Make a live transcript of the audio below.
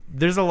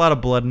There's a lot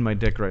of blood in my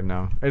dick right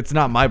now. It's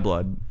not my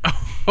blood.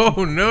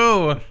 Oh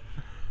no!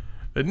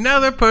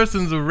 Another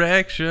person's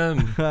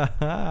erection.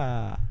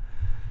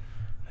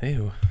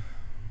 Ew.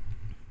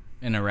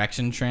 An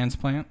erection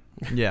transplant?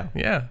 Yeah.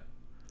 Yeah.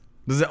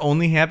 Does it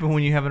only happen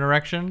when you have an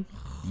erection?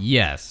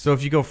 Yes. So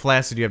if you go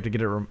flaccid, you have to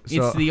get it.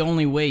 It's the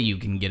only way you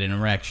can get an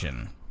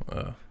erection.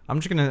 I'm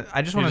just gonna.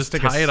 I just You want to just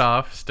stick tie it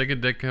off. Stick a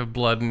dick of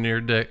blood in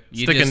your dick.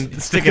 You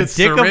Stick a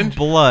dick of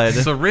blood.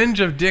 Syringe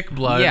of dick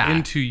blood Yeah.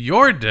 into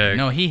your dick.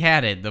 No, he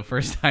had it the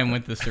first time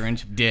with the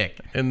syringe of dick.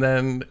 And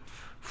then,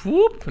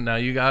 whoop! Now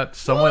you got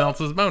someone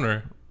else's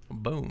boner.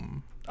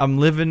 Boom. I'm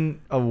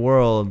living a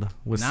world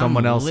with Now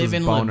someone I'm else's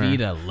living boner. La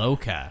Vida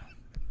Loca.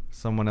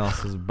 Someone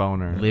else's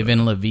boner.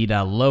 Living La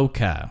Vida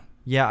Loca.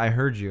 Yeah, I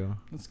heard you.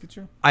 Let's get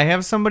your... I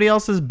have somebody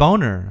else's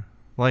boner.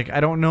 Like, I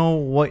don't know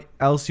what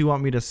else you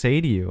want me to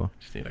say to you.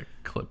 Just need to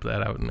clip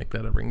that out and make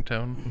that a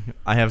ringtone.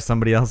 I have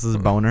somebody else's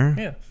boner.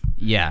 Yes.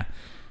 Yeah.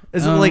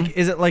 Is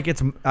it like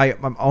it's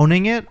I'm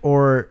owning it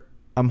or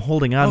I'm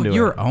holding on to it?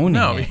 You're owning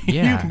No, it.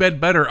 Yeah. you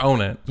better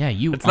own it. Yeah,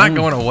 you It's not own-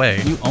 going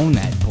away. You own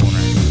that boner.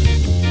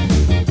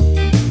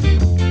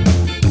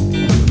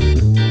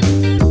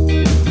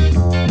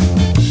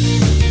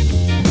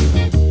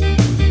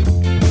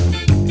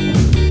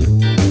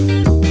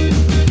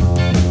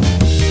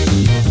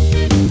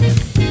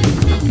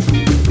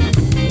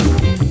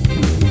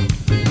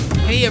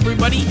 Hey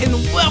everybody, and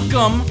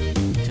welcome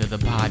to the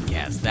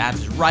podcast.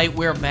 That's right,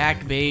 we're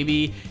back,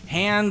 baby.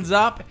 Hands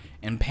up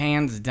and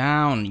pans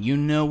down. You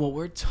know what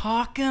we're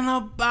talking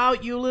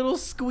about, you little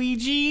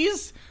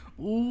squeegees.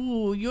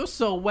 Ooh, you're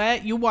so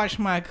wet. You wash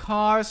my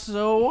car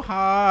so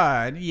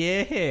hard.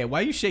 Yeah,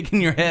 why are you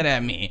shaking your head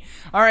at me?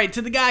 All right,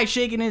 to the guy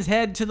shaking his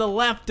head to the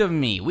left of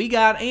me, we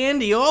got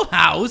Andy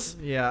Oldhouse.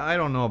 Yeah, I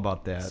don't know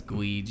about that.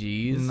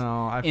 Squeegees.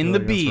 No, I feel in the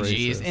like that's Bee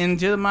Gees. racist. And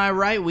to my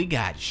right, we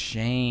got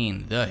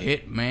Shane, the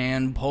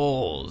Hitman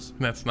Poles.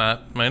 That's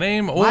not my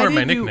name or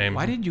my nickname.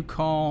 Why did you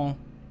call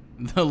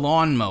the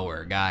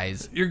lawnmower,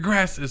 guys? Your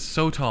grass is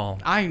so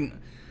tall.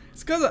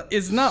 It's because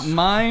it's not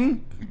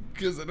mine,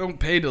 because I don't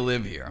pay to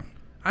live here.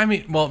 I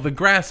mean, well, the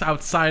grass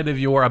outside of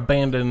your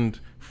abandoned,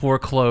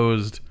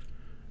 foreclosed,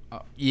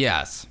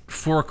 Yes.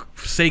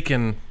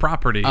 forsaken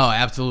property. Oh,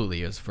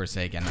 absolutely, it was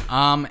forsaken.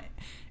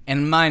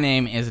 And my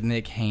name is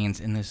Nick Haynes,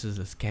 and this is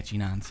the Sketchy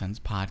Nonsense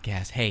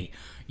Podcast. Hey,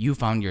 you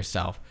found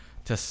yourself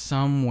to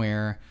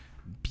somewhere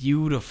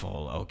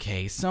beautiful,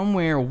 okay?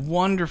 Somewhere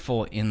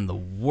wonderful in the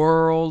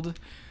world.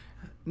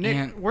 Nick,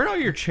 And- where'd all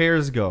your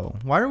chairs go?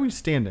 Why are we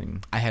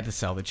standing? I had to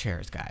sell the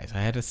chairs, guys.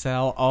 I had to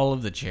sell all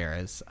of the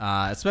chairs,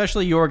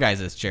 especially your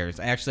guys' chairs.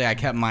 Actually, I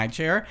kept my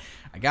chair.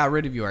 I got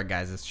rid of your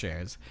guys'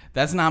 chairs.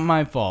 That's not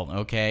my fault,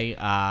 okay?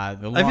 I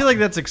feel like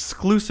that's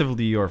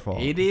exclusively your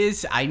fault. It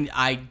is.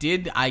 I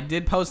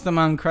did post them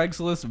on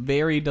Craigslist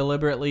very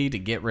deliberately to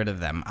get rid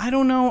of them. I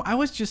don't know. I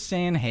was just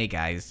saying, hey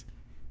guys,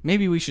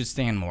 maybe we should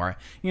stand more.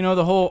 You know,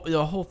 the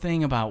whole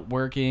thing about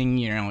working,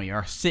 you know,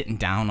 you're sitting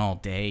down all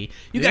day.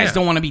 You guys Yeah.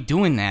 don't want to be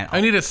doing that. I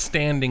need a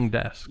standing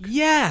desk.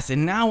 Yes,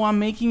 and now I'm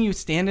making you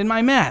stand in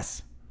my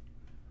mess.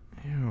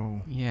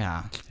 Ew.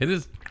 Yeah. It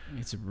is,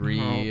 It's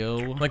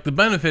real. like, the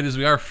benefit is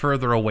we are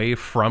further away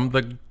from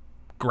the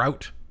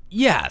grout.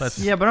 Yes.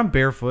 Yeah, but I'm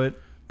barefoot.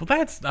 Well,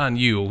 that's on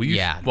you.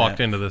 You walked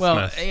into this well,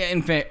 mess.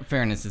 in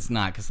fairness, it's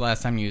not, because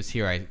last time he was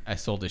here, I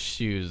sold his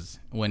shoes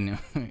when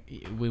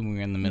we were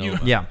in the middle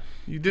of Yeah.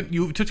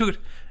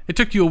 It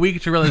took you a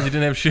week to realize you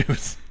didn't have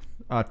shoes.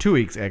 2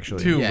 weeks,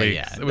 actually. 2 yeah, weeks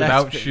yeah.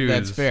 without That's shoes.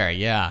 That's fair,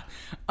 yeah.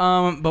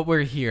 But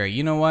we're here.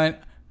 You know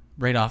what?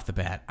 Right off the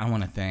bat, I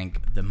want to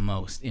thank the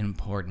most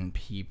important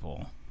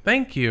people.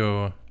 Thank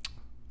you.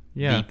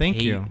 Yeah, thank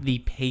you. The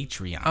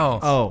Patreons.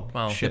 Oh,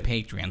 well, The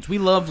Patreons. We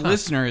love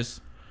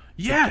listeners,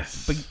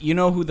 yes. but you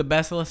know who the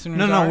best listeners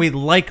No, are? we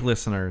like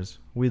listeners.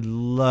 We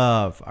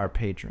love our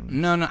patrons.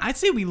 No, I'd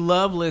say we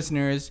love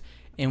listeners,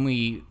 and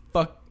we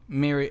fuck,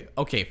 marry,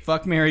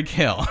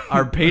 kill.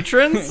 Our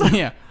patrons?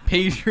 Yeah,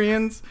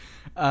 Patreons,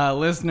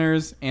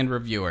 listeners, and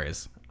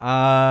reviewers.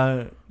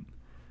 Fuck.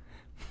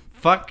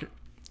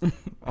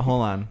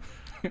 Hold on.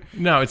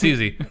 No, it's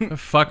easy.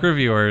 Fuck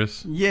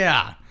reviewers.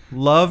 Yeah.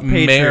 Love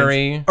patrons.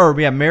 Marry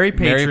marry patrons.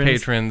 Marry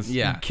patrons.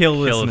 Yeah. Kill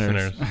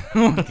listeners.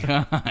 Oh,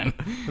 God.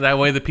 That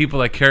way, the people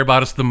that care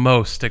about us the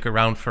most stick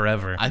around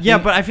forever. Yeah,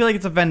 but I feel like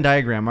it's a Venn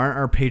diagram. Aren't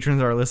our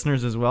patrons our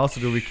listeners as well?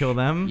 So do we kill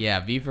them? Yeah,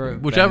 V for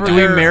Whichever- Do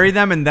we marry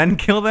them and then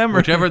kill them? Or,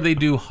 Whichever they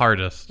do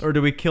hardest. or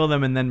do we kill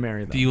them and then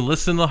marry them? Do you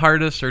listen the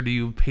hardest or do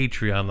you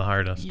Patreon the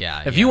hardest?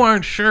 Yeah, If yeah. you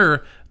aren't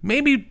sure,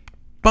 maybe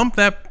bump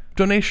that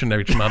donation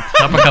every month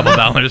up a couple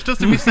dollars just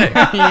to be safe.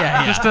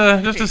 Yeah.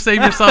 Just to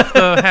save yourself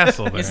the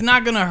hassle there. It's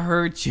not gonna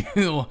hurt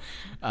you,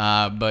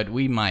 but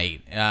we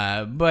might.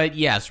 But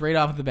yes, right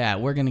off the bat,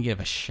 we're gonna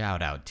give a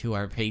shout out to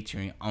our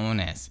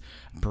Patreoners: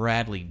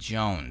 Bradley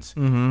Jones,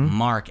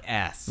 Mark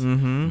S,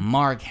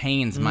 Mark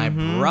Haynes, my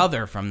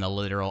brother from the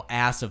literal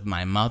ass of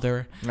my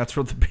mother. That's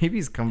where the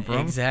babies come from.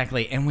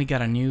 Exactly, and we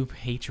got a new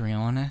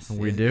Patreonist.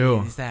 We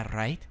do. Is that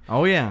right?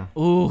 Oh, yeah.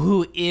 Ooh,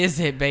 who is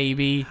it,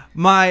 baby?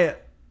 My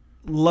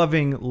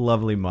loving,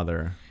 lovely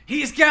mother.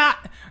 He's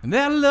got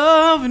that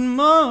loving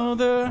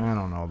mother I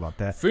don't know about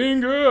that.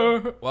 finger.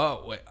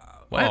 Whoa, wait.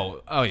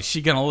 What? Oh, is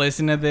she gonna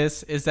listen to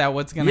this? Is that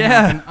what's gonna Yeah.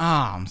 happen? Oh,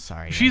 I'm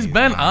sorry. She's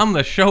been on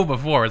the show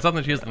before. It's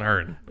something she hasn't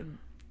heard.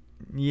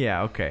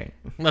 Yeah, okay.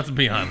 Let's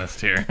be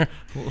honest here.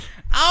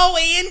 Oh,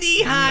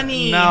 Andy,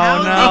 honey. No,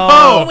 How's no.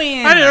 Oh, it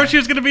going? I didn't know she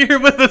was going to be here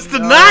with us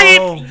tonight.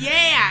 No.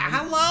 Yeah,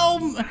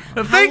 hello.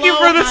 Thank you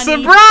Hello, for the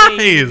honey, surprise.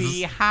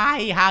 baby.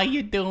 Hi, how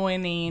you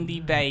doing, Andy,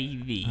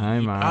 baby? Hi,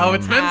 Mom. Oh,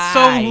 it's been Hi.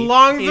 so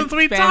long It's since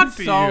we been talked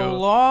to so you.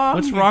 long.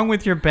 What's wrong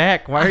with your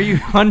back? Why are you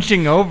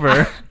hunching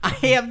over? I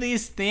have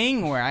this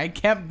thing where I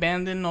kept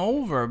bending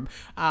over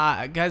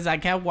because I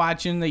kept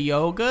watching the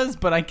yogas,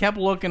 but I kept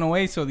looking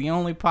away, so the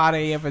only part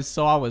I ever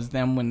saw was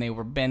them when they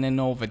were bending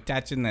over,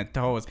 touching their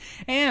toes.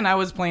 And I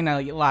was playing a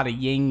lot of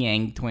Yin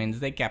Yang Twins.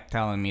 They kept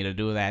telling me to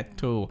do that,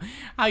 too.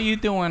 How you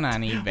doing,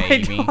 honey, Wait,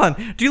 baby? hold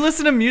on. Do you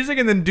listen to music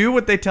and then do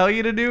what they tell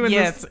you to do? In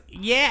Yes, This?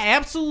 yeah,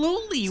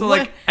 absolutely. So, What-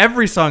 like,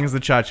 every song is the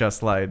cha-cha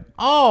slide.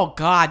 Oh,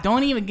 God,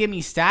 don't even get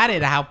me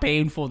started how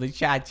painful the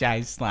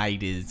cha-cha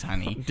slide is,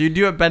 honey. Do you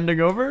do it bending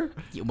over?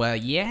 Well,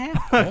 yeah,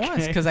 of course,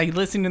 Okay. because I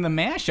listened to the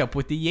mashup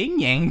with the Yin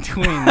Yang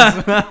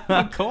Twins.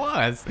 Of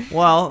course.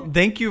 Well,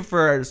 thank you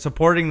for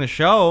supporting the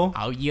show.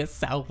 Oh, you're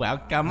so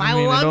welcome. I I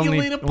mean, it love you, only-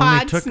 little only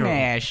pod took a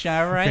smash,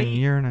 all A right?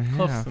 year and a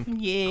half. Close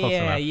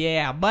Yeah, enough.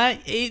 yeah. But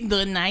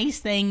the nice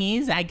thing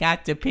is I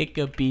got to pick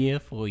a beer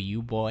for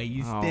you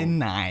boys Oh,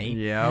 tonight.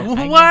 Yeah.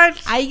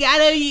 What? I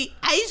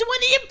just one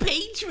of your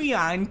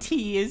Patreon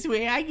tiers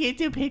where I get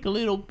to pick a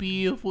little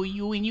beer for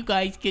you and you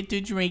guys get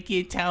to drink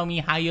it. Tell me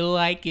how you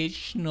like it,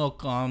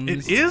 schnookums.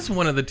 It is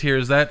one of the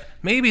tiers that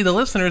maybe the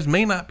listeners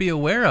may not be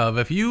aware of.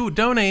 If you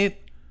donate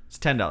It's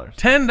 $10.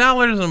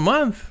 $10 a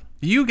month,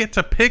 you get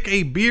to pick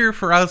a beer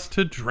for us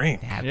to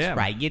drink. That's Yeah.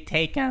 right. You're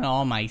taking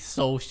all my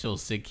social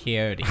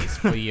securities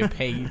for your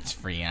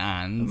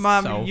Patreons.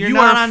 Mom, so you're you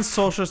not are- on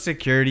Social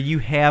Security. You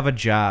have a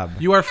job.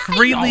 You are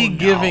freely don't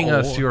giving know.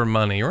 us your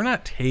money. We're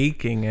not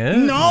taking it.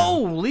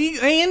 No,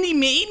 Andy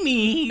made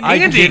me. I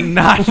Andy, did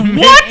not make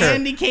What? her.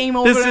 Andy came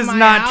over This to is my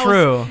not house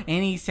true.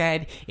 and he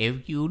said,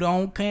 if you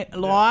don't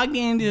log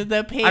into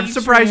the Patreon. I'm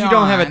surprised you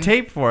don't have a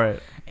tape for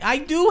it. I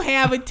do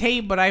have a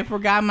tape, but I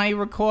forgot my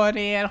recorder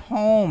at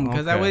home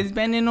because I Okay. was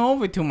bending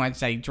over too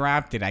much. I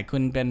dropped it. I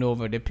couldn't bend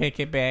over to pick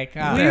it back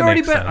up. Yeah. You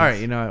already makes bet. sense. All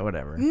right, you know what?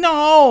 Whatever.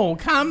 No,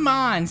 come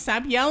on.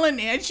 Stop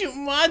yelling at your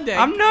mother.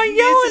 I'm not This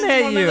yelling is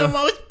at one you. of the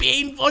most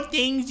painful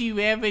things you've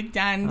ever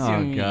done to Oh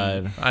me.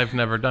 God. I've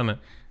never done it.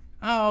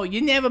 Oh,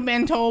 you never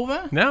bent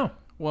over? No.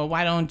 Well,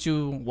 why don't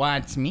you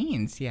watch me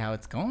and see how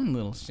it's going,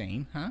 little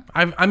Shane, huh?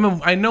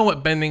 I know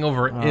what bending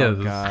over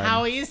is. God.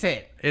 How is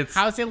it? It's-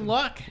 How's it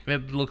look?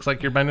 It looks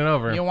like you're bending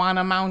over. You want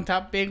to mount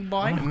up, big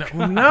boy?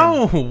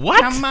 No,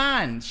 what? Come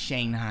on,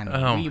 Shane, honey.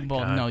 Oh we my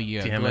both God, know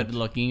you're damn it. good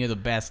looking. You're the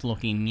best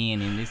looking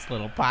man in this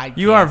little podcast.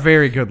 You are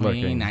very good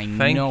looking. Man, I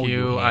Thank know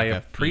you. have I a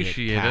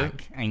appreciate big it.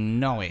 cock. I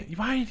know it.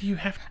 Why do you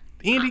have...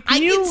 Andy, I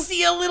can you... can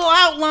see a little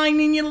outline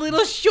in your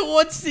little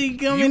shorts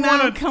coming wanna-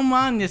 out. Come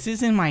on, this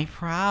isn't my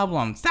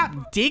problem.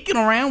 Stop digging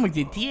around with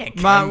your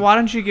dick. Mom, why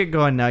don't you get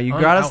going now? You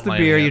got us the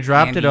outlining beer. it. You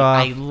dropped Andy, it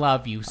off. I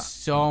love you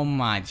so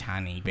much,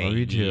 honey, baby.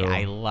 you too.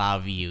 I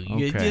love you.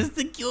 You're Okay. just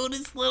the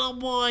cutest little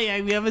boy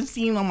I've ever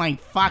seen in my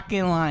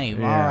fucking life.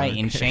 Yeah, All right,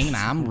 and okay. Shane,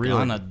 I'm Really?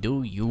 gonna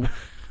do you.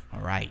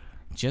 All right.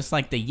 Just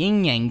like the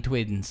Yin Yang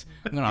Twins.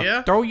 I'm gonna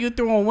Yeah? throw you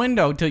through a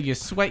window till you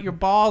sweat your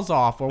balls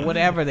off or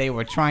whatever they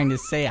were trying to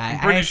say. I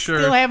pretty sure-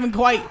 still haven't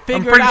quite I'm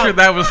figured pretty out. sure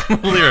that was the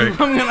lyric.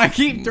 I'm gonna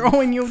keep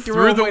throwing you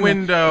Through the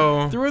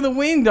window. Through the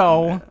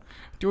window.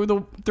 Through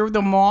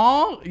the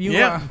mall. You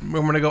Yeah,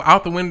 we're gonna go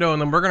out the window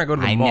and then we're gonna go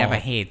to the I mall. never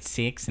had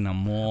sex in a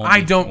mall.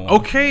 I don't. before.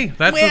 Okay,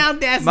 that's Well,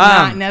 that's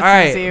Mom, not all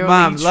right, necessarily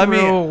Mom.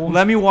 true.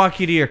 Let me walk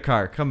you to your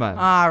car. Come on.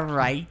 All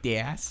right,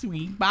 there,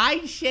 sweet.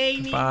 Bye,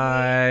 Shane.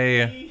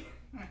 Bye.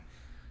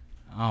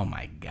 Oh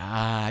my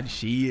God,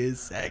 she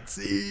is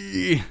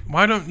sexy.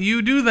 Why don't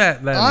you do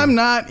that then? I'm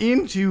not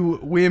into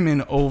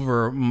women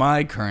over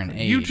my current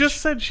age. You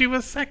just said she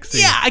was sexy.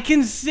 yeah. I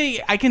can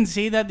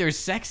say that they're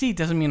sexy.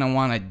 Doesn't mean I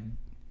want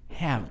to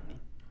have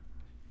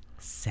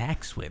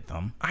sex with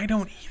them. I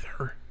don't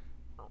either.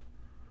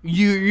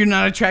 You're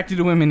not attracted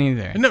to women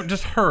either. No,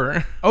 just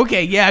her.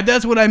 Okay, yeah,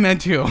 that's what I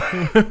meant too.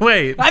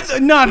 Wait.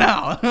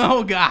 No.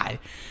 Oh God.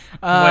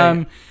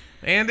 Wait.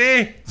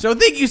 Andy. So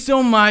thank you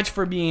so much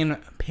for being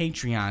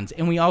Patreons.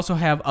 And we also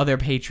have other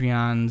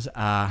Patreons.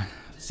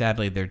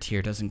 Sadly, their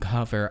tier doesn't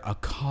cover a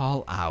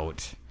call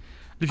out.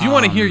 If you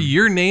want to hear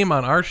your name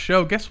on our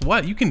show, guess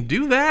what? You can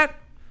do that.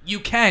 You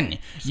can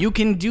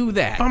do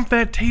that. Bump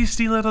that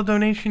tasty little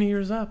donation of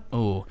yours up.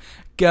 Oh,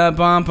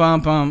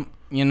 bump.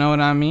 You know what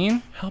I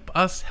mean? Help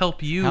us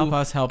help you. Help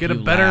us help get you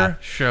a better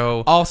laugh.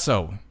 show.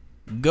 Also,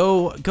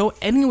 go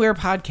anywhere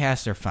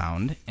podcasts are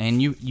found,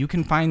 and you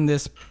can find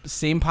this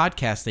same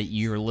podcast that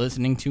you're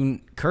listening to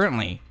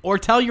currently, or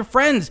tell your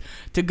friends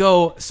to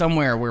go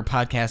somewhere where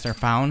podcasts are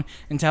found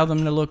and tell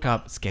them to look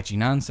up Sketchy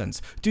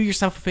Nonsense. Do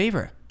yourself a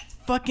favor.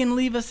 Fucking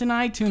leave us an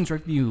iTunes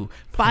review.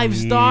 5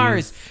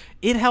 stars.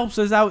 It helps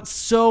us out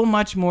so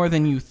much more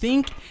than you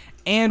think,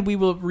 and we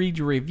will read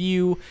your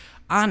review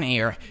on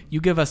air, you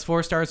give us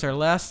 4 stars or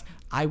less,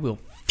 I will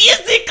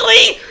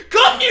physically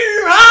come to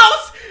your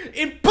house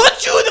and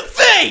punch you in the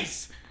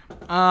face.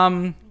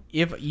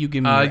 If you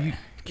give me,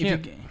 You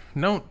can't.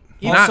 No.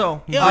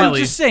 Also, not I'm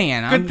really. just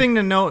saying. Good thing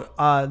to note,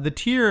 the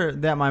tier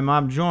that my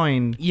mom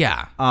joined,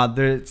 Yeah.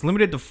 it's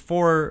limited to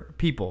 4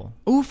 people.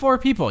 Ooh, 4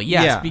 people.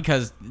 Yes, Yeah.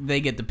 because they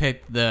get to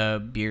pick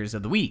the beers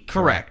of the week.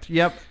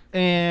 Yep.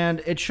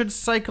 And it should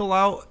cycle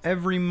out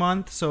every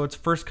month, so it's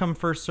first come,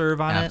 first serve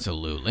on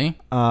Absolutely.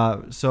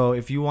 it. So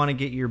if you want to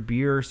get your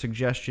beer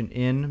suggestion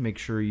in, make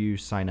sure you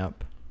sign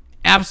up.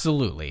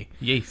 Absolutely.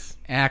 Yes.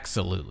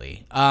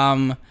 Absolutely.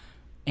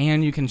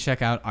 And you can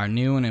check out our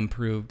new and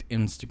improved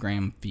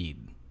Instagram feed.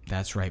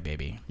 That's right,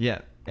 baby. Yeah,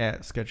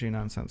 at Sketchy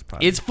Nonsense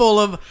Pod. It's full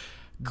of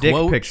Dick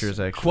quotes, pictures,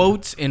 actually.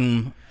 quotes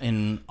and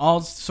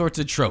all sorts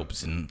of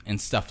tropes and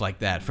stuff like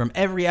that from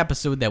every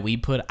episode that we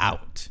put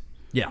out.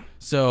 Yeah.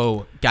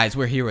 So, guys,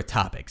 we're here with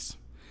topics.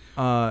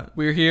 Uh,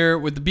 We're here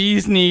with the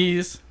bee's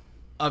knees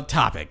of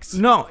topics.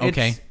 no,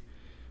 Okay.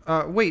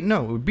 it's... wait,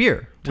 no,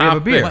 beer. We have a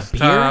beer. What, beer?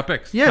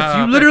 Topics. Yes, Topics.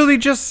 you literally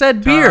just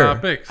said beer.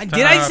 Topics. Did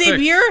I say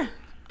Topics. beer?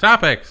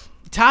 Topics.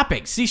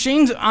 Topics. See,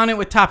 Shane's on it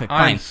with topic.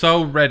 Fine. I'm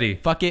so ready.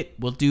 Fuck it.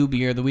 We'll do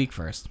beer of the week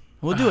first.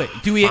 We'll do it.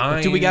 Do we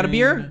got a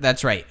beer? Fine.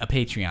 That's right. A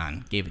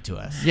Patreon gave it to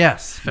us.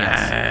 Yes.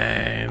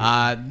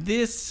 Fine.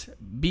 This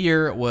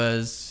beer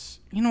was...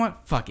 You know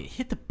what? Fuck it.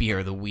 Hit the beer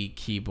of the week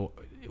keyboard.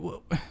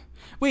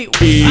 Wait.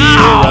 Beer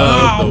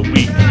of the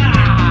week.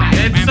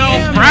 It's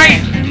so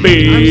bright.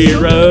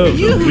 Beer of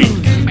the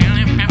week.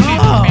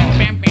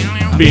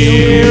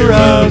 Beer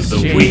of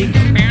the week.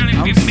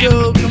 I'm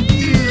so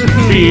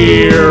confused.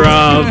 Beer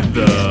of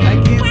the.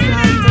 I can't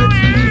stop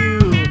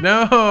touching you.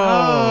 No.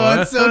 Oh,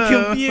 I'm so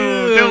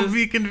confused. Don't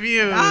be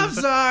confused. I'm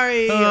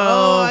sorry.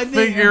 Oh, I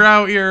think figure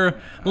out your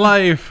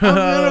life. I'm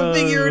gonna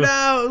figure it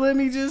out. Let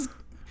me just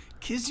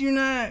kiss your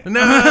neck.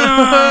 No.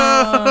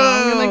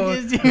 I'm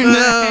gonna kiss your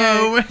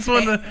No. neck. Which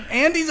one?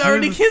 Andy's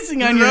already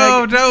kissing on your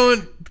No, neck.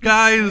 don't,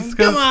 guys. 'cause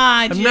Come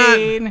on, I'm not-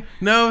 Jane.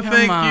 No, Come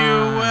thank on.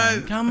 you.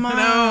 What? Come on.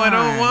 No, I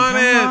don't want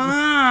Come it.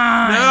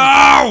 on.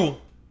 No.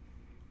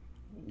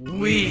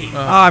 We. Oh,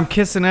 I'm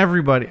kissing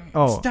everybody.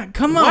 Oh. Stop.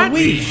 Come on. What?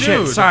 We. Shit,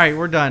 Dude. sorry,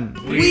 we're done.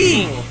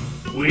 We.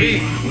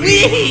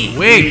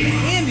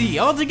 Andy,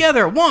 all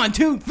together. 1,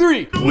 2,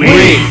 3.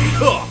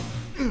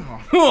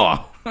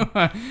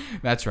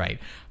 That's right.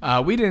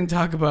 We didn't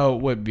talk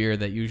about what beer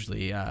that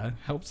usually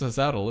helps us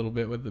out a little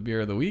bit with the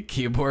beer of the week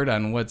keyboard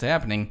on what's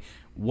happening.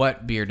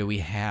 What beer do we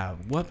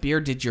have? What beer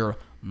did your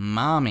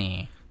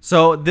mommy?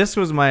 So this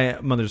was my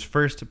mother's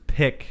first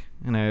pick,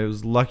 and I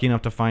was lucky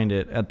enough to find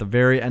it at the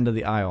very end of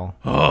the aisle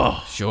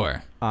Oh.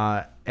 Sure.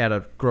 at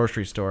a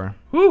grocery store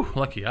Whew,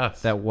 lucky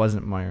us. that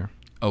wasn't Meijer,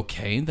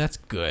 Okay, that's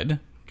good.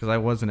 because I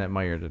wasn't at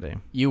Meijer today.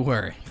 You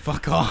were.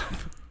 Fuck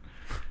off.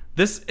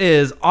 This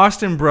is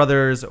Austin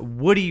Brothers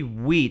Woody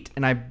Wheat,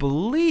 and I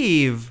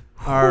believe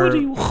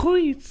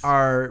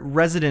our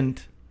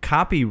resident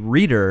copy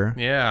reader,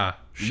 Yeah.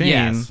 Shane,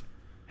 Yes.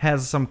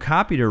 has some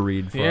copy to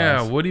read for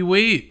Yeah, us. Woody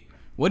Wheat.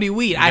 What do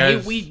you eat? I hate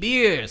Yes. wheat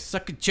beers.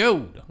 Suck a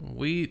chode.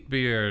 Wheat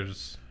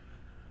beers.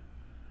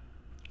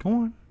 Go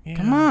on. Yeah,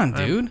 Come on,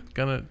 I'm dude.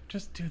 gonna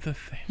just do the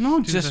thing. No,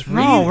 do just the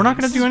read No, it. we're not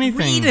gonna do Just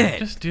anything. Read it.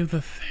 Just do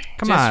the thing.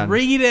 Come Just on.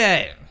 read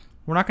it.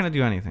 We're not going to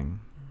do anything.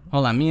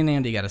 Hold on, me and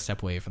Andy got to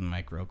step away from the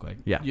mic real quick.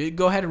 Yeah. You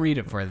go ahead and read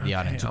it for the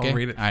audience, I'll okay?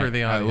 read it All for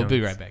the all we'll be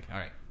audience. right back. All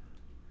right.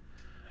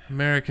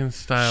 American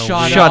style.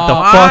 Shut wheat. Shut the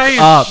up. fuck Why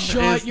up.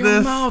 Shut is your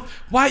this mouth.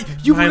 Why?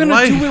 You were my going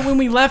to do life? it when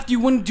we left. You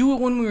wouldn't do it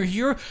when we were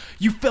here.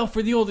 You fell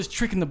for the oldest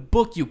trick in the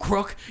book, you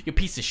crook. You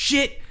piece of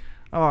shit.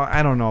 Oh,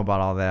 I don't know about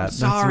all that.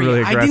 Sorry, That's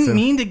really I aggressive. didn't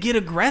mean to get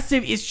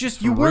aggressive. It's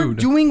just you weren't Rude.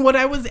 doing what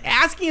I was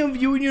asking of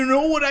you, and you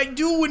know what I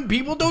do when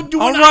people don't do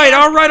All what right, I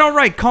ask. all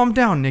right. Calm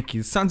down, Nikki.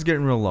 The sun's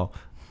getting real low.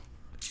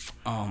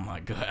 Oh, my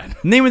God.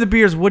 Name of the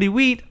beer is Woody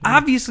Wheat.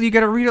 Obviously, you got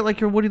to read it like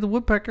you're Woody the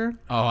Woodpecker.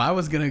 Oh, I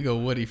was going to go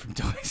Woody from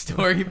Toy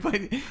Story, but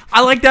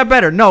I like that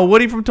better. No,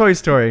 Woody from Toy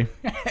Story.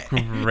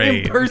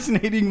 Great.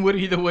 impersonating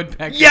Woody the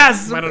Woodpecker.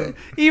 Yes. I don't-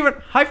 Even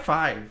high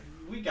five.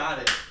 We got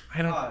it.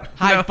 I don't.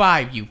 High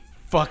five, you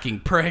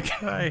fucking prick.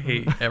 I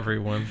hate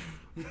everyone.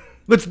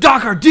 Let's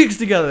dock our dicks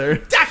together.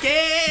 Duck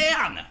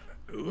in!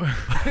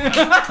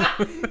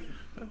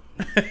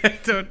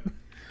 Don't-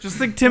 Just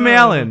think Tim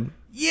Allen.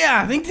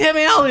 Yeah, I think Tim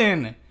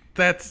Allen.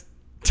 That's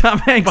Tom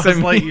Hanks. Buzz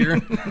I mean. Lightyear.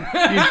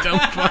 You dumb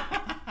fuck.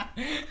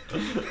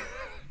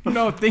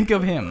 No, think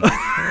of him.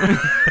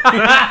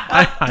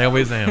 I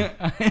always am.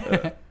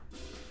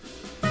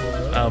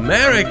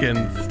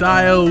 American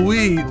style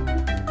wheat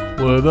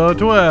with a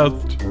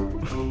twist.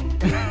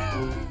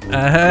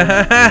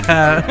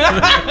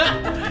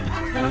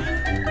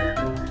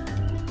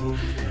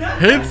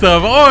 Hints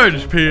of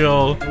orange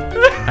peel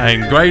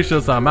and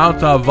gracious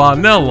amounts of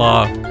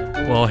vanilla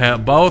will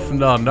hit both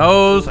the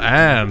nose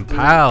and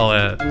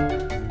palate.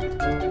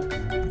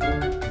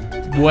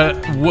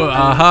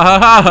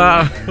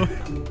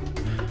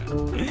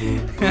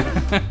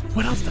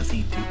 What else does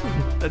he do?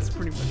 That's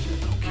pretty much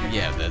it.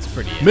 Yeah, that's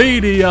pretty it.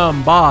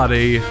 Medium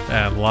body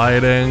and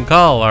light in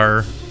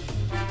color.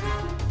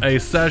 a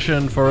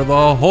session for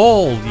the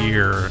whole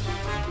year.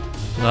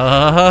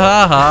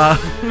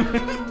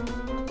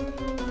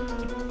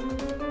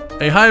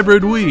 A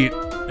hybrid wheat,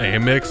 a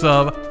mix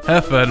of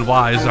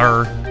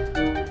Heffenweiser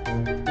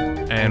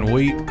and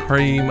wheat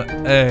cream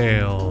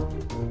ale.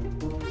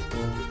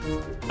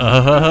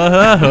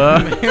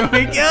 Here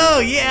we go.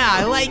 Yeah,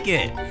 I like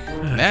it.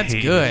 That's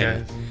hate good.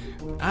 you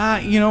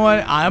guys. You know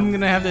what? I'm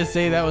gonna have to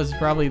say that was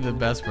probably the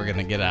best we're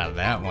gonna get out of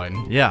that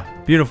one. Yeah,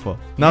 beautiful.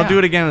 Now Yeah. do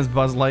it again as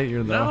Buzz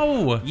Lightyear,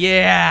 though. No.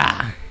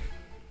 Yeah.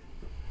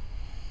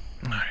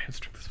 All right, let's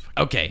drink this.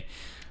 Okay.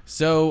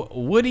 So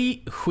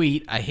woody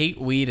wheat. I hate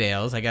wheat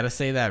ales. I gotta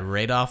say that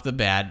right off the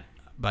bat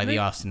by the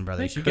Austin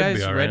brothers. they You could be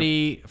guys all right.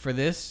 ready for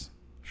this?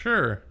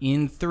 Sure.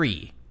 In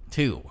 3,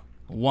 2,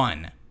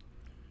 1.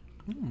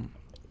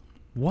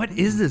 What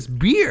is this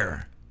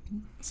beer?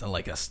 So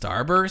like a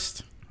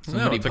Starburst.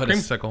 No, it's a a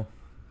creamsicle.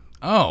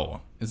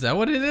 Oh, is that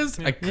what it is?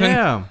 I couldn't.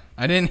 Yeah.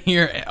 I didn't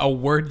hear a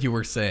word you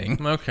were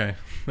saying. Okay.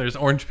 There's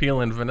orange peel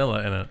and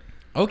vanilla in it.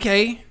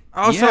 Okay.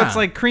 Oh, so yeah. it's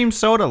like cream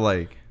soda,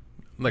 like.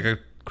 Like a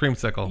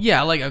creamsicle.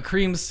 Yeah, like a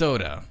cream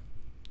soda.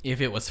 If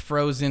it was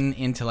frozen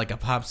into like a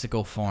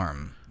popsicle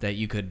form that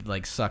you could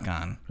like suck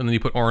on. And then you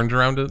put orange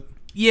around it.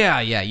 Yeah,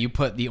 you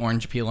put the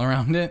orange peel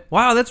around it.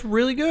 Wow, that's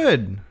really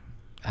good.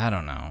 I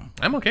don't know.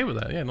 I'm okay with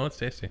that. Yeah, no, it's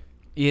tasty.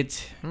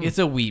 It's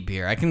a wheat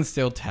beer. I can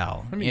still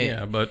tell. I mean,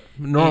 yeah, but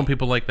normal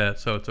people like that,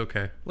 so it's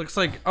okay. Looks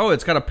like,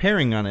 it's got a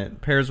pairing on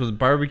it. Pairs with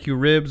barbecue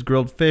ribs,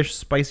 grilled fish,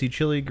 spicy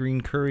chili,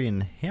 green curry,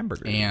 and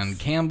hamburgers. And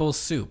Campbell's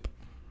soup.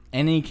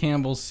 Any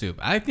Campbell's soup.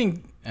 I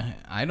think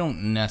I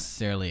don't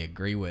necessarily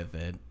agree with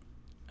it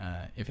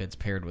if it's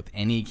paired with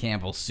any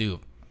Campbell's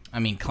soup. I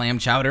mean, clam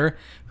chowder.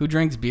 Who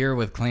drinks beer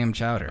with clam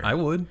chowder? I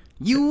would.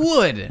 You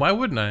would. Why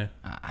wouldn't I?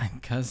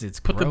 Because it's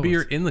Put gross. the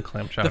beer in the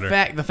clam chowder. The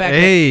fact that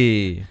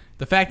Hey,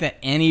 the fact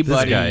that this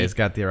anybody guy has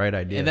got the right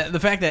idea. the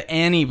fact that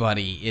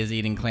anybody is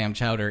eating clam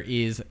chowder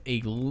is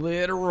a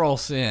literal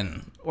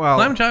sin Well,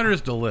 Clam chowder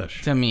is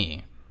delish. to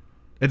me.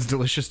 it's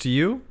delicious to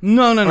you?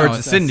 No, Or it's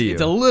a sin to you?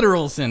 It's a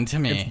literal sin to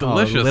me. It's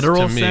delicious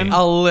literal to me. sin?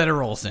 A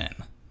literal sin.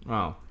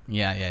 Oh.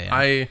 Yeah.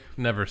 I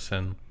never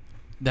sin.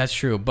 That's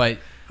true, but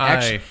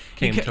I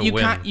came to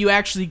win. You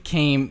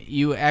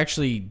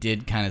actually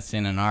did kind of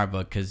sin in our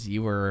book because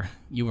you were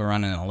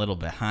running a little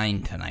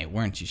behind tonight,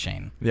 weren't you,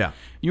 Shane? Yeah.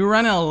 You were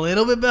running a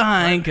little bit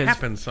behind It because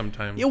happens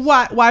sometimes.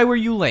 why were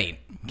you late?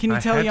 Can you I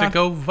tell had you? to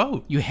go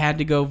vote. You had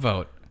to go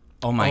vote.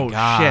 Oh my Oh,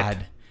 God!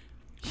 shit.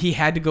 He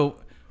had to go.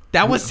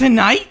 That was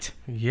tonight.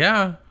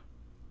 Yeah.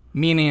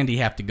 Me and Andy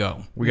have to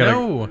go. We gotta,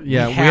 No.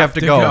 Yeah, We we have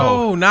to go.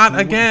 No, not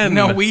again.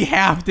 No, we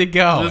have to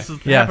go. This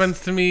Yes. happens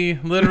to me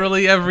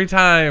literally every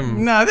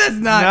time. No, that's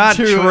not, Not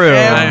true.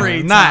 Every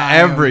time. Not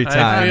every I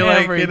time. feel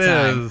like Every it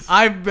time. is.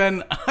 I've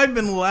been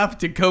left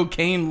to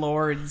cocaine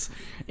lords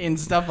and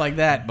stuff like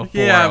that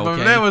before. Yeah, but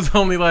okay? that was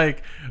only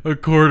like a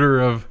quarter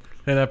of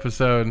an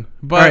episode.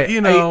 But All right,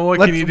 you know, what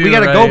can you do? We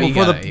gotta right? go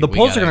before We the gotta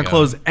polls are gonna go.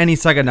 close any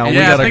second now. Yeah, we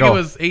I gotta think go. it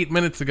was 8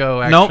 minutes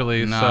ago, Nope.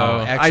 actually. No, so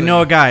actually- I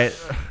know a guy.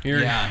 you're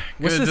Yeah.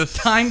 What's good this to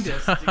time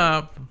distance?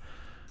 stop.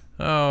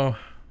 Oh,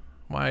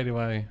 why do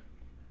I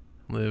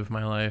live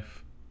my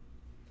life?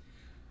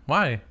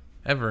 Why?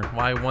 Ever?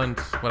 Why once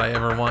would I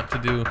ever want to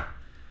do?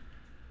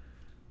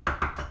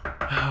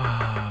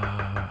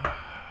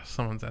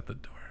 Someone's at the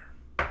door.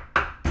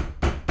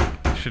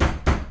 I should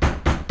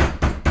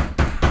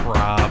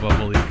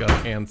probably go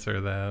answer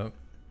that.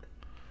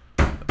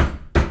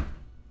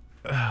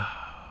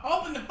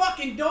 Open the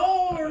fucking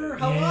door.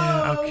 Hello.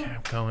 Yeah, okay,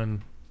 I'm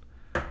going.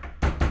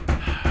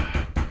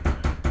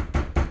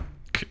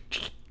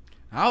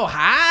 Oh,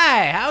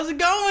 hi. How's it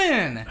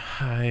going?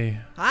 Hi.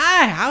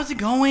 Hi. How's it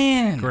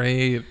going?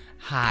 Great.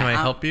 Hi. Can I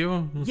help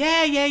you?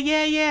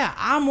 Yeah.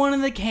 I'm one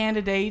of the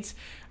candidates.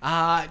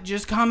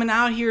 Just coming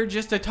out here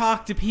just to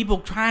talk to people,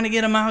 trying to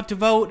get them out to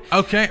vote.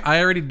 Okay, I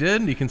already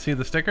did. You can see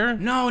the sticker.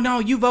 No,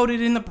 you voted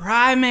in the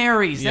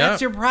primaries. Yep.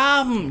 That's your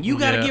problem. You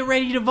got to Yeah. get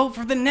ready to vote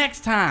for the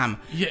next time.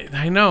 Yeah,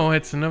 I know.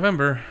 It's in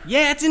November.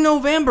 Yeah, it's in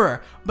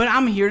November, but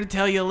I'm here to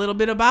tell you a little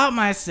bit about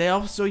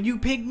myself so you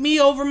pick me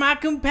over my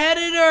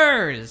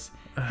competitors.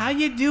 How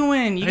you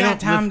doing? You I got don't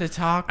time live- to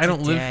talk I don't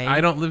today? live. I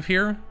don't live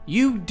here.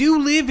 You do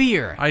live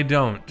here. I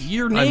don't.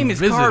 Your I'm name is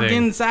carved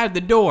visiting. inside the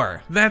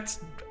door. That's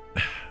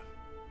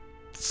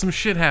some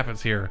shit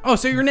happens here. Oh,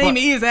 so your name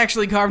But- is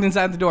actually carved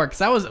inside the door?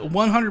 Because I was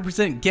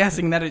 100%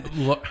 guessing that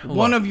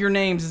one of your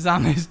names is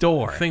on this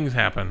door. Things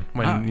happen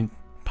when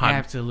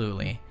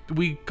Absolutely.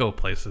 we go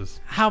places.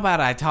 How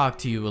about I talk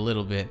to you a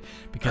little bit?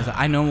 Because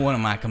I know one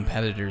of my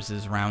competitors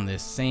is around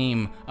this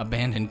same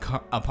abandoned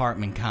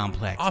apartment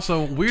complex.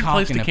 Also, weird Talking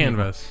place to to people.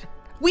 canvass.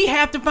 We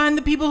have to find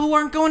the people who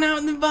aren't going out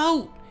and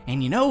vote.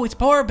 And you know, it's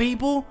poor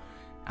people.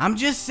 I'm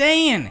just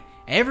saying,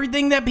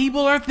 everything that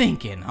people are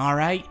thinking, all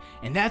right?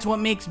 And that's what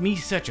makes me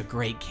such a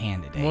great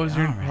candidate. What was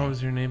your all right? What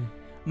was your name?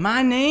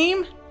 My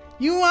name?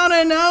 You want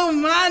to know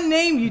my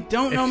name? You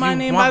don't know If my you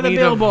name want by the me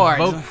to billboards.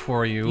 vote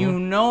for you. You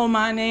know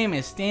my name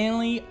is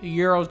Stanley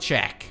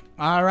Uralchek.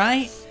 All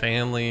right?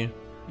 Stanley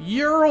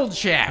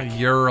Uralchek.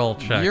 Ural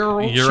check.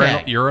 Ural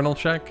check. Urinal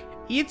check.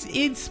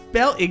 It's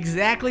spelled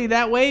exactly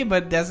that way,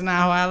 but that's not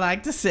how I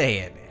like to say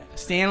it.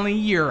 Stanley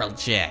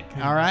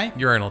Uralchek, all right?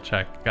 Urinal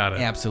check. Got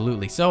it.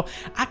 Absolutely. So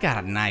I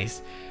got a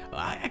nice,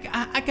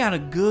 I got a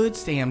good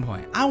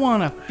standpoint. I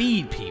want to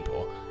feed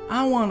people.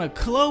 I want to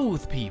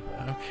clothe people.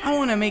 Okay. I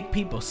want to make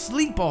people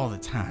sleep all the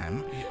time.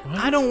 What?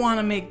 I don't want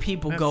to make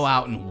people go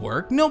out and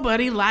work.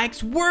 Nobody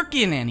likes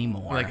working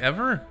anymore. Like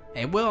ever?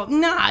 Well,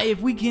 nah,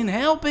 if we can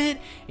help it,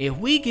 if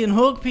we can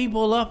hook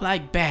people up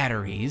like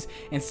batteries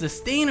and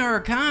sustain our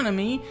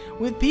economy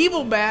with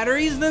people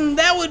batteries, then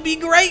that would be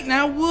great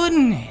now,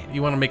 wouldn't it?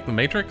 You want to make the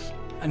Matrix?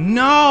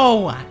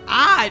 No,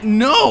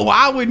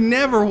 I would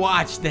never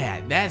watch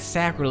that. That's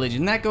sacrilege,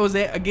 and that goes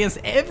against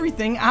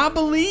everything I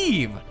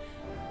believe.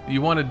 You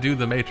want to do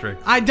the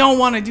Matrix? I don't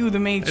want to do the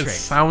It Matrix.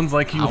 sounds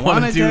like you I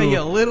want to do. tell you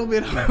a little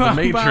bit about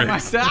Matrix.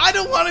 myself. I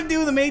don't want to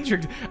do the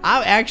Matrix.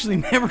 I've actually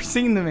never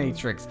seen the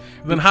Matrix.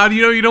 Then how do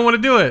you know you don't want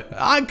to do it?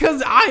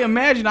 Because I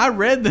imagine I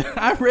read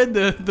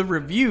the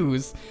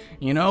reviews.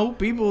 You know,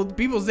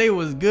 people say it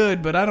was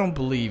good, but I don't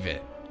believe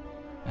it.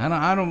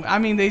 I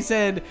mean, they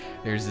said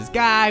there's this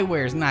guy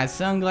wears nice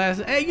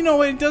sunglasses. Hey, you know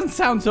what? It doesn't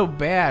sound so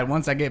bad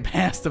once I get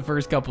past the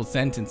first couple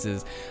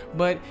sentences,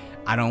 but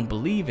I don't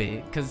believe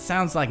it because it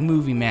sounds like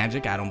movie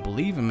magic. I don't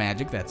believe in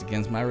magic. That's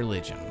against my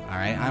religion. All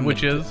right,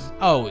 Which is?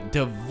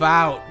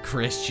 Devout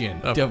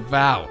Christian. Oh.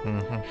 Devout,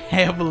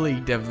 heavily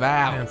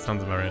devout. That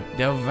sounds about right.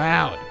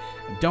 Devout.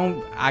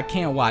 I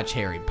can't watch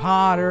Harry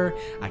Potter.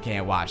 I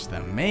can't watch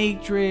The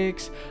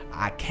Matrix.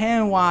 I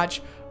can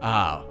watch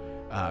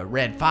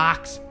Red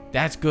Fox.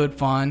 That's good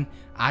fun.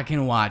 I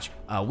can watch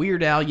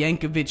Weird Al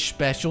Yankovic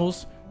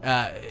specials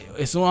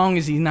as long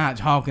as he's not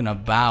talking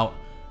about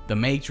The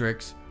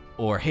Matrix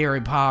or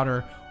Harry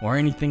Potter or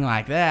anything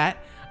like that.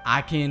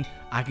 I can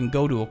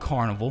go to a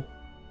carnival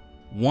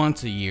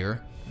once a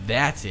year.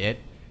 That's it.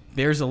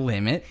 There's a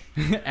limit.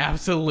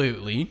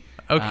 Absolutely.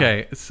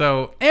 Okay,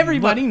 so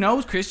Everybody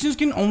knows Christians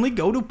can only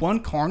go to one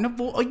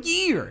carnival a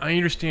year. I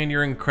understand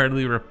you're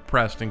incredibly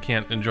repressed and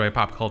can't enjoy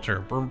pop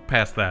culture. We're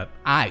past that.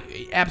 I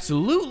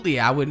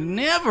would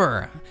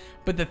never.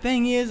 But the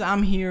thing is,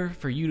 I'm here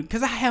for you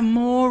because I have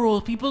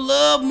morals. People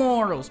love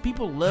morals.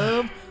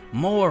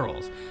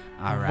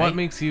 All right. What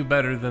makes you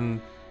better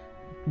than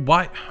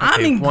why? Okay,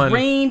 I'm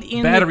ingrained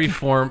in battery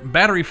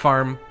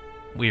farm.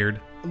 Weird.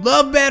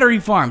 Love battery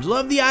farms.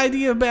 Love the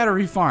idea of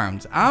battery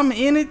farms. I'm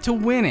in it to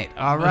win it.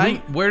 All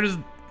right. Where's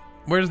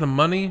the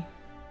money?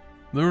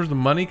 Where's the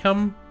money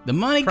come? The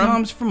money From?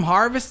 comes from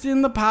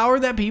harvesting the power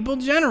that people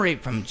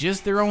generate from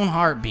just their own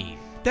heartbeat.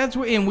 That's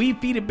where, and we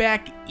feed it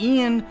back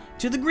in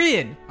to the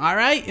grid. All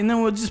right, and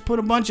then we'll just put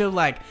a bunch of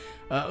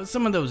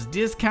some of those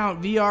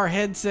discount VR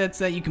headsets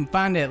that you can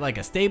find at like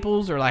a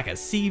Staples or like a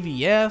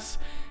CVS.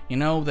 You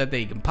know that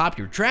they can pop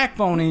your track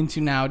phone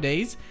into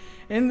nowadays.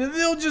 And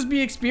they'll just be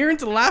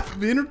experiencing a life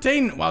of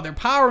entertainment while they're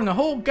powering the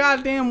whole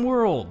goddamn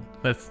world.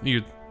 That's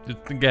you.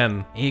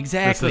 Again,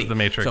 Exactly. This is the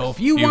Matrix. So if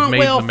you You've want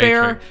made the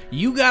welfare, Matrix.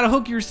 you gotta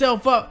hook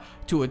yourself up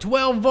to a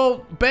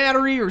 12-volt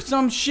battery or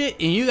some shit,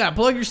 and you gotta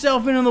plug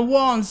yourself into the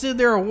wall and sit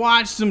there and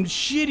watch some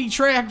shitty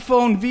track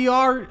phone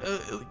VR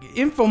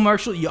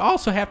infomercial. You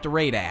also have to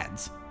rate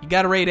ads. You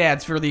gotta rate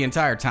ads for the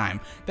entire time.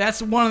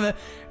 That's one of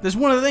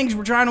the things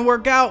we're trying to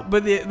work out.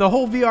 But the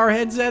whole VR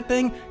headset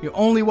thing, you're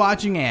only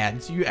watching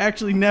ads. You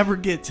actually never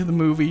get to the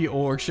movie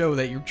or show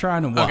that you're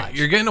trying to watch. Okay,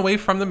 you're getting away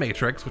from the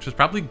Matrix, which is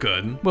probably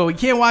good. Well, we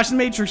can't watch The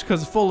Matrix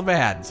because it's full of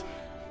ads.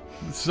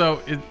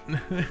 So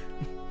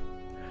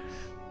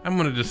I'm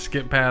gonna just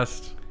skip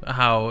past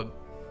how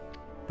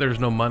there's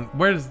no money.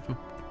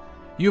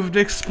 You've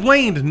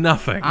explained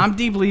nothing. I'm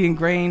deeply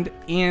ingrained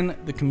in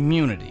the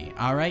community,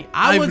 all right?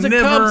 I I've was a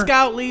never Cub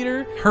Scout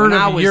leader heard when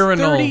of I was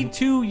urinal.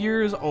 32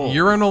 years old.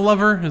 Urinal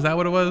lover? Is that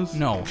what it was?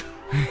 No.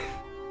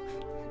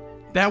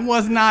 That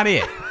was not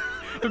it.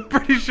 I'm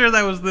pretty sure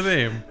that was the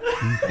name.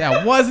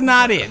 That was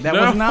not it. That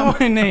was not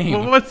my name.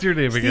 Well, what's your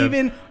name again?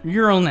 Steven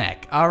Uralneck,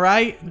 all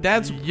right?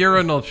 That's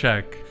Urinal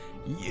check.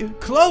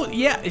 close.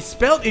 Yeah, it's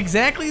spelled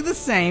exactly the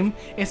same.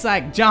 It's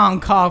like John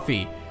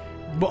Coffey,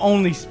 but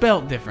only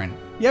spelled different.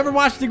 You ever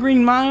watched The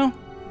Green Mile?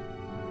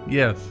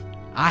 Yes.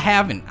 I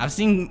haven't. I've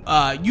seen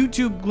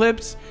YouTube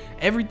clips,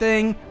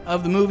 everything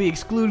of the movie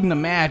excluding the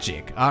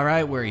magic, all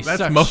right, where he That's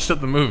sucks. most of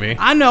the movie.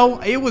 I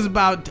know. It was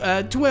about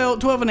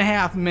 12 and a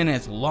half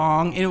minutes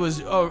long. It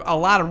was a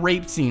lot of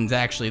rape scenes,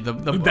 actually.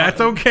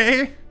 That's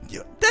okay?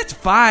 That's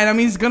fine. I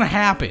mean, it's going to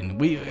happen.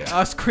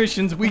 Us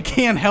Christians, we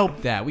can't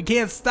help that. We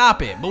can't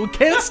stop it, but we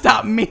can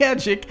stop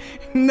magic,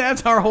 and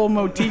that's our whole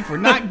motif. We're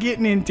not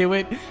getting into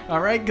it, all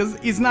right? Because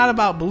it's not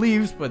about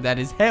beliefs, but that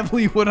is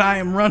heavily what I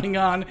am running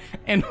on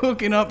and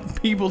hooking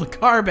up people to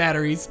car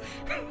batteries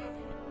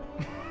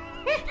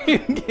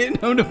and getting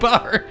them to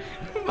power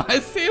my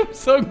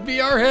Samsung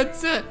VR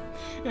headset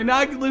and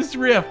Oculus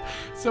Rift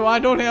so I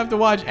don't have to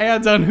watch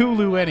ads on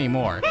Hulu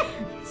anymore.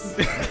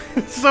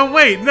 So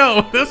wait,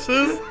 no, this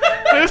is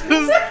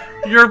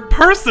your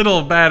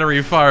personal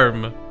battery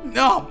farm.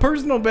 No,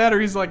 personal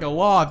battery is like a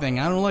law thing.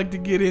 I don't like to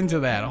get into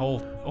that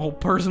whole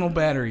personal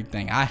battery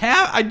thing.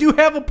 I do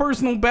have a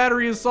personal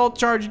battery assault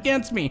charge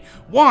against me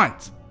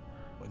once.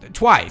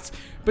 twice.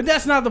 But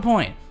that's not the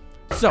point.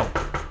 So,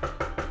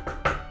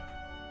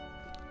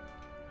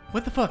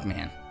 what the fuck,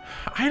 man?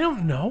 I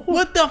don't know.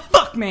 What the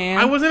fuck, man?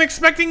 I wasn't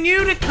expecting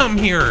you to come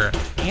here.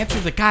 Answer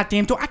the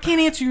goddamn door. I can't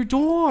answer your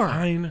door.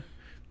 Fine.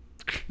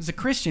 As a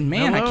Christian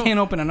man, Hello? I can't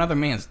open another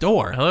man's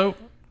door. Hello?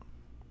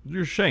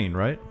 You're Shane,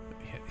 right?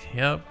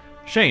 Yep.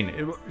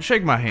 Shane,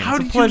 shake my hand. How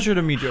It's a did pleasure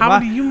to meet you. How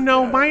do you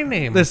know my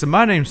name? Listen,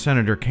 my name's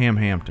Senator Cam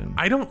Hampton.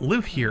 I don't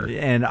live here.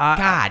 And I...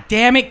 God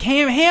damn it,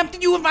 Cam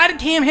Hampton. You invited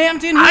Cam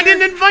Hampton here? I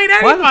didn't invite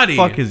Why anybody. the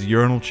fuck is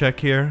urinal check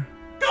here?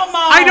 Come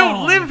on. I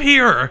don't live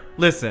here.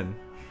 Listen,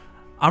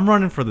 I'm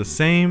running for the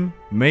same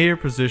mayor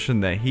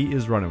position that he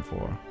is running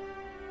for.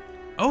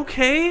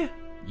 Okay.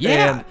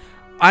 Yeah. And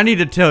I need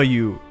to tell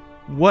you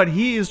what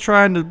he is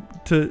trying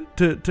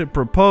to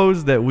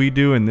propose that we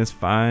do in this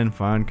fine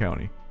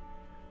county.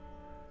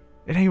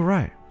 It ain't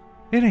right.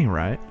 It ain't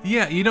right.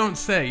 Yeah, you don't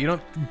say. You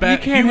don't. You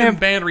can't human have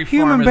band reform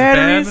human is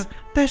batteries. bad.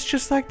 That's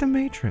just like the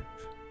Matrix.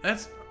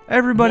 That's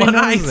Everybody what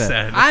knows I that.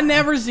 said. I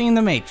never seen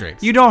The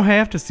Matrix. You don't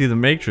have to see the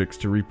Matrix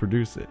to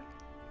reproduce it.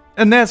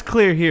 And that's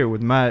clear here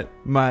with my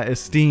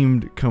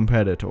esteemed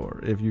competitor,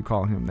 if you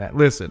call him that.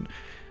 Listen,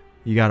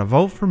 you got to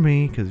vote for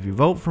me, because if you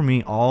vote for me,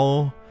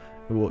 you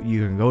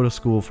can go to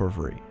school for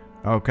free.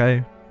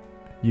 Okay?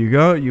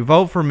 You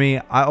vote for me,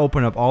 I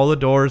open up all the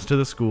doors to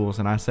the schools,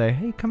 and I say,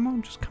 hey, come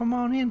on, just come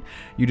on in.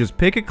 You just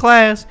pick a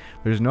class.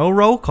 There's no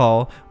roll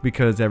call,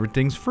 because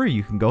everything's free.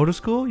 You can go to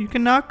school, you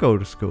cannot go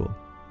to school.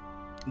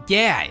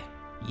 Yeah.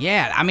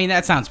 I mean,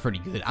 that sounds pretty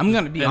good. I'm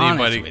going to be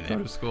honest Anybody with can go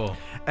you. to school.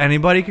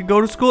 Anybody could go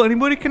to school.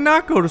 Anybody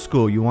cannot go to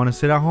school. You want to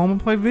sit at home and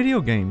play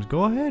video games?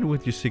 Go ahead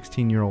with your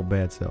 16-year-old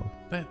bad self.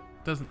 That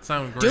doesn't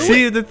sound Do great.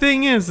 See, the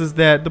thing is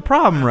that the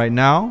problem right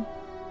now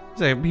is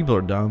that people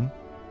are dumb.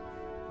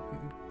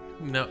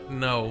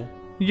 No.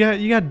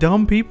 You got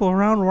dumb people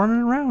around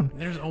running around.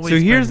 There's always. So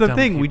here's been the dumb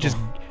thing: we people. just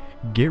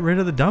get rid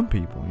of the dumb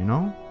people. You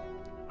know?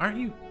 Aren't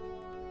you?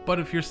 But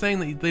if you're saying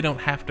that they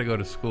don't have to go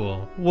to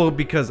school, Well,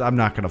 because I'm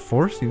not gonna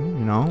force you.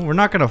 You know, we're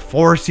not gonna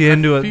force you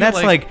into it. feel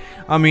That's like-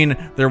 I mean,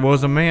 there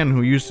was a man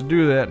who used to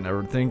do that, and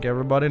I think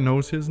everybody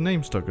knows his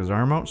name. Stuck his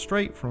arm out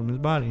straight from his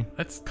body.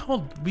 that's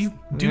called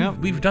Yep.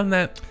 we've done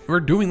that. We're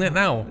doing that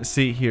now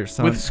See here,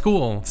 son. with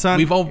school. son,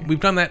 We've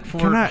done that for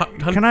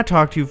can I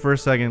talk to you for a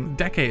second?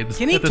 decades.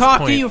 Can he at this talk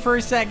to point. you for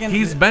a second?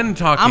 He's been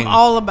talking. I'm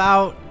all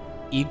about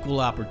equal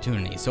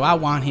opportunity, so I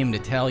want him to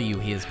tell you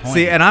his point.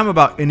 See, and I'm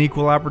about an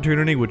equal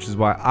opportunity, which is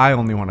why I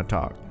only want to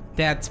talk.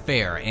 That's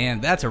fair, and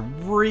that's a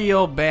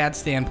real bad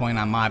standpoint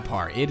on my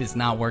part. It is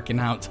not working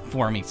out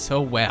for me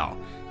so well.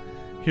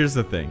 Here's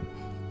the thing.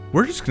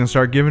 We're just going to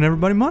start giving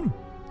everybody money.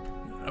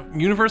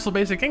 Universal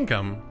basic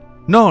income.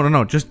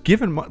 No. Just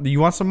giving money.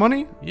 You want some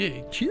money?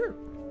 Yeah. Cheer.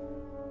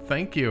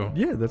 Thank you.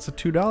 Yeah, that's a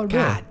 $2 bill.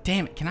 God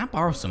damn it, can I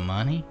borrow some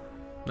money?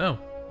 No.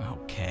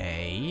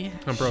 Okay.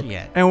 I'm broke.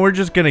 Shit. And we're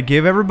just going to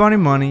give everybody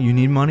money. You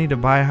need money to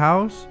buy a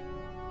house?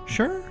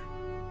 Sure.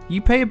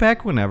 You pay it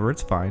back whenever.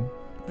 It's fine.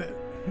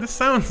 This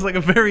sounds like a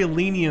very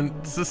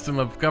lenient system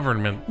of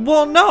government.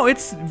 Well, no,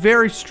 it's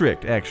very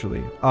strict,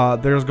 actually.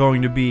 There's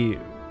going to be...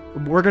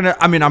 I'm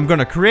going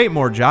to create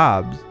more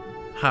jobs.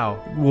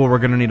 How? Well, we're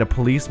going to need a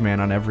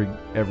policeman on every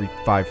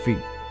 5 feet.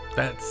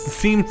 That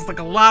seems like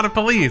a lot of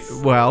police.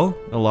 Well,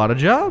 a lot of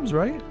jobs,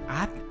 right?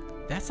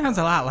 That sounds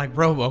a lot like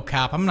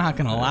RoboCop, I'm not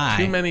gonna lie.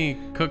 Too many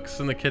cooks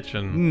in the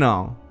kitchen.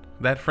 No.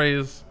 That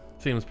phrase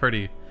seems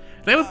pretty.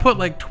 They would put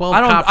like 12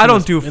 I cops don't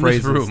in do this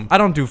phrases. room. I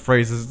don't do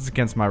phrases. It's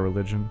against my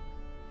religion.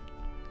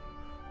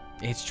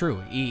 It's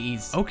true.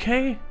 He's.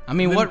 Okay. I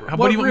mean, Then what do you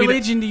want me to-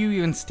 religion do you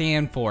even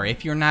stand for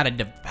if you're not a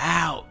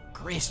devout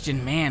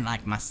Christian man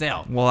like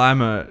myself? Well,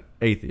 I'm a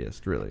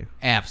atheist, really.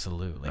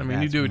 Absolutely. I mean,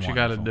 you That's do what you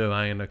gotta wonderful. do.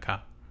 I ain't a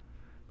cop.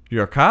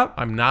 You're a cop?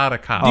 I'm not a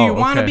cop. Do you Oh,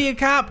 want to okay. be a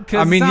cop?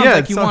 Because I mean, it sounds yeah,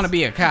 like it you sounds- want to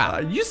be a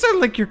cop. You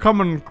sound like you're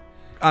coming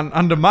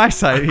under my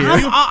side here.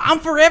 I'm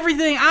for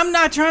everything. I'm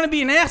not trying to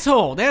be an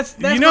asshole. That's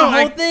my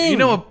whole thing. You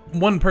know,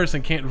 one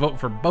person can't vote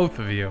for both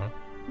of you.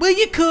 Well,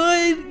 you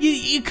could.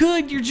 You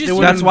could. You're just. It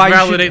would That's why you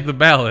invalidate should- the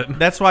ballot.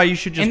 That's why you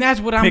should just and that's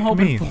what I'm pick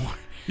hoping me. for.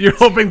 You're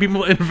hoping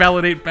people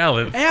invalidate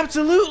ballots.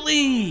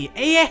 Absolutely.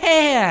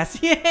 Yes.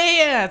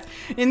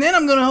 And then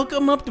I'm going to hook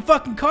them up to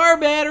fucking car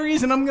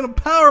batteries and I'm going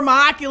to power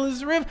my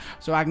Oculus Rift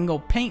so I can go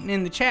painting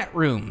in the chat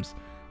rooms.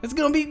 It's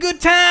going to be a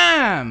good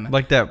time.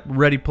 Like that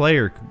Ready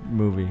Player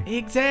movie.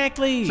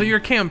 Exactly. So your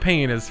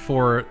campaign is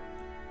for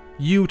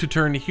you to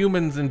turn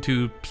humans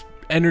into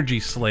energy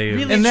slaves.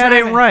 Really? And that trying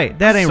ain't to- right.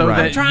 That ain't so right.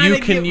 that trying you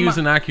to can get use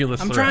my- an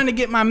Oculus I'm Rift. trying to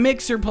get my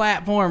Mixer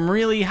platform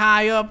really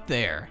high up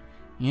there.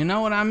 You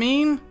know what I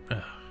mean?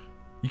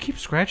 You keep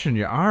scratching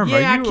your arm. Yeah,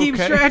 Are I you keep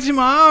okay? scratching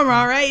my arm.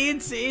 All right,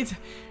 it's.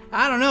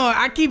 I don't know.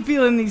 I keep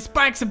feeling these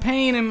spikes of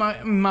pain in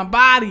my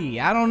body.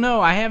 I don't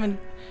know. I haven't.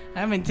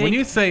 When taken.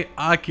 you say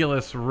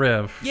Oculus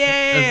Rift,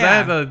 Yeah. is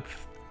that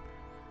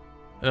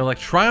an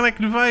electronic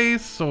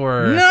device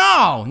or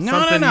No.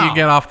 something you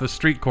get off the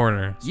street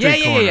corner?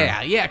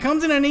 Yeah. It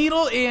comes in a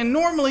needle, and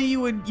normally you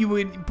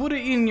would put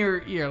it in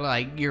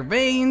your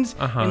veins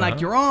and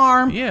like your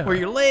arm Yeah. or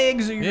your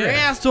legs or your Yeah.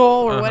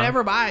 asshole or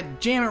whatever. But I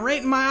jam it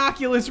right in my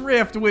Oculus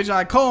Rift, which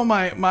I call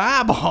my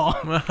eyeball.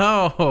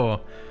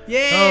 Oh.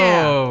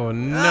 Yeah. Oh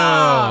no.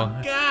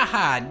 Oh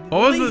God.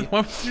 What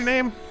was your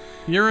name?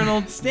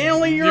 Urinal.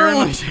 Stanley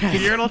Urinal Check.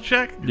 Urinal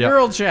check.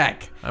 Urinal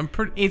Check. I'm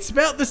pretty. It's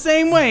spelled the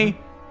same way,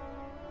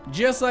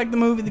 just like the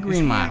movie The Is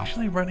Green he Mile.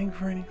 actually running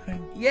for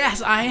anything?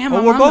 Yes, I am.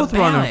 Well, I'm we're on the both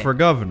running ballot. for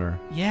governor.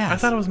 Yes. I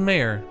thought it was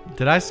mayor.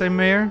 Did I say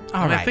mayor?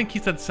 All And right. I think he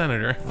said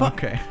senator.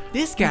 Okay.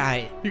 This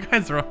guy, You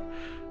guys are.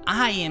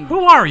 I am Who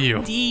are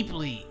you?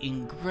 deeply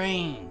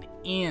ingrained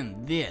in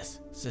this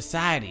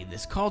society,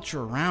 this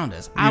culture around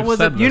us. I You've was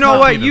said a this You know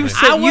what? repeatedly. You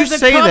said I you was a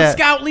say Cub that.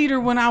 Scout leader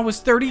when I was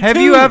 32. Have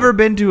you ever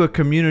been to a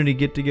community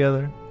get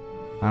together?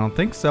 I don't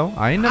think so.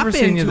 I ain't never I've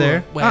seen been you to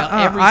there. well,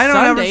 every I don't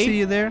Sunday. ever see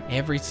you there.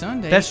 Every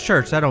Sunday. That's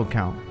church. That don't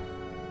count.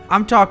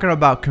 I'm talking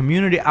about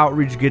community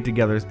outreach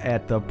get-togethers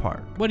at the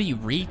park. what are you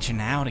reaching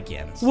out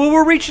against? Well,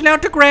 we're reaching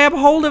out to grab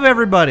hold of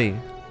everybody.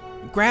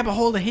 Grab a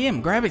hold of him.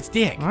 Grab his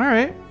dick. All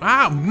right.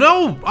 Ah,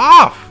 no,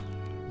 off.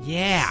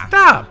 Yeah.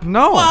 Stop.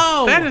 No.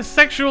 Whoa. That is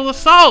sexual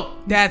assault.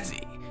 That's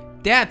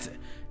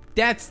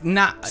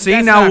not. See,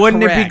 that's now not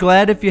wouldn't it be correct.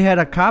 glad if you had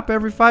a cop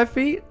every 5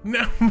 feet?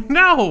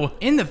 No.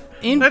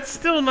 In That's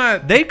still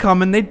not. They'd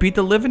come and they'd beat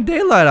the living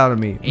daylight out of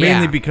me. Yeah.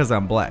 Mainly because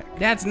I'm black.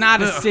 That's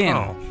not a No.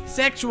 sin.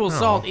 Sexual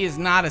assault is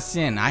not a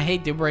sin. I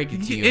hate to break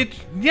it to you.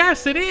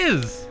 Yes, it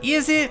is.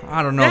 Is it?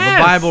 I don't know. Yes.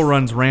 The Bible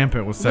runs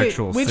rampant with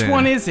sexual Which sin.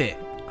 one is it?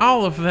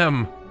 All of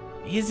them.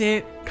 Is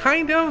it?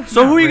 Kind of.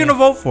 So who are you really. going to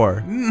vote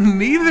for?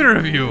 Neither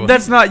of you.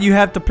 That's not you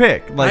have to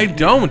pick. I Like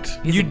don't.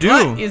 Is You it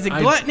do. Is it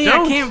I gluttony? I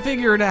don't. can't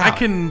figure it out. I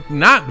can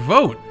not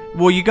vote.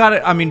 Well, you got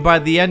to I mean by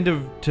the end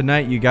of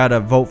tonight you got to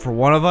vote for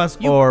one of us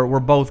or we're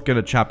both going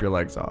to chop your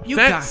legs off. You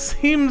That got.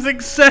 seems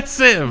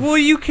excessive. Well,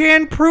 you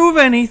can't prove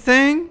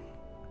anything.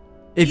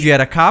 If you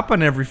had a cop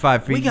on every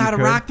 5 feet, We you gotta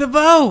could. rock the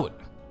vote.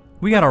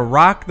 We gotta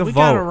rock the We vote.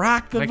 gotta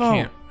rock the I vote.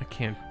 can't. I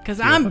can't. Because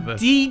deal I'm with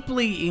this.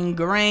 deeply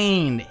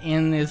ingrained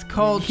in this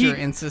culture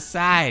and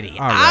society.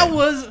 All I right.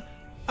 was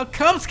a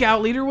Cub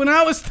Scout leader when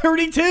I was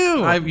 32.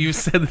 You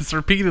said this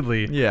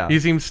repeatedly. Yeah. You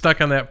seem stuck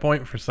on that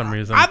point for some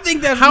reason. I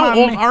think that's How my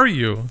old ma- are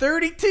you?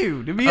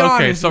 32, to be honest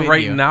Okay, so with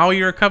right you. now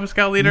you're a Cub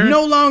Scout leader?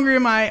 No longer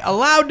am I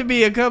allowed to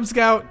be a Cub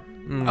Scout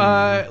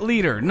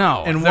leader.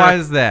 No. And there- why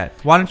is that?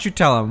 Why don't you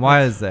tell him?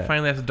 Why is that?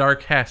 Finally, that's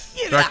dark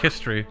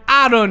history.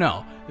 I don't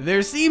know.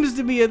 There seems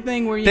to be a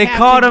thing where you They have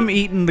caught to him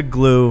eating the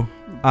glue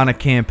on a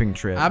camping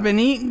trip. I've been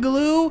eating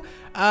glue.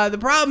 The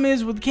problem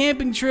is with the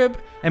camping trip,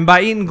 And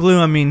by eating glue,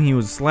 I mean he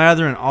was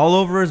slathering all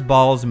over his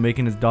balls and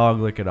making his dog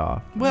lick it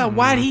off. well,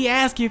 why'd he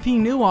ask if he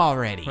knew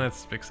already?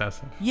 That's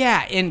excessive.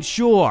 Yeah, and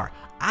sure,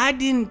 I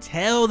didn't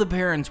tell the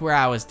parents where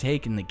I was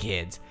taking the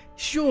kids.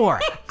 Sure,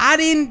 I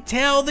didn't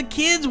tell the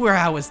kids where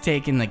I was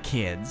taking the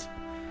kids.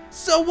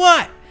 So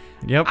what?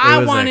 Yep.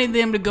 I wanted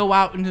them to go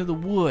out into the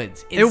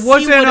woods and It see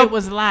wasn't what a, it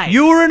was like.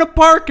 You were in a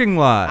parking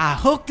lot. I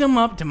hooked them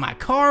up to my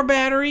car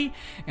battery,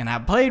 and I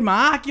played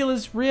my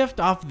Oculus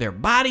Rift off their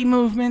body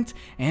movements,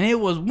 and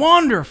it was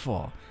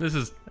wonderful. This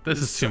is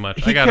too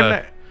much. He I gotta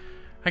connect-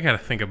 I gotta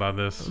think about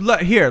this.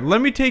 Here, let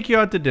me take you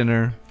out to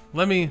dinner.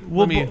 Let me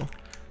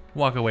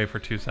walk away for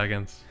 2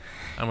 seconds.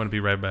 I'm gonna be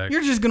right back.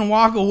 You're just gonna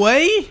walk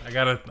away? I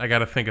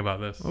gotta think about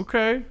this.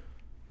 Okay.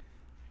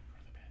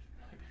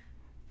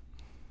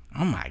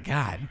 Oh my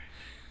God.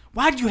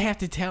 Why'd you have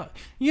to tell?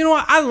 You know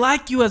what? I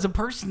like you as a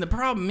person. The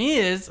problem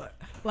is,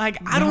 like,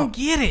 I don't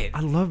get it. I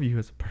love you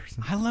as a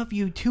person. I love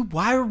you too.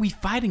 Why are we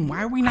fighting?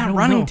 Why are we I not don't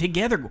running know.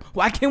 together?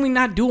 Why can't we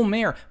not dual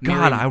marry?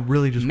 God, I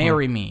really just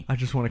marry wanna, me. I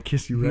just want to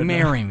kiss you right now.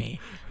 Marry me.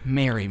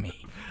 Marry me.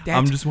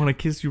 I'm just want to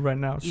kiss you right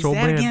now. Is so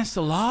that bad. against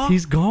the law?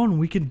 He's gone.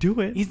 We can do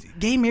it.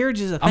 Gay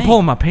marriage is a thing. I'm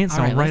pulling my pants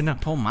All down right let's now.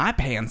 Pull my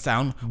pants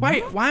down.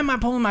 Why am I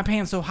pulling my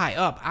pants so high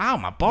up? Ow,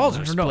 my balls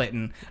are don't know.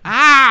 splitting. Ow,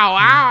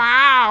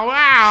 ow, ow,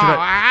 ow, Should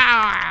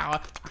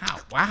ow,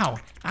 ow, ow,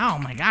 ow,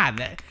 my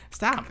God.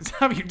 Stop.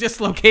 You're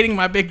dislocating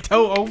my big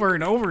toe over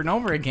and over and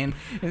over again.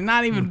 It's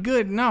not even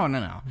good. No.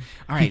 All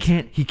right.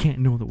 He can't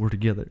know that we're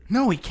together.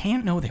 No, he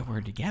can't know that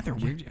we're together.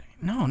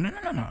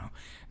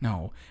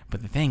 No.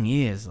 But the thing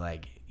is,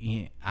 like,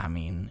 I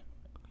mean,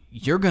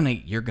 you're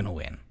gonna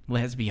win.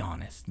 Let's be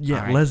honest. Yeah,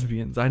 all right?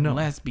 lesbians. I know.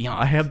 Let's be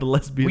honest. I have the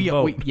lesbian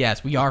vote.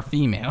 Yes, we are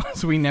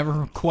females. We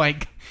never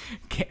quite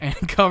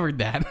covered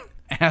that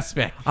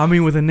aspect. I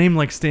mean, with a name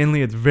like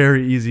Stanley, it's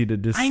very easy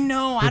to I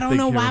know. I don't think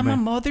know you're why a my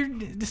man. mother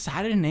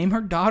decided to name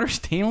her daughter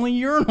Stanley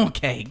Urinal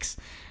Cakes.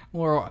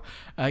 Or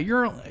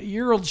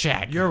Ural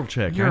Check. Ural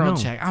Check, I Ural know.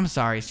 Check. I'm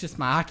sorry. It's just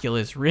my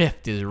Oculus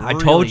Rift is really... I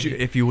told you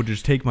if you would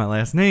just take my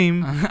last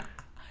name,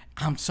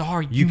 I'm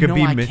sorry. you You could know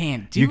be I Mi-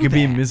 can't do you could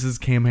be that. Mrs.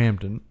 Cam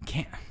Hampton.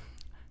 Can't.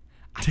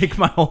 Take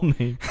my whole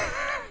name.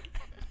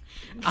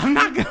 I'm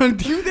not gonna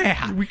do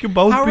that. We can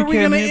both How be are we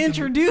Cam gonna Hampton.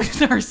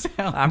 introduce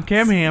ourselves? I'm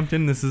Cam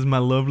Hampton. This is my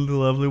lovely,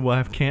 lovely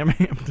wife, Cam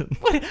Hampton.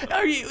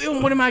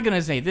 What am I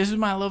gonna say? This is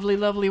my lovely,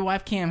 lovely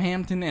wife, Cam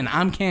Hampton, and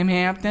I'm Cam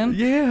Hampton.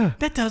 Yeah.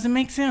 That doesn't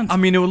make sense. I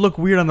mean, it would look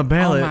weird on the Oh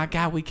ballot. my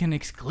God, we can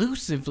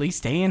exclusively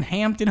stay in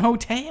Hampton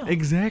Hotel.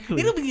 Exactly.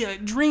 It'll be a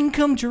dream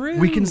come true.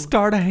 We can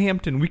start a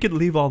Hampton. We could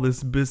leave all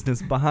this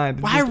business behind.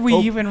 and Why are just we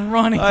op- even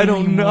running? I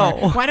don't anymore?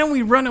 know. Why don't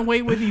we run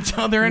away with each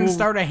other and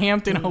start a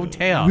Hampton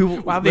Hotel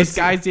while this let's-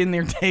 guy's in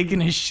there taking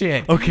his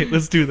shit? Okay,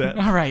 let's do that.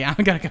 All right,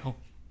 I gotta go.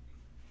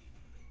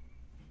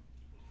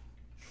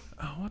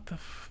 Oh, what the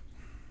fuck?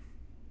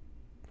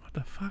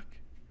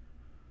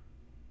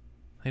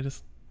 They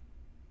just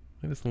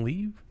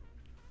leave?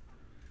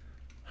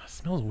 It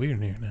smells weird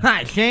in here now.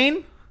 Hi,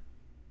 Shane.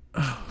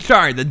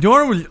 Sorry, the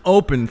door was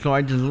open, so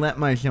I just let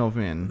myself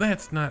in.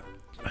 That's not.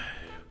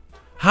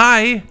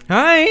 Hi.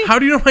 Hi. How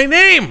do you know my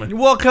name?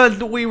 Well, because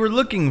we were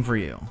looking for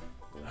you.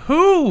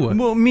 Who?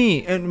 Well,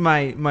 me and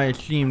my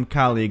esteemed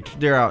colleagues,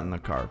 they're out in the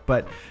car.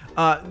 But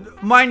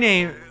my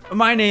name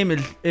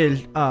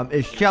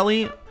is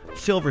Shelly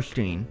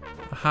Silverstein.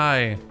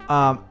 Hi.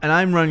 And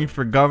I'm running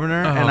for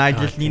governor, Oh, and I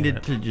God just damn needed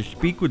it. to just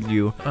speak with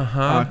you.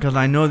 Uh-huh. Because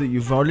I know that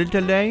you voted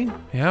today.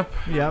 Yep.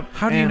 Yep.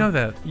 How do you and know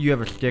that? You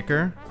have a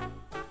sticker.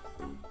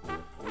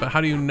 But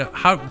how do you know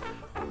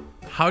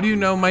how do you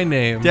know my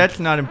name? That's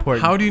not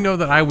important. How do you know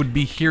that I would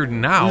be here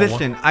now?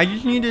 Listen, I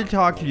just needed to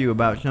talk to you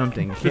about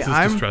something. This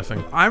is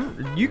distressing.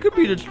 You could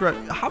be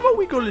distressed. How about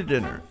we go to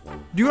dinner?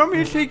 Do you want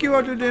me to take you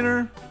out to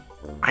dinner?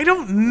 I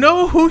don't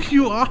know who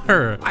you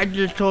are. I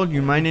just told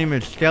you my name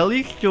is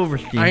Shelly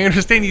Silverstein. I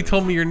understand you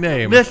told me your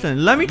name.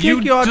 Listen, let me take You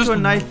you out just to a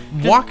nice.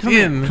 walked come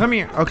here, in. Come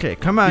here. Okay,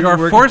 come on. You are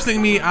we're-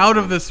 forcing me out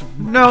of this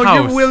No,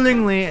 house. you're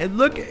willingly.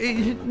 Look,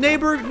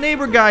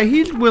 neighbor guy.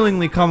 He's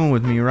willingly coming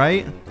with me,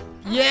 right?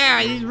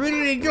 Yeah, he's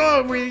ready to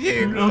go with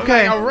you.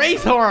 Okay. Like a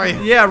racehorse.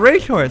 Yeah,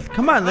 racehorse.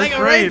 Come on, let's Like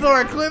a race.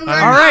 racehorse. Clip All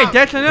right,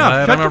 that's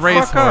enough. But Shut I'm the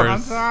a fuck up. racehorse.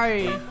 I'm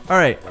sorry. All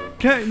right,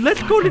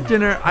 let's go to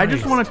dinner. I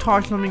just Christ. want to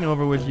talk something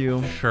over with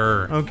you.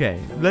 Sure. Okay,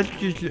 let's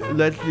just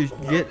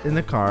get in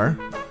the car.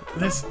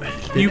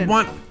 You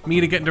want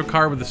me to get into a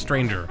car with a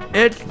stranger?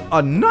 It's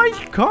a nice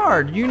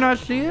car. Do you not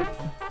see it?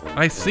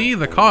 I see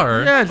the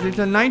car. Yes, it's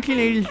a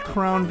 1980s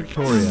Crown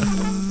Victoria.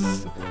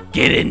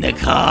 Get in the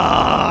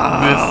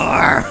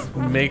car. This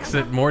makes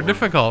it more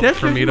difficult That's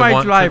for just me to my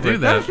want driver. to do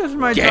that. That's just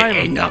my Get driver.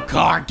 in the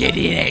car. Get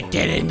in it.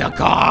 Get in the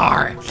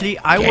car. See,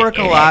 I work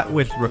a lot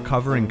with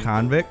recovering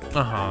convicts,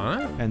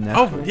 Uh-huh. and that's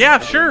Oh, yeah,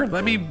 sure.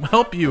 Let me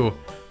help you.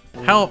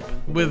 Help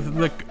with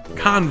the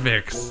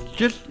convicts.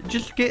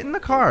 just get in the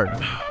car.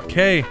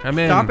 Okay, I'm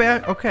in. Stop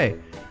it. Okay.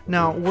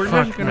 Now we're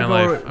Fuck just gonna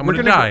my go. life. I'm we're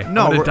gonna die. No, I'm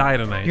gonna we're- die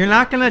tonight. You're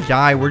not gonna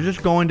die. We're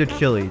just going to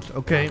Chili's.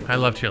 Okay. I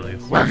love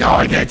Chili's. We're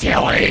going to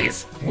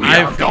Chili's. We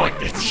are I've- going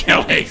to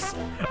Chili's.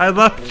 I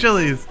love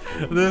Chili's.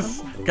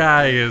 This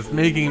guy is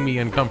making me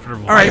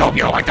uncomfortable. All right. I hope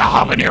you like the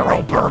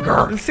habanero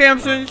burger.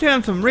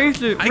 Samson, raise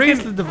the I raise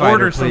can the divider,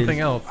 order please. something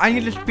else. I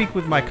need to speak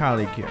with my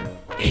colleague here.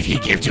 If he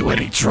gives you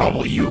any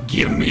trouble, you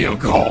give me a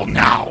call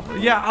now.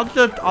 Yeah,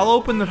 I'll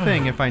open the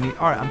thing if I need.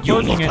 All right, I'm You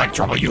closing look it. like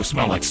trouble. You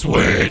smell like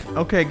sweat.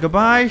 Okay,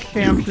 goodbye, You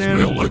Samson.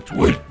 smell like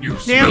sweat. You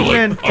smell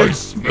Samson, like I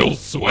smell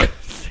sweat.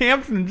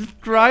 Samson, just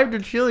drive to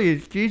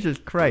Chili's. Jesus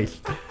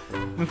Christ.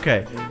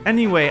 Okay.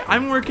 Anyway,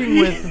 I'm working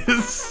with.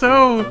 It's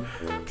so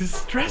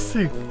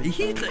distressing.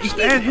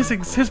 And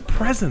his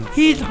presence.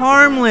 He's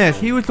harmless.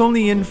 He was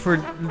only in for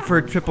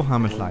triple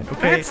homicide.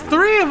 Okay. That's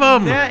three of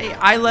them. Yeah,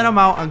 I let him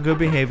out on good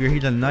behavior.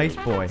 He's a nice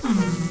boy.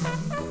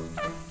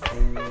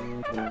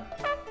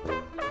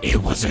 It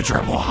was a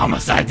triple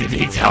homicide. Did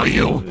he tell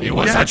you? It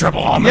was Yeah. a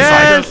triple homicide.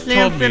 Yes, just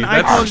told me. Samson, I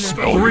That's I told you.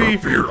 smell Three. your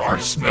fear. I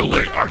smell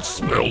it. I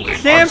smell it.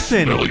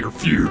 Samson. I smell your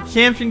fear.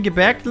 Samson, get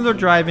back to the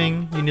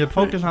driving. You need to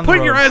focus on the Put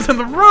road. your eyes on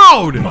the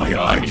road. My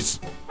eyes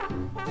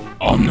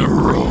on the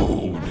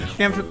road.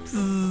 Samson.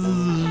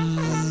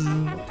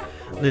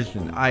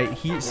 Listen,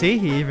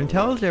 he even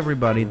tells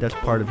everybody that's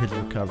part of his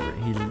recovery.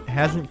 He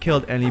hasn't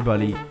killed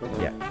anybody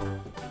yet.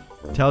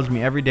 Tells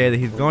me every day that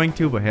he's going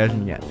to, but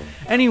hasn't yet.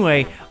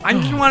 Anyway, I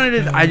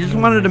just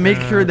wanted to make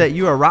sure that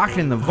you are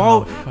rocking the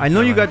vote. I know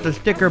you got the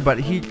sticker, but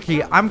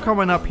I'm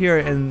coming up here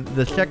in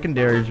the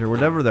secondaries or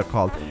whatever they're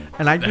called,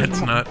 and I just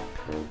That's not.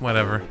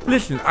 Whatever.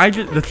 listen. The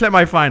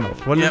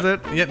semifinals. What is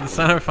it? Yep, the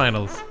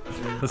semifinals.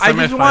 The I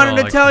just semifinal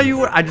wanted to tell elections.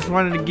 you I just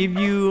wanted to give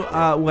you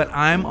what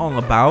I'm all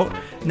about.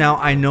 Now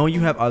I know you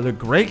have other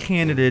great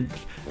candidates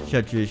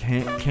such as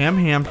Cam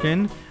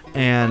Hampton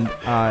and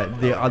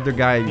the other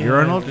guy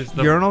there's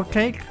the- urinal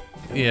cake.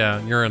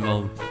 Yeah,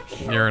 urinal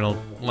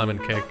lemon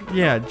cake.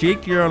 Yeah,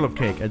 Jake Urinal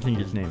Cake, I think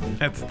his name is.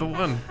 That's the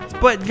one.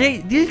 But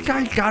these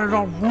guys got it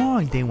all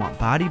wrong. They want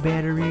body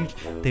batteries.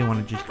 They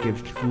want to just give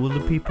school to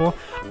people.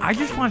 I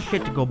just want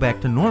shit to go back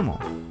to normal.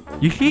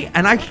 You see?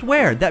 And I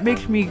swear, that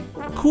makes me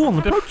cool and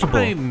approachable.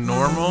 Define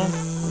normal.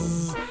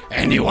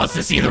 And he wants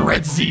to see the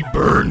Red Sea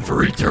burn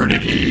for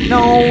eternity.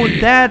 No,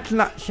 that's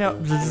not...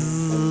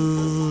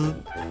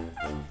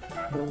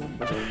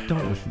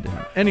 Don't listen to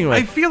him. Anyway.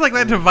 I feel like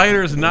that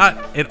divider is not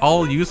at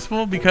all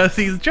useful because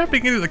he's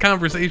jumping into the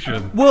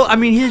conversation. Well, I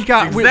mean, he's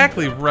got...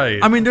 Exactly right.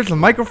 I mean, there's a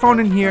microphone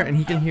in here, and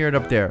he can hear it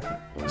up there.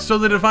 So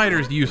the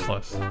divider's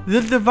useless.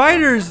 The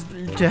divider's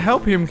to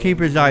help him keep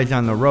his eyes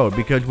on the road,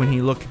 because when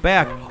he looks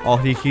back, all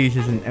he sees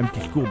is an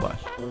empty school bus.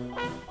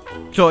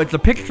 So it's a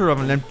picture of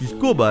an empty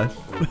school bus,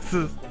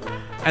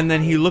 and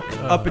then he looks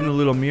up in the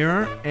little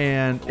mirror,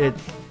 and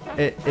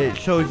it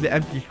shows the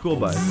empty school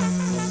bus.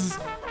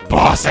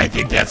 Boss, I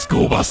think that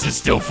school bus is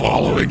still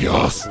following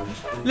us.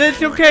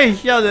 That's okay,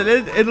 Sheldon.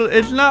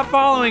 It's not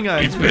following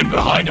us. It's been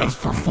behind us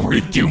for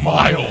 42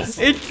 miles.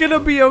 It's gonna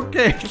be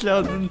okay,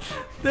 Sheldon.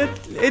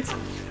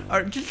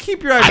 Just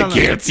keep your eyes I on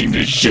can't seem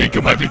to shake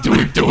him. I've been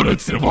doing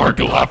donuts in a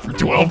parking lot for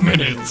 12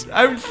 minutes.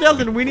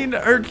 Sheldon, we need to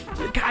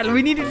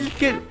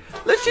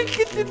let's just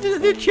get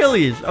the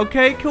Chili's,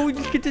 okay? Can we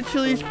just get the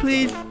Chili's,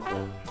 please?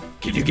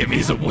 Can you get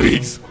me some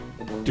wings?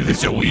 Do they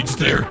sell wings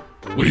there?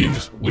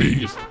 Wings.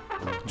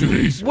 Do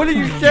these? What are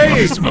you I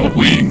saying? smell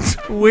wings.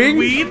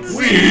 Wings?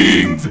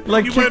 Wings.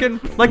 Like chicken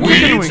Wings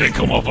wings. that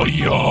come off a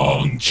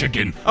young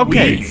chicken.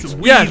 Okay. Wings.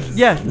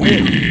 Yes.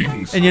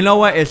 Wings. And you know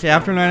what? It's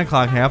after 9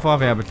 o'clock, half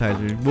off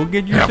appetizers. We'll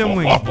get you some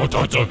wings.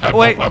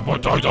 Wait.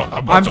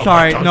 I'm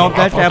sorry. No,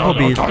 that's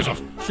Applebee's.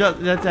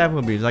 That's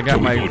Applebee's. I got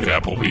Can my... we go to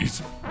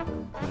Applebee's?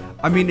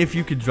 I mean, if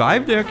you could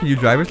drive there, can you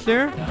drive us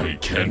there? I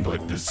can,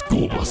 but the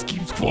school bus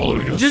keeps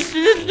following us. Just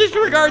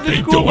disregard the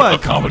They school don't bus.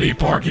 accommodate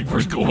parking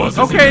for school buses.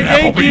 Okay, in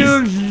thank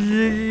Applebee's.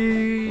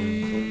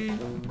 you.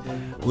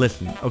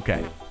 Listen,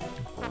 okay.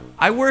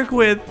 I work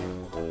with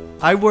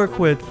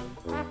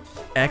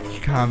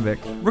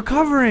ex-convicts,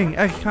 recovering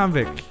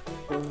ex-convicts.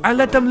 I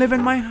let them live in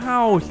my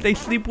house. They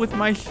sleep with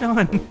my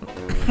son.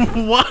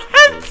 What?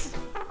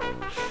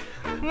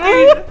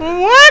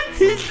 What?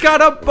 He's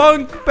got a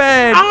bunk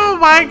bed. Oh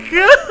my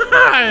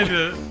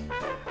god!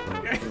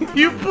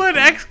 You put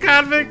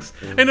ex-convicts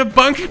in a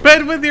bunk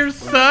bed with your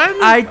son?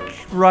 I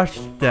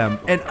trust them,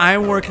 and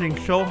I'm working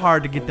so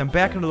hard to get them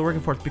back into the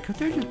working force because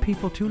they're just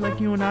people too, like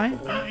you and I.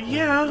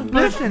 Yeah, but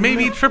Listen,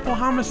 maybe li- triple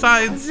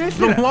homicides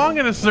Listen. belong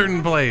in a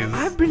certain place.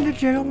 I've been to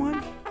jail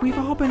once. We've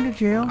all been to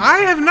jail. I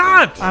have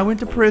not. I went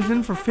to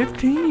prison for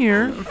 15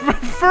 years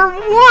For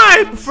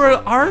what? for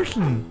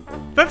arson.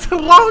 That's a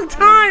long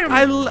time.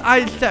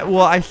 I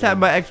set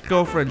my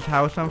ex-girlfriend's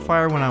house on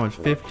fire when I was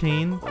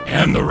 15.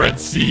 And the Red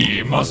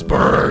Sea must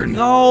burn.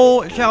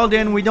 No,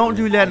 Sheldon, we don't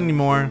do that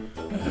anymore.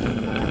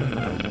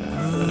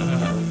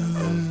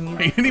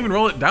 You didn't even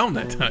roll it down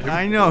that time.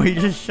 I know, he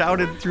just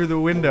shouted through the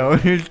window.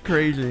 It's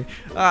crazy.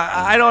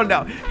 I don't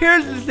know.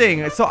 Here's the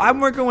thing. So I'm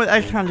working with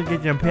ex-cons to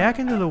get them back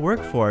into the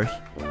workforce.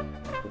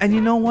 And you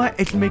know what?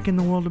 It's making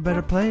the world a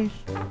better place.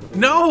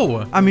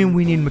 No, I mean,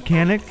 we need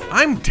mechanics.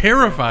 I'm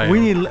terrified.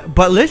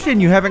 But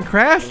listen, you haven't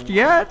crashed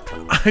yet.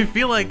 I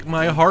feel like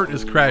my heart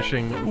is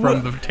crashing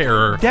from the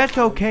terror. That's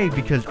okay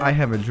because I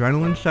have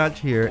adrenaline shots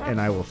here and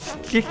I will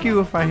stick you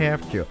if I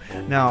have to.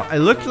 Now, it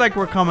looks like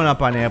we're coming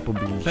up on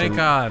Applebee's. Thank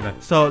God.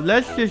 So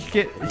let's just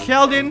get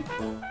Sheldon.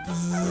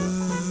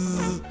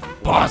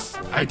 Boss,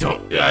 I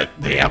don't. The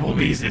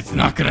Applebee's, it's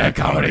not gonna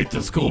accommodate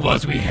the school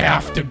bus. We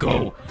have to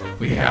go.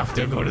 We have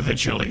to go to the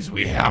Chili's.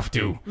 We have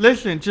to.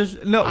 Listen,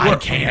 just no. I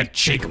can't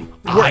shake them.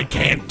 I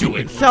can't do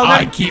it. Sheldon,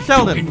 I keep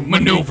Sheldon. doing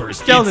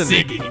maneuvers. Sheldon. It's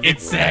zigging.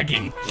 It's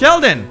sagging.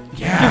 Sheldon.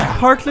 Yeah. Just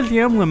park the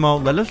damn limo.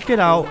 Let us get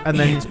out and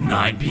then. It's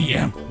 9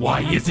 p.m.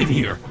 Why is it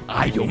here?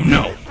 I don't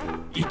know.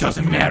 It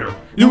doesn't matter.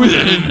 It was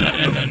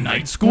in a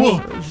night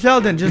school.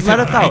 Sheldon, just Is let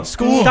it us night out.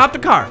 school? Stop the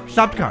car.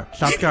 Stop the car.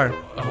 Stop the car.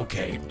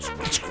 Okay.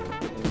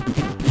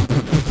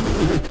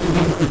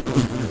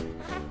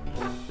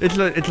 It's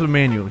a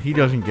manual. He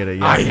doesn't get it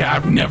yet. I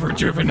have never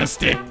driven a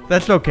stick.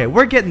 That's okay.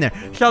 We're getting there.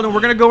 Sheldon,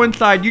 we're gonna go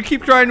inside. You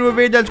keep trying to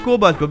evade that school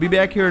bus. We'll be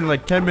back here in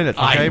like 10 minutes.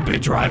 Okay. I've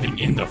been driving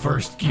in the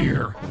first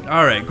gear.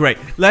 All right, great.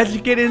 Let's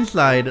get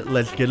inside.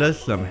 Let's get us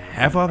some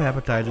half-off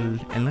appetizers,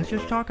 and let's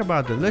just talk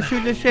about this. Let's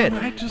shoot the shit.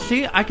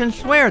 See, I can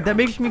swear. That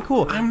makes me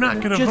cool. I'm not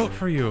gonna Just vote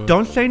for you.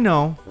 Don't say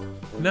no.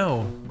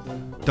 No.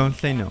 Don't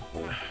say no.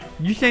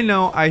 You say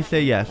no, I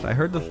say yes. I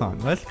heard the song.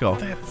 Let's go.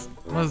 That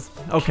was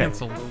Okay.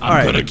 canceled. I'm All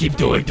right. gonna keep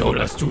doing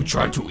donuts to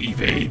try to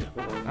evade.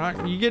 All right,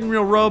 you're getting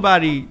real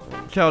robot-y,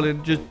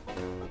 Sheldon. Just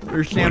or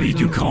What Samson. did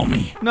you call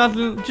me?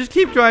 Nothing. Just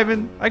keep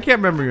driving. I can't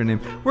remember your name.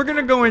 We're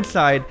gonna go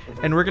inside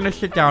and we're gonna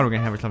sit down. We're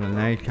gonna have a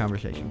nice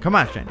conversation. Come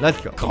on, Shane. Let's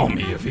go. Call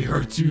me if he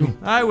hurts you.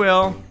 I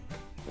will.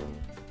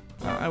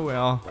 I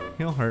will.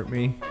 He'll hurt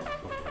me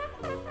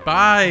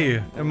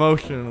Bye.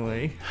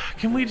 emotionally.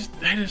 Can we just?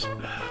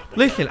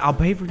 Listen, I'll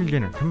pay for the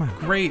dinner. Come on.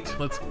 Great.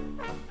 Let's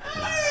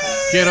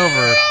get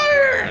over it.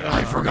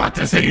 I forgot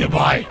to say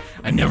goodbye.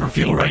 I never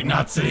feel right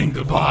not saying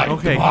goodbye.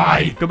 Okay.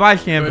 Goodbye. Goodbye,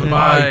 Samson.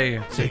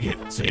 Goodbye. Say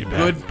it. Say it back.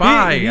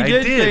 Goodbye. He I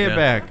did did. say it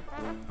back.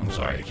 I'm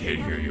sorry, I can't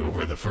hear you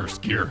over the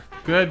first gear.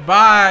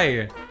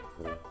 Goodbye.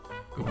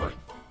 Goodbye.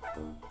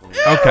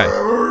 Okay.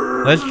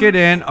 Let's get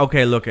in.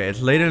 Okay, look,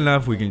 it's late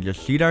enough. We can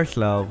just seat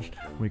ourselves.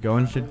 We go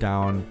and sit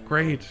down.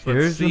 Great.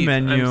 Here's the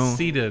menu. I'm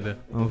seated.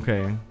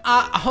 Okay.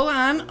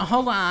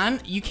 Hold on.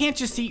 You can't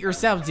just seat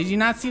yourselves. Did you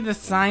not see the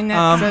sign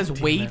that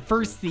says "Wait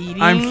for seating"?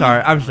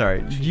 I'm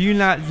sorry. Do you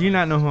not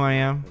know who I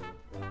am?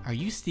 Are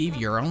you Steve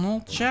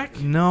Urinal Check?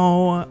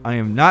 No, I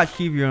am not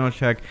Steve Urinal.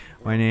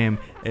 My name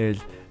is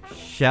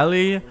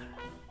Shelly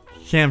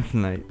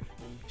Samsonite.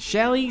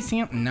 Shelly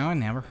Sam? No, I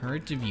never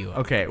heard of you.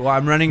 Okay, well,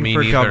 I'm running Me for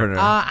neither. governor.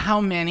 How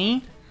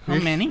many?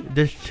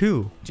 There's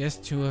 2.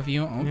 Just 2 of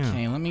you?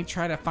 Okay, let me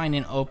try to find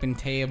an open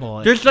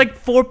table. There's like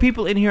 4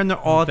 people in here, and they're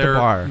all at the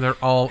bar. They're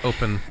all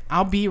open.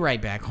 I'll be right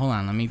back. Hold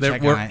on, let me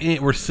check on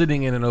it. We're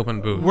sitting in an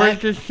open booth. We're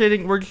just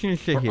sitting. We're just gonna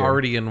sit We're here.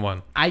 already in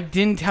one. I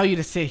didn't tell you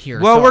to sit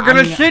here. Well, so we're gonna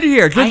I'm sit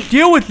here. Just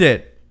deal with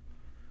it.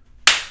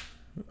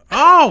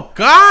 Oh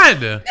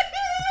God!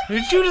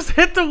 Did you just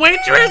hit the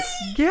waitress?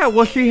 Yeah.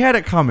 Well, she had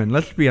it coming.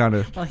 Let's be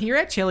honest. Well, here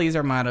at Chili's,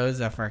 our motto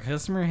is if our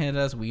customer hit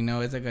us, we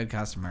know it's a good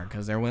customer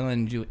because they're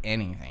willing to do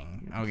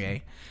anything.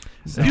 Okay.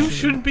 So You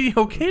shouldn't be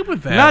okay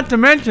with that. Not to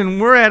mention,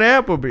 we're at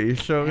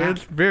Applebee's, so Yeah.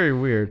 it's very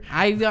weird.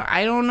 I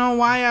don't know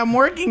why I'm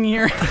working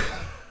here.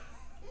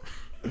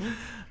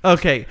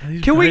 Okay.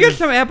 These Can we guys get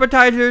some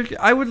appetizers?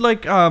 I would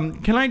like.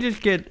 Can I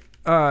just get?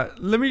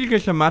 Let me just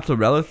get some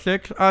mozzarella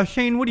sticks.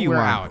 Shane, what do you We're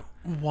want?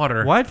 out.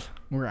 Water. What?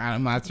 We're out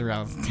of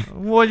mozzarella.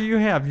 What do you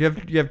have?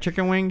 You have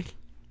chicken wings?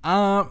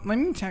 Let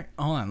me check.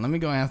 Hold on. Let me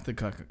go ask the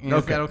cook. Is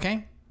Okay. that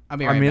okay? I'll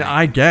be right I mean, back.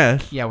 I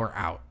guess. Yeah, we're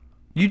out.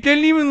 You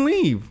didn't even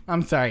leave.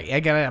 I'm sorry. I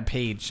got a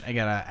page. I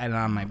got to add it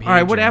on my page. All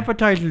right. What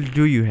appetizers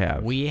do you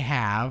have? We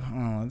have,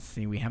 let's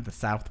see. We have the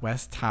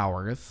Southwest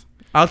Towers.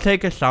 I'll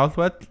take a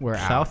Southwest. We're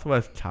out.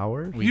 Southwest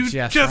Towers. We You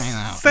just just ran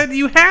out. said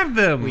you had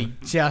them. We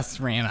just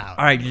ran out.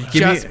 All right, just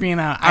give Just me. ran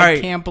out. All I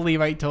right. can't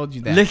believe I told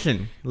you that.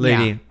 Listen,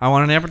 lady. Yeah. I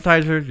want an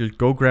appetizer. Just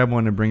go grab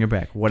one and bring it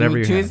back. Whatever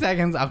Give you me 2 have.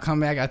 seconds. I'll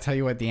come back. I'll tell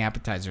you what the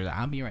appetizers are.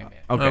 I'll be right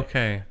back.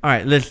 Okay. All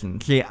right. Listen.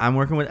 See, I'm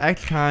working with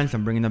ex-cons.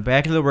 I'm bringing them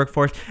back to the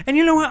workforce. And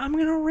you know what? I'm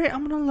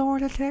gonna lower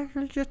the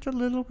taxes just a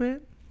little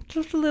bit.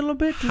 Just a little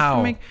bit. Just How?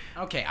 To make.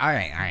 Okay. All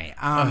right.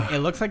 It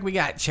looks like we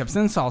got chips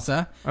and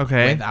salsa.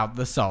 Okay. Without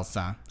the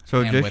salsa. So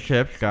And just with-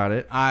 chips. Got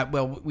it.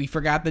 Well, we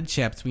forgot the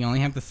chips. We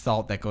only have the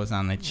salt that goes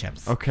on the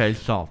chips. Okay.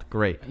 Salt.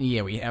 Great.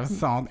 Yeah, we have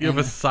salt. You have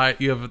and- a side.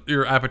 You have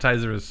your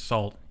appetizer is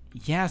salt.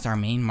 Yes, our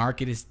main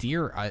market is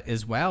deer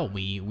as well.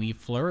 We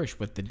flourish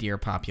with the deer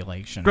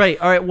population. Great.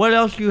 All right. What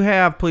else do you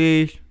have,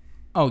 please?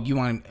 Oh,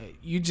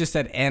 you just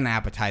said an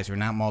appetizer,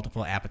 not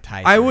multiple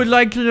appetizers. I would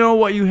like to know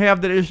what you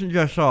have that isn't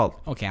just salt.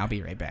 Okay, I'll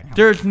be right back.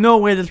 There's no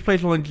way this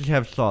place will just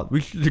have salt. We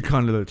should have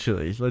gone to the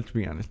Chili's. Let's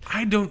be honest.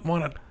 I don't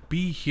want to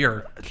be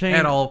here Shane,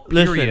 at all.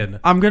 listen, Period.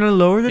 I'm gonna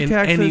lower the In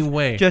taxes any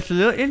way. just a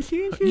little. And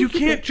see, You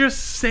can't just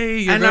say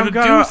you're And gonna I'm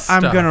gonna, do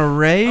stuff. I'm gonna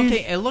raise.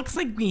 Okay, it looks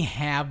like we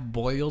have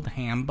boiled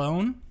ham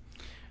bone.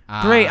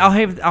 Great. I'll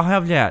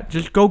have that.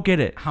 Just go get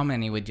it. How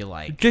many would you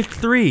like? Just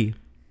 3.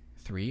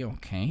 3,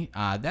 okay.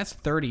 That's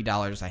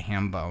 $30 a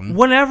ham bone.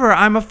 Whatever.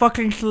 I'm a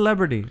fucking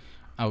celebrity.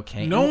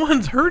 Okay. No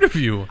one's heard of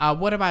you.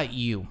 What about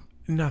you?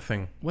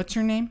 Nothing. What's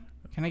your name?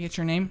 Can I get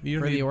your name You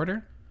for don't the need-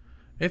 order?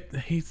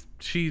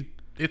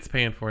 It's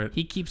paying for it.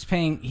 He keeps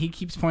paying. He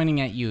keeps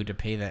pointing at you to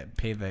pay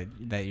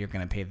that you're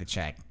gonna pay the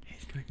check.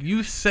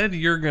 You said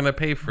you're gonna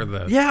pay for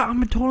this. Yeah,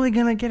 I'm totally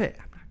gonna get it.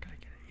 I'm not gonna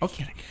get it.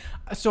 Okay.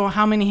 So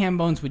how many ham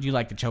bones would you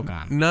like to choke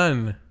on?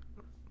 None.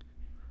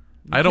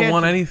 I don't can't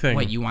want just- anything.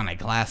 What, you want a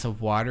glass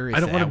of water? Is I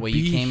don't that wanna what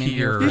you be came in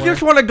here here. You for?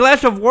 just want a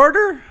glass of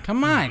water?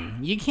 Come on.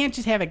 You can't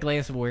just have a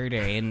glass of water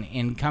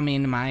and come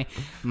into my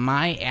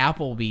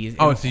Applebee's.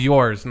 Oh, it's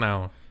yours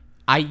now.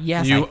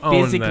 Yes, You I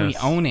own physically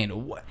this. own it.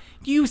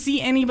 Do you see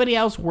anybody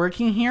else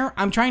working here?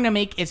 I'm trying to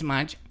make as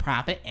much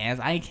profit as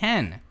I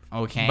can.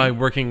 Okay. By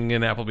working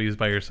in Applebee's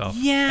by yourself.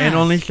 Yeah. And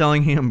only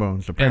selling ham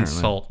bones, And apparently.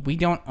 salt. We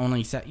don't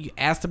only sell. You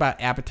asked about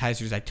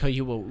appetizers. I tell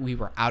you what we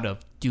were out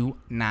of. Do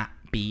not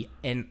be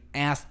an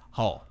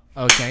asshole.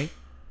 Okay.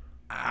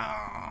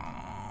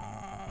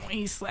 Oh,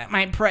 he slapped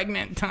my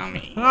pregnant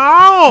tummy.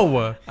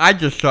 Oh! I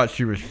just thought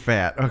she was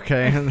fat,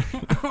 okay?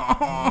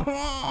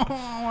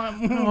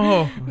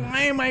 Oh.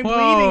 Why am I bleeding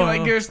Whoa.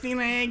 like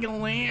Christina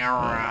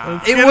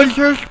Aguilera? It was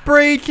her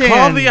spray tan.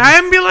 Call the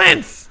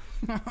ambulance!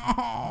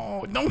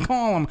 Oh, don't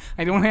call him.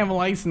 I don't have a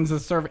license to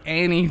serve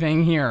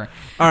anything here.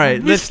 All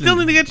right, We listen. still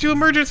need to get you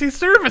emergency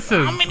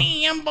services. How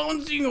many ham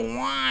bones do you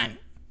want?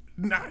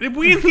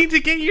 We need to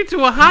get you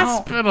to a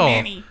hospital. How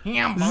many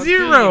ham bones do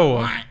Zero. you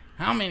want?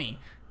 How many?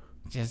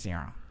 Just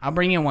 0. I'll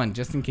bring you one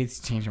just in case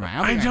you change your mind.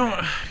 I'll be I right don't.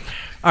 back.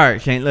 All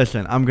right, Shane.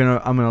 Listen, I'm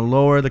gonna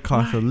lower the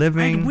cost of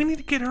living. We need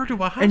to get her to a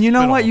hospital. And you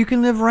know what? You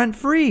can live rent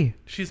free.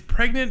 She's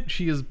pregnant.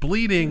 She is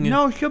bleeding.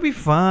 No, she'll be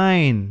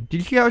fine. Did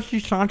you see how she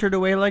sauntered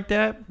away like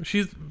that?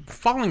 She's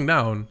falling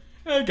down.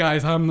 Hey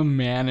guys, I'm the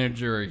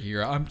manager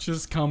here. I'm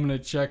just coming to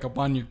check up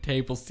on your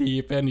table, see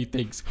if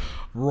anything's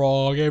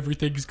wrong,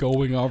 everything's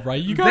going all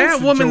right. You guys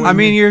That woman- enjoy I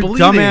mean, your bleeding.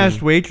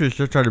 dumbass waitress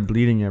just started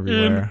bleeding In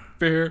everywhere.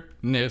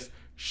 fairness,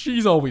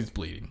 she's always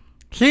bleeding.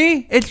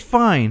 See? It's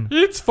fine.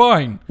 It's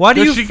fine. Why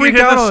do Does you she freak get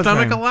hit out in all the the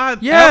stomach time? a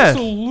lot? Yes.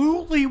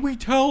 Absolutely, we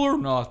tell her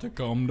not to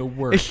come to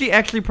work. Is she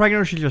actually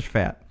pregnant or she's just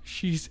fat?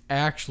 She's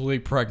actually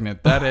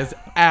pregnant. That is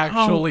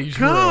actually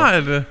true.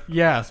 God.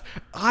 Yes.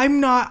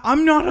 I'm not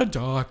a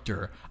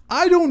doctor.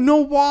 I don't know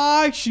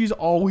why she's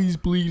always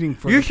bleeding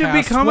for You the should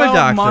past become a 12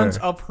 doctor. months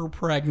of her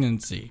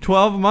pregnancy.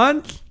 12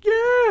 months?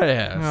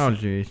 Yes. Oh,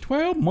 jeez.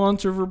 12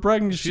 months of her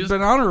pregnancy. She's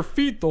been on her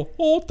feet the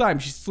whole time.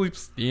 She sleeps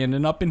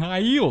standing up in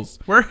high heels.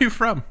 Where are you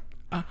from?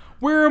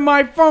 Where am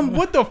I from?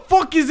 What the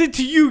fuck is it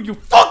to you, you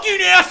fucking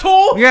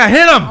asshole? Yeah,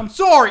 hit him. I'm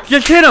sorry.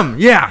 Just hit him.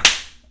 Yeah.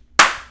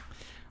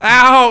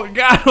 Ow.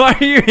 God, why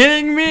are you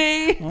hitting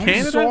me? I'm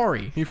Canada?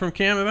 sorry. You from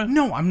Canada?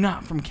 No, I'm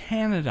not from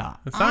Canada.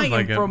 It sounds I am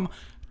like it. from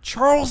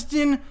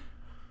Charleston,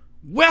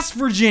 West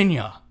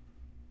Virginia.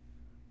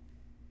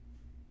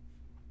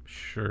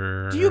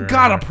 Sure. Do you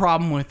got a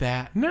problem with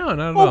that? No,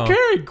 not at all.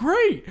 Okay,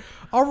 great.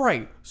 All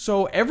right,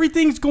 so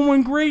everything's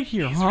going great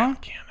here, huh?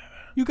 Canada.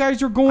 You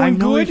guys are I going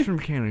know good? he's from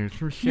Canada. He's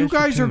from You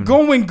guys are Saskatoon.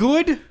 going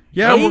good?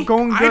 Yeah, Hey? we're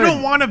going I good.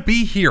 don't want to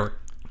be here.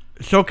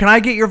 So can I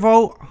get your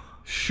vote?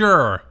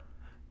 Sure.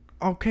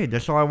 Okay,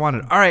 that's all I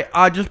wanted. All right,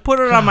 just put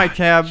it on my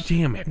tab.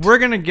 Damn it. We're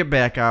gonna get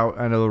back out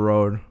onto the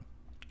road.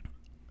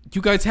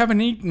 You guys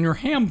haven't eaten your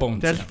ham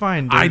bones That's yet.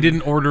 fine. Dude. I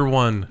didn't order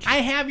one. I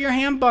have your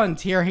ham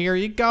buns here. Here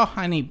you go,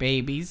 honey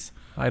babies.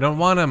 I don't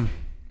want them.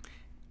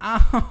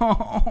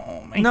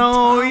 Oh, my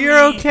No, tummy.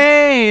 you're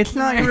okay. It's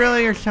not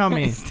really your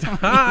tummy.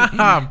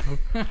 Stop.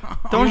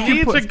 Don't You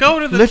need to go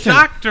to the listen,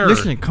 doctor.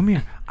 Listen, come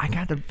here. I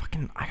gotta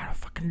fucking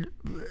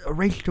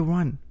race to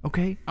run.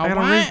 Okay? A I gotta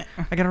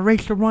what? I got a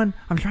race to run.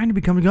 I'm trying to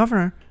become a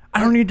governor. I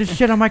don't need to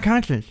shit on my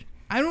conscience.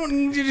 I don't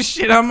need you to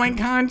shit on my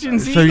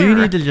conscience So either. you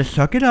need to just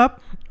suck it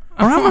up,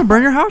 or I'm gonna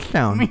burn your house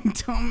down. My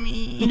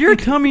tummy. Your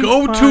tummy's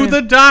Go to fine.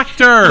 the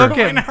doctor. Look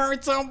at- It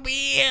hurts so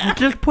bad.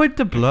 Just put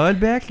the blood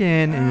back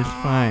in, and it's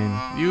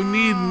fine. You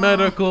need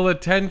medical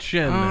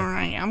attention. All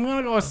right, I'm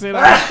gonna go sit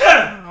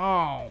down.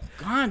 Oh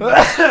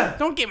God!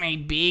 Don't get my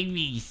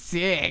baby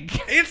sick.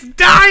 It's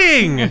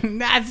dying.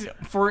 That's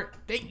for.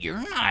 You're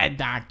not a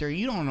doctor.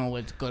 You don't know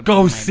what's good. Go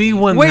for my see baby.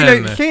 one Wait,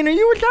 then. Shane, are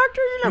you a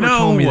doctor? You never No.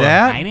 told me I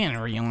that. didn't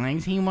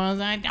realize he was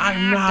a doctor.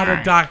 I'm not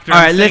a doctor. All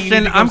right, I'm saying you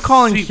listen. need to go I'm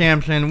calling see-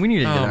 Samson. We need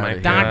to get Oh out my of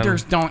here. God.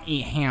 Doctors don't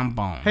eat ham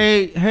bones.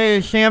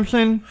 Hey,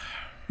 Samson.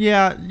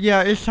 Yeah,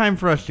 it's time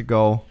for us to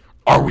go.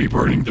 Are we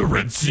burning the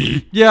Red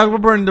Sea? Yeah, we're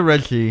burning the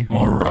Red Sea.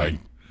 All right.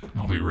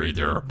 I'll be right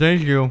there.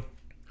 Thank you.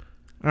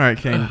 All right,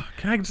 Shane.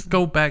 Can I just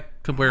go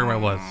back to where I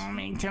was? Oh,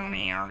 my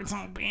tummy hurts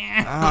so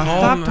bad.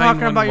 Stop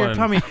talking about your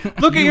 911. tummy.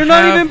 Look, You you're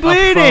not have even a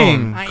bleeding.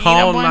 phone. I Call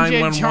ate a bunch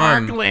 911. of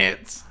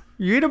chocolates.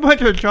 You eat a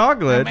bunch of I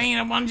chocolate. ate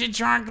a bunch of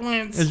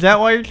chocolates. Is that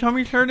why your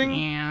tummy's hurting?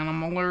 Yeah, and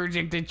I'm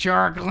allergic to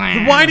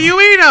chocolate. Why do you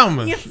eat them?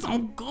 It's so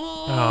good.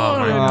 Oh,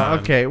 my God.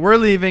 Okay, we're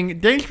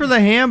leaving. Thanks for the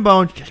ham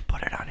bones. Just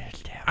put it on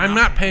his tab. I'm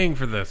not paying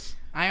for this.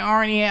 I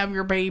already have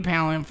your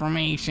PayPal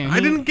information. I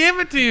didn't give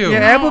it to you.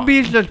 Yeah,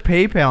 Applebee's does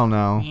PayPal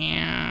now.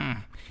 Yeah.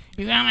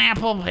 You got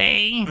Apple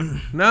Pay?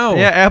 No.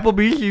 Yeah,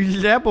 Applebee's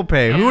uses Apple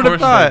Pay. Who would have Of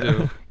course I thought?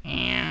 do.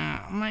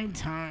 Yeah, my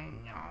tongue.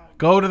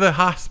 Go to the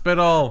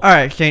hospital. All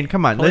right, Shane,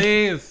 come on. Let's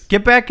Please.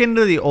 get back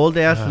into the old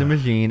ass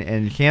limousine,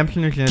 and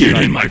Samson is in.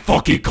 Get in my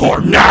fucking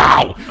car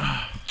now!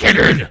 Get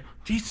in!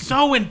 He's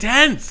so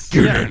intense.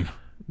 Get in!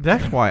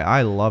 That's why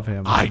I love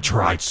him. I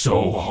tried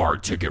so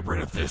hard to get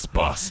rid of this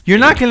bus. You're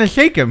not gonna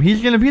shake him.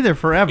 He's gonna be there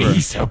forever.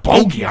 He's a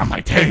bogey on my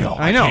tail.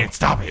 I know. Can't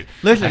stop it.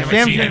 Listen, I haven't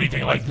seen Samson-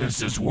 anything like this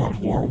since World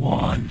War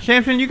One.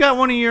 Samson, you got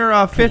one of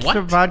your fifths What?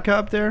 of vodka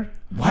up there?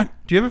 What?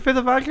 Do you have a fifth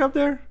of vodka up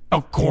there?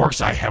 Of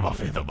course I have a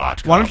fifth of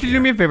vodka. Why don't you do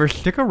me a favor?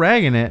 Stick a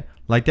rag in it,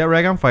 light that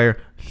rag on fire,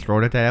 throw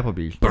it at the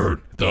Applebee's.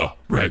 Burn the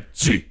Red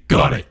Sea.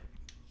 Got it.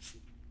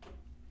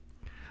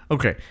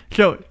 Okay,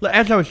 so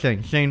as I was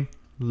saying, Shane,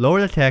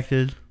 lower the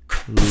taxes,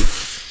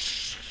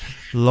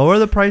 lower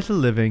the price of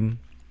living,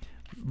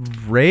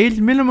 raise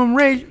minimum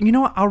wage. You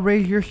know what? I'll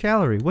raise your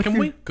salary. What's Can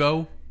your, we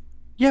go?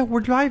 Yeah, we're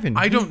driving.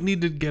 I don't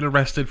need to get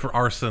arrested for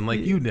arson like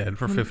you did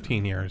for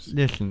 15 years.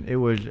 Listen, it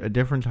was a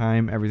different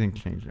time. Everything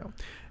changed now.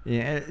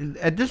 Yeah,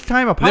 at this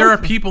time, a There are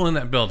people in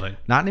that building.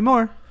 not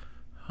anymore.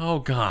 Oh,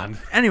 God.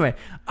 Anyway,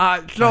 I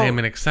am so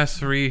an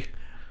accessory.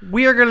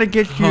 we are gonna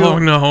get you. Oh,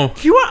 no.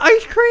 Do you want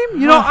ice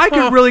cream? You know, I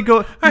could really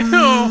go. I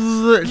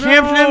know.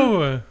 Samson,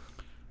 No.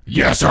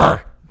 Yes,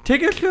 sir.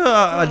 take us to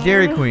a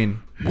Dairy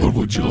Queen. What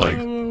would you like?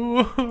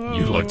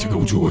 You'd like to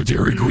go to a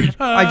Dairy Queen?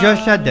 I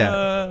just said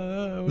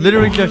that.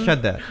 Literally just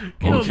said that.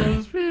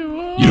 Okay.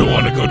 You don't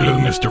want to go to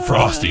Mr.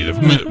 Frosty.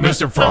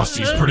 Mr.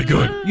 Frosty's pretty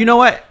good. You know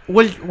what?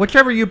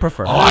 Whichever you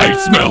prefer. I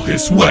smell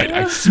his sweat.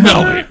 I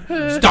smell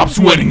it. Stop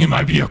sweating in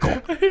my vehicle.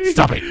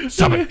 Stop it.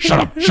 Stop it. Shut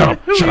up. Shut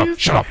up. Shut up.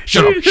 Shut up.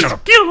 Shut up. Shut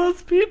up. Kill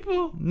those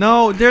people.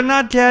 No, they're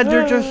not dead.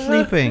 They're just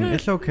sleeping.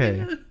 It's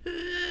okay.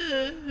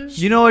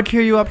 You know what?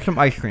 Cheer you up some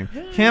ice cream.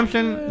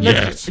 Samson,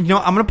 Yes. you know,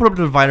 I'm going to put up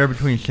the divider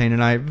between Shane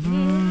and I.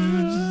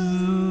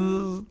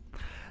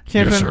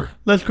 Samson, sir.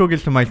 let's go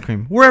get some ice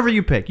cream. Wherever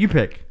you pick. You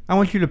pick. I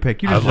want you to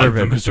pick. You I like deserve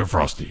the it. Mr.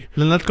 Frosty.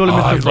 Then let's go to I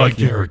Mr. like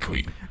Frosty. Dairy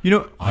Queen. You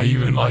know, I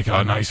even like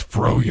a nice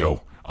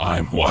froyo.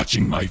 I'm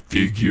watching my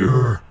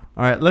figure.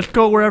 All right, let's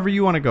go wherever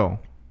you want to go.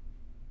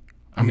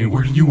 I mean,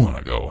 where do you want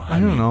to go? I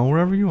don't know,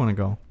 wherever you want to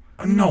go.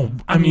 No,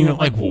 I mean,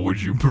 like, what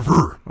would you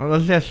prefer? Well,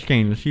 let's ask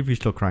Shane. Let's see if he's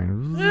still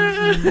crying.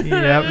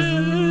 Yep.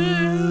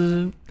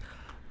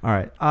 All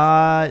right.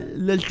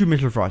 Let's do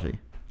Mr. Frosty.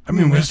 I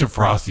mean, Mr.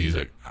 Frosty's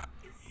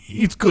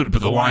it's good,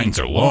 but the lines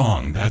are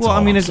long. That's Well, all I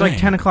mean, I'm it's like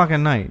saying. 10 o'clock at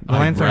night. The I'd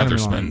lines are gonna rather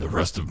be long. spend the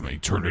rest of my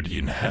eternity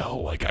in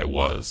hell like I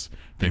was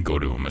than go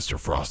to a Mr.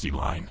 Frosty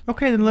line.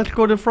 Okay, then let's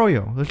go to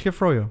Froyo. Let's get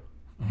Froyo.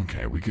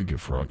 Okay, we could get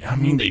Frog. I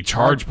mean, they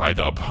charge by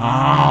the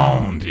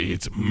pound.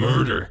 It's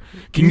murder.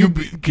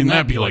 Can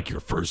that be like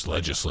your first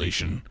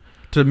legislation?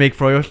 To make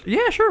Froyo?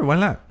 Yeah, sure. Why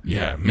not?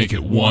 Yeah, make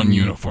it one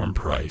uniform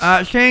price.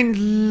 Shane.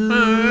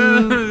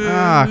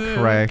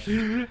 Christ.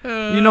 You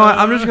know what?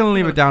 I'm just gonna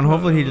leave it down.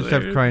 Hopefully he just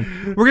stops crying.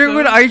 We're gonna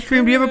go to ice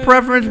cream. Do you have a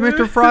preference,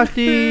 Mr.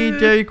 Frosty,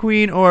 Dairy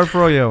Queen, or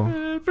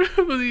Froyo?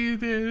 Probably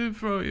did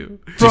throw you.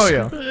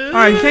 Froyo. All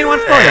right, Shane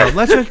wants Froyo.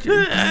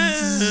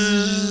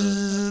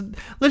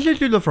 Let's just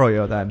do the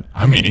Froyo then.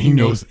 I mean, he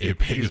knows it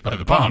pays by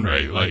the pound,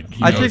 right? Like,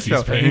 he I knows think he's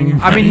so.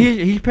 paying. I mean,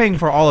 he's paying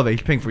for all of it.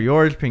 He's paying for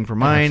yours, paying for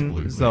mine.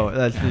 Absolutely. So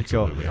let's just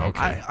go. Absolutely.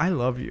 Okay. I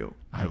love you.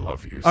 I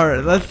love you. All so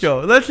right, let's much. go.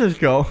 Let's just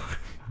go.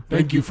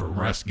 Thank you for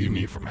rescuing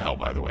me from hell,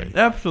 by the way.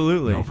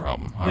 Absolutely. No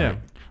problem. All Yeah. right.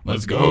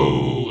 Let's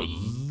go.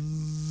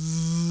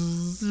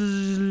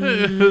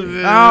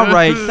 All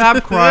right,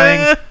 stop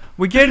crying.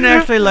 We didn't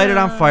actually light it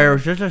on fire. It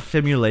was just a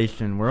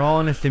simulation. We're all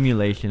in a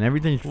simulation.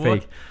 Everything's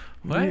fake.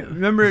 What?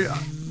 Remember? It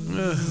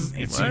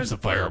seems the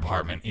fire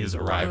department is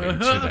arriving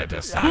to that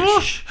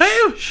destination. Hey,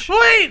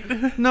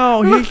 wait!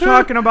 No, he's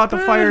talking about the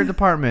fire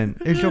department.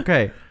 It's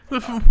okay.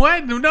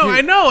 What? No,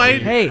 I know.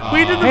 Hey,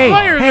 we did the hey,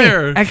 fire hey,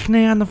 there.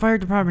 X-nay on the fire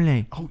department.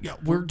 Nay. Oh yeah,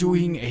 we're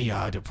doing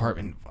a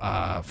department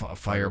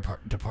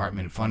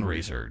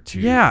fundraiser to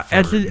Yeah, for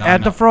at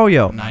the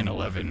Froyo.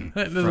 9/11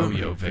 That doesn't-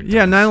 Froyo victims.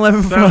 Yeah,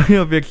 9/11 So-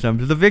 Froyo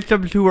victims. The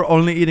victims who were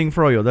only eating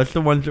Froyo. That's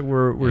the ones that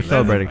we're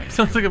celebrating.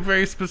 Sounds like a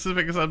very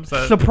specific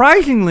subset.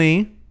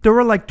 Surprisingly, there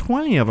were like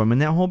 20 of them in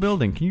that whole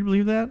building. Can you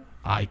believe that?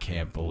 I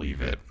can't believe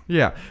it.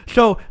 Yeah.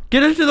 So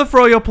get us to the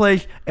Froyo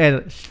place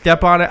and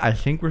step on it. I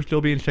think we're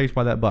still being chased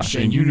by that bus.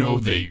 Shane, you know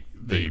they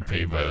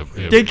pay by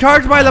the. They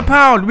charge by the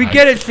pound. We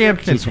get it,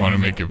 Samson. Just want to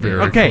make it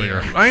very Okay.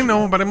 clear. I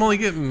know, but I'm only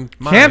getting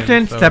mine,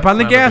 Samson, so step on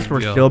the it's not a gas. big We're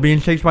deal. still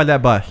being chased by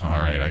that bus. All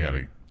right, I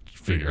gotta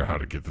figure out how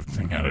to get the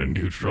thing out of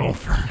neutral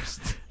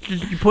first.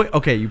 You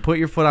put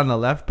your foot on the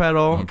left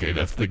pedal. Okay,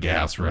 that's the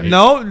gas, right?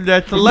 No,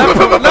 that's the left.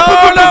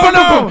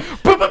 No.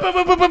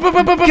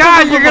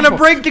 God, you're gonna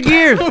break the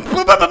gears.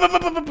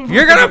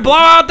 You're gonna blow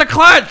out the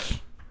clutch.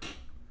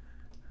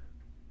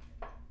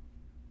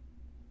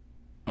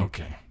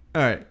 Okay,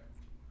 All right.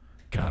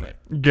 got it.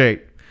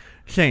 Great.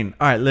 Shane,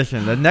 all right,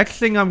 listen. The next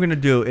thing I'm going to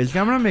do is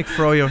I'm going to make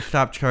Froyo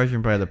stop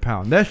charging by the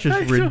pound. That's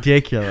just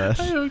ridiculous.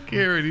 I don't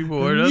care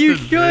anymore. You Nothing's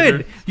should.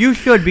 better. You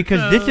should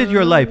because this is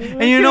your life.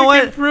 And you I know can't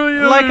what? get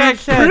Froyo Like out I of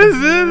said,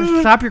 prison.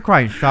 stop your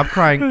crying. Stop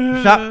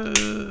crying. Stop.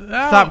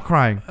 Stop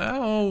crying.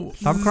 Ow.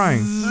 Stop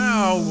crying.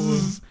 Ow.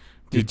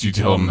 Did you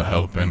tell them the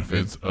health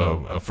benefits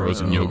of a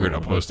frozen yogurt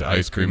opposed to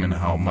ice cream and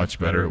how much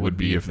better it would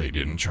be if they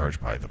didn't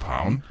charge by the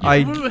pound?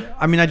 I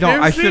mean, I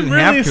don't. I shouldn't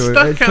really have to.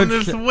 stuck It on should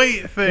this s-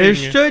 weight thing. It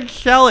should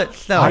sell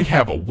itself. I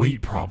have a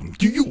weight problem.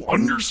 Do you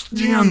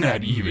understand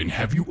that even?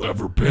 Have you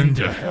ever been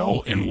to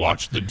hell and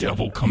watched the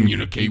devil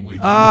communicate with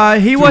you?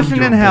 He through wasn't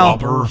your in hell.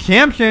 blubber?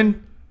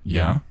 Samson.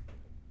 Yeah?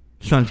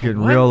 Sun's getting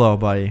What? real low,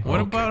 buddy.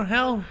 What about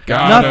hell?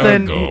 Gotta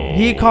Nothing. go.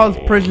 He calls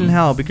prison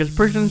hell because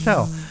prison's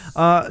hell.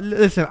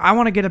 Listen, I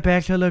want to get it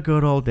back to the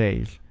good old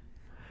days.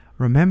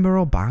 Remember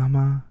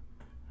Obama?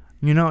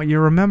 You know, you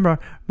remember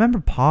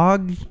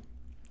Pogs?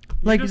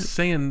 You're just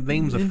saying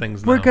names of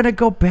things We're now. gonna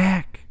go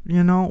back.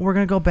 You know, we're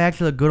gonna go back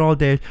to the good old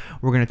days.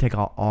 We're gonna take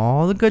out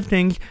all the good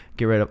things,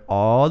 get rid of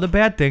all the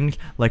bad things.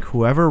 Like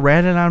whoever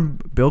ratted on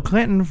Bill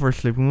Clinton for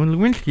sleeping with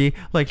Lewinsky.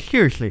 Like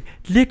seriously,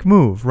 dick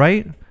move,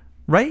 right?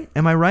 Right?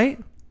 Am I right?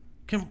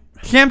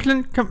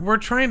 Samson, come. We're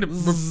trying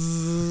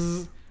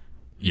to.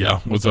 Yeah,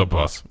 what's up,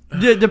 boss?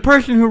 The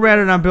person who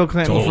ratted on Bill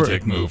Clinton Total for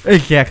dick move.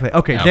 exactly.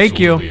 Okay, thank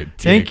you, Absolutely a dick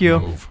thank you.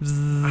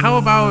 move. How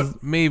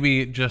about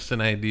maybe just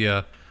an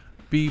idea?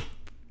 Be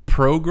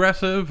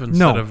progressive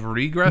instead of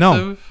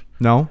regressive.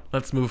 No.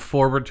 Let's move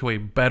forward to a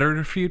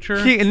better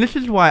future. See, and this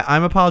is why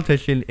I'm a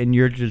politician and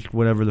you're just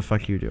whatever the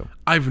fuck you do.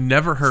 I've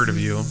never heard of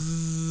you.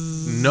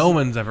 No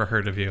one's ever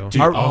heard of you.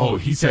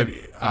 Dude, he said,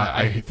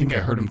 I think I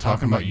heard him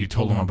talking about, you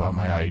told him about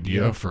my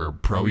idea for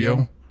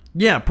Pro-Yo.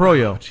 Yeah,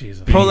 Proyo.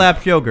 Jesus.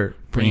 Prolapse yogurt.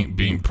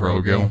 Being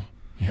Pro-Go.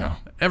 Yeah.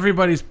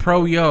 Everybody's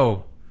pro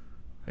yo.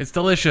 It's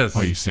delicious.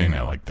 Why are you saying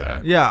that like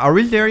that? Yeah, are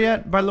we there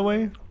yet, by the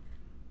way?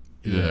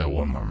 Yeah,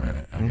 one more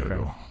minute. I gotta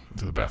go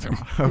to the bathroom.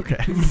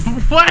 Okay.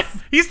 What?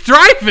 He's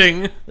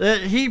driving.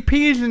 He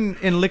pees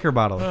in liquor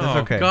bottles. It's Oh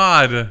okay.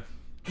 God.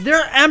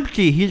 They're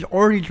empty. He's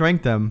already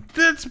drank them.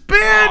 That's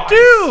bad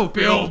too.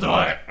 Spilled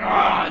it.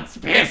 It's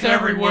piss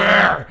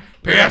everywhere.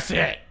 Piss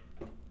it.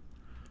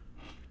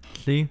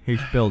 See? He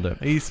spilled it.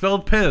 He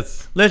spelled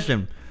piss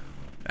Listen,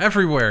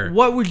 everywhere.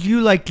 what would you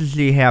like to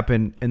see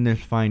happen in this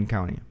fine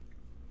county?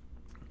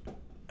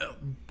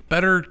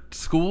 Better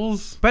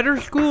schools? Better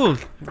schools.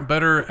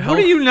 Better health What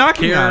are you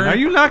knocking care? on? Are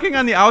you knocking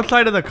on the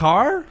outside of the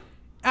car?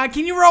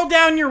 Can you roll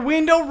down your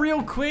window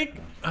real quick?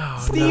 Oh,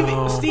 Steven,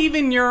 no.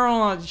 Steven,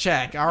 urinal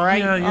check, all right?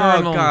 Yeah, Oh,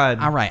 urinal. God.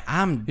 All right,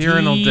 I'm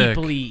Urinal dick.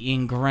 deeply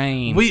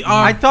ingrained. We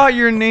are. I thought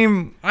your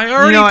name... I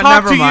already You know what,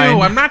 talked never to mind.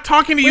 you. I'm not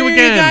talking to you Where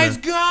again. you guys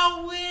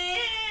going?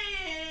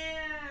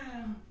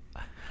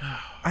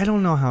 I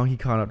don't know how he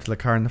caught up to the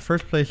car in the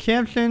first place.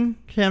 Samson,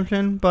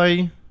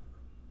 buddy.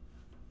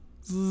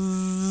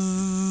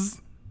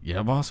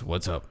 Yeah, boss,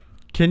 what's up?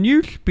 Can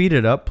you speed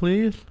it up,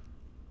 please?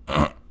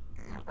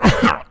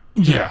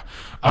 Yeah.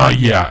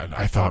 Yeah.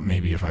 I thought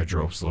maybe if I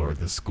drove slower,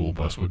 the school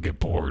bus would get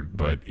bored,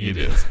 but it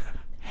is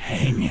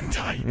hanging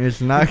tight.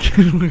 It's not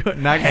getting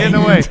Hang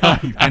away.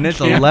 tight. I And it's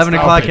can't 11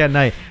 stop o'clock it. at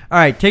night. All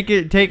right,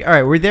 all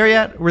right, we're there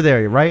yet? We're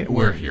there, right?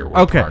 We're here. We're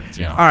Okay. parked,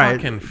 yeah. All right.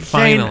 Fucking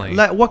Shane,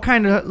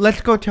 finally.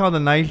 let's go tell the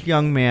nice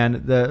young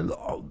man,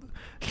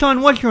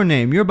 son, what's your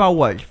name? You're about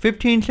what,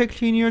 15,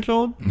 16 years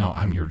old? No,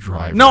 I'm your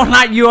driver. No,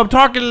 not you. I'm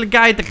talking to the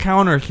guy at the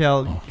counter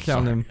selling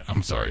Sorry. them.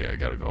 I'm sorry. I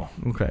gotta go.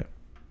 Okay.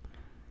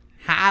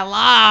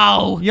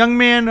 Hello. Young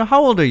man,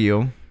 how old are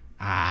you?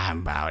 I'm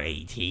about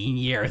 18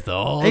 years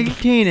old.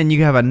 18, and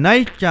you have a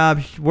nice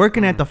job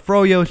working at the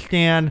Froyo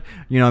stand,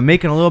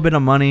 making a little bit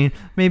of money,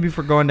 maybe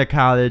for going to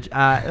college.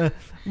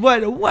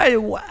 What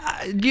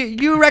do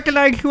you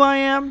recognize who I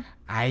am?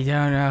 I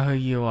don't know who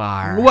you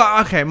are.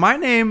 Well, okay, my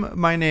name is,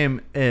 my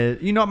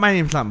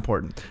name's not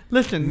important.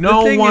 Listen,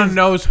 No the thing one is,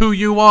 knows who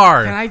you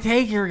are. Can I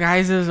take your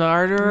guys'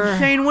 order?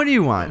 Shane, what do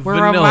you want? We're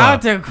Vanilla.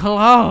 about to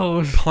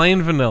close.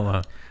 Plain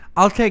vanilla.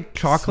 I'll take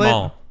chocolate,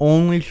 Small.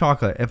 only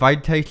chocolate. If I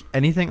taste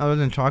anything other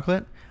than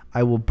chocolate,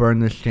 I will burn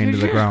this stand to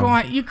the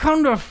ground. You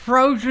come to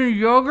frozen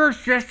yogurt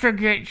just to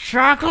get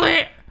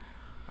chocolate?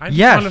 I just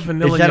Yes, want a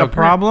vanilla is that yogurt. a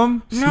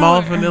problem?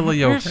 Small vanilla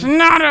yogurt. It's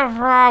not a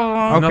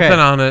problem. Okay. Nothing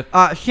on it.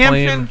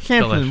 Samson,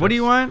 Plain what do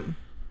you delicious. want?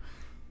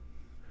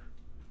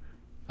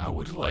 I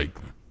would like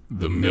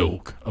the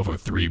milk of a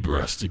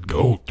 3-breasted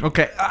goat.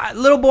 Okay,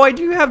 little boy,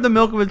 do you have the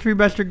milk of a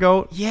 3-breasted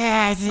goat?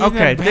 Yeah, it's in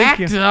Okay, the thank back,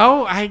 you.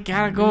 though. I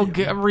gotta go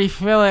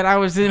refill it. I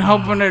was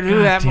hoping to do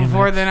that damn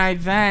before it. the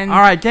night then. All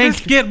right, thanks.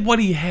 Just get what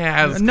he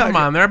has. No, Come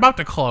on, they're about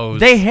to close.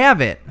 They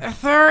have it.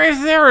 Sir,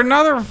 is there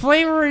another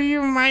flavor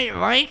you might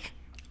like?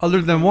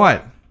 Other than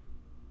what?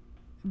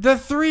 The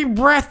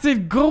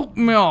 3-breasted goat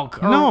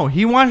milk. or- No,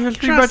 he wants his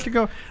 3-breasted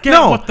goat. get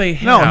No, what they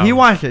no, have. he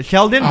wants it.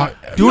 Sheldon,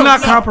 do no, not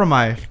no.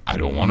 compromise. I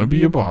don't want to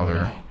be a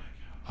bother.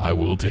 I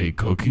will take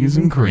cookies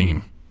and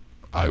cream.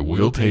 I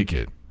will take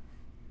it.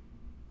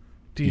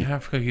 Do you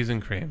have cookies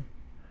and cream?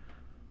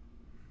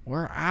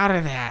 We're out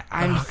of that.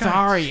 I'm God.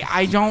 sorry.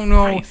 I don't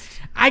know. Christ.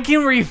 I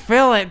can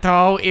refill it,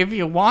 though, if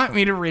you want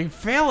me to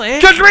refill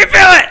it. Just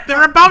refill it!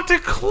 They're about to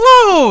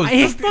close.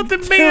 It's Just let the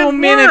 2 man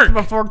minutes work.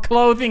 before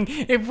closing.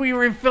 If we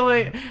refill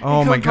it,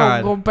 Oh it my could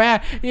God. go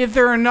bad. Is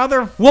there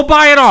another? We'll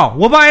buy it all.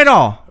 We'll buy it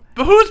all.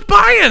 But who's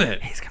buying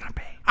it? He's gonna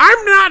pay.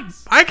 I'm not.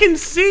 I can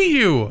see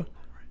you.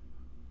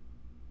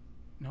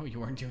 No, you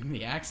weren't doing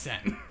the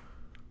accent.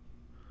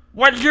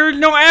 What? There's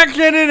no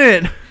accent in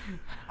it.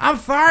 I'm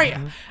sorry.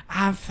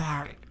 I'm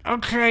sorry.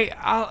 Okay,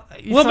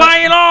 We'll buy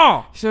it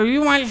all. So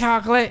you want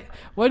chocolate?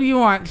 What do you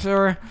want,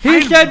 sir?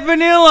 He said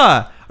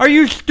vanilla. Are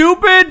you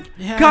stupid?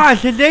 Yeah. God,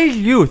 today's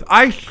youth,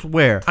 I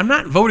swear. I'm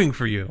not voting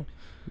for you.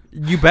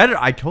 You better.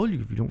 I told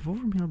you, if you don't vote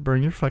for me, I'll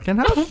burn your fucking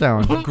house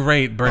down.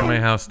 Great, burn my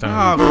house Oh,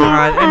 down.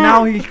 God. And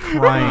now he's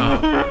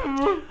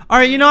crying. All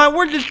right, you know what?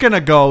 We're just going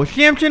to go.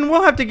 Samson,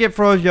 we'll have to get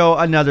Frozio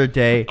another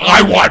day.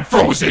 I want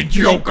frozen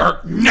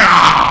yogurt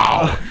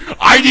now.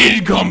 I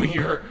didn't come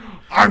here.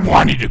 I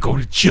wanted to go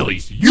to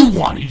Chili's. You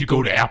wanted to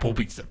go to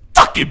Applebee's. The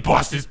fucking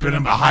bus has been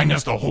behind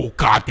us the whole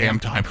goddamn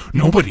time.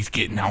 Nobody's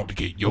getting out to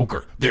get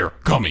yogurt. They're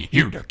coming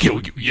here to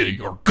kill you. Yeah,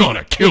 you're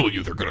gonna kill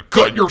you. They're gonna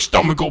cut your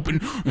stomach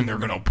open and they're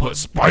gonna put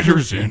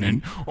spiders in.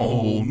 And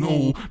oh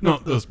no,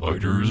 not the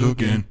spiders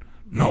again.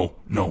 No,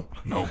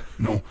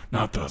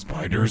 not the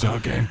spiders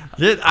again.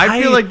 I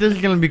feel like this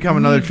is going to become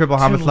another triple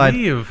to homicide.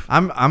 leave.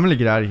 I'm going to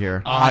get out of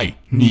here. I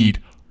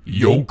need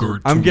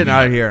yogurt. I'm getting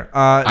out of here.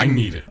 I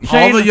need it.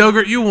 All the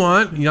yogurt you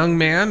want, young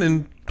man,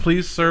 and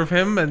please serve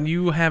him, and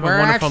you have We're a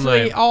wonderful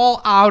actually night.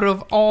 all out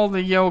of all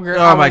the yogurt.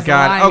 Oh I my was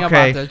God, lying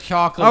okay. about the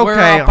chocolate. Okay,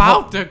 We're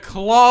about to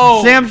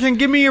close. Samson,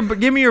 give me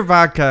your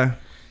vodka.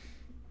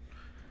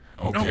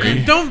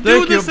 Okay. Don't do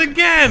Thank you. this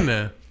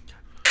again.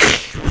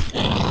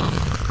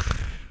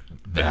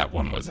 That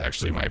one was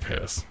actually my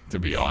piss, to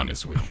be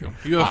honest with you.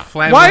 You have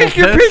flammable Why is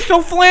your piss? piss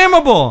so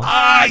flammable?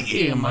 I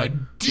am a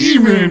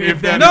demon,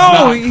 if that is No,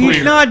 not he's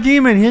clear. not a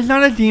demon. He's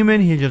not a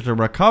demon. He's just a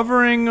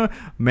recovering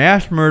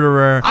mass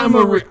murderer.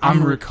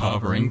 I'm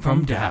recovering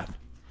from death,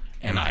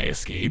 and I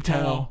escaped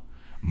hell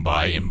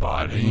by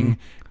embodying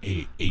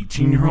a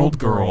 18-year-old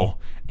girl,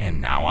 and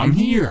now I'm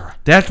here.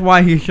 That's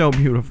why he's so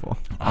beautiful.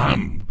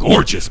 I'm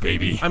gorgeous,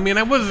 baby. I mean,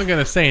 I wasn't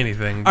gonna say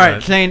anything. All right,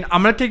 but Shane,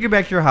 I'm gonna take you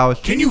back to your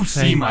house. Can you see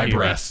Thank my you.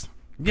 breasts?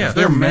 Yeah,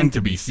 They're meant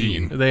to be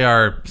seen. They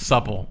are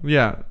supple.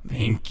 Yeah.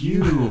 Thank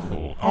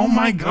you. Oh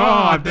my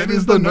God, that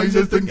is the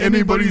nicest thing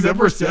anybody's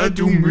ever said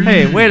to me.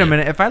 Hey, wait a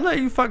minute. If I let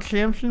you fuck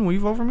Samson, will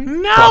you vote for me?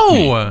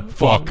 No!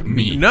 Fuck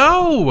me.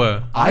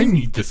 No! I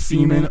need the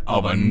semen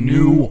of a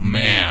new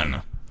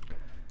man.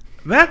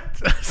 That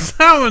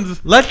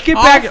sounds Let's get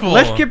back. awful.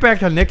 Let's get back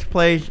to Nick's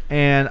place,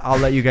 and I'll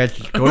let you guys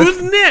just go.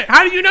 Who's Nick?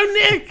 How do you know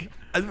Nick?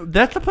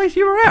 That's the place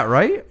you were at,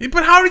 right?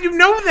 But how do you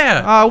know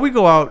that? We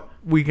go out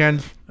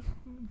weekends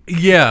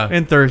Yeah.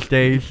 and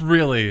Thursdays.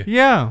 Really?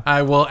 Yeah.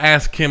 I will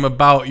ask him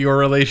about your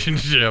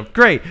relationship.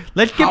 Great.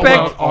 Let's get How back.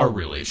 about our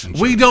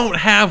relationship? We don't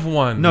have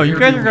one. No, you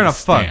Where guys do are gonna we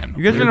fuck. stand?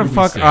 You guys are Where gonna do we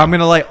fuck. stand? I'm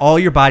gonna light all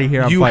your body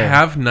hair on You fire.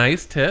 have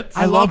nice tits.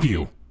 I love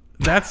you.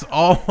 That's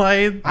all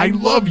I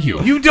love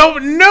you. You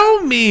don't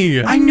know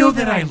me. I know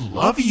that I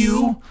love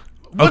you.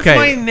 What's Okay.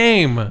 my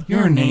name?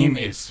 Your name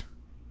is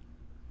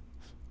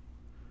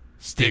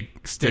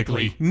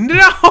Stickly.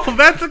 No,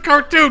 that's a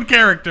cartoon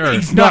character.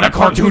 He's not a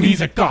cartoon.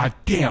 He's a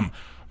goddamn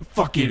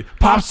fucking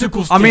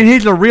popsicle stick. I mean,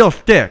 he's a real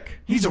stick.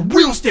 he's a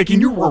real stick,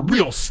 and you're a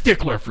real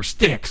stickler for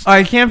sticks. All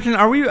right, Samson,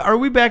 are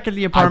we back at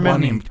the I apartment?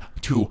 want him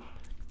to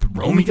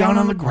throw me down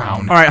on the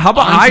ground. All right, how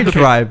about onto I the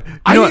drive? bed. You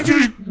I know need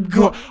you to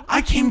go.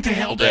 I came to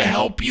hell to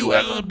help you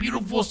as a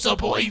beautiful,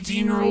 supple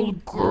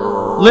 18-year-old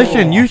girl.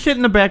 Listen, you sit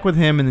in the back with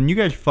him, and then you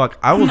guys fuck.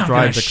 I I'm will not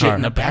drive gonna the shit car.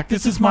 in the back.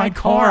 This is my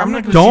car. I'm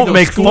not gonna. see Don't those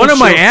make school fun of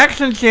my children.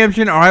 accent,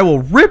 Samson, or I will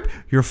rip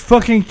your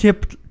fucking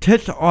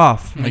tits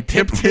off. My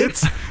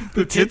tits?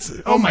 The tits?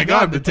 Oh my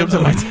God, the tips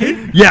of my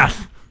tit?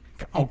 Yes.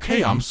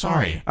 Okay, I'm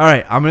sorry. All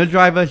right, I'm gonna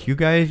drive us. You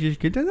guys just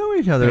get to know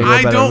each other a little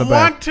I better in the don't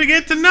back. want to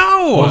get to Hold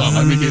know. on,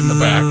 let me get in the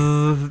back.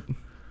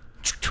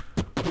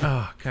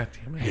 Oh, God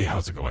damn Hey,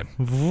 how's it going?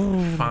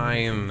 it.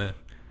 Fine.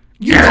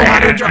 You know how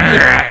to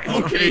drive.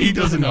 Okay, he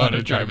doesn't know how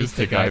to drive his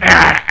stick either.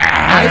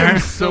 I am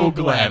so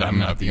glad I'm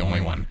not the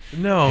only one.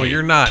 No,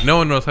 you're not. No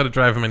one knows how to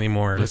drive him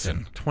anymore.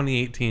 Listen.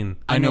 2018.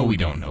 I know we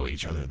don't know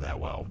each other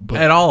that well,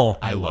 but At all.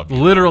 I love you.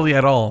 Literally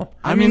at all.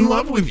 I'm in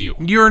love with you.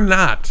 You're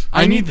not.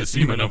 I need the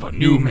semen of a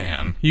new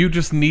man. You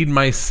just need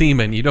my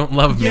semen. You don't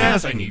love me.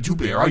 Yes, I need to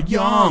bear a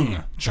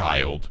young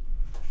child.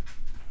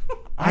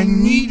 I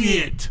need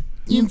it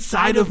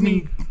inside of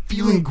me,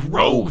 feeling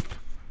growth.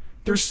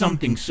 There's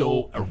something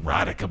so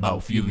erotic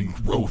about feeling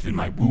growth in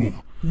my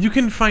womb. You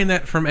can find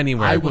that from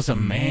anywhere. I was a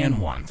man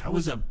once. I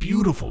was a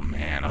beautiful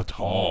man, a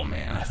tall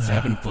man, a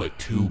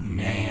 7'2"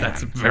 man.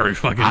 That's very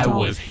fucking I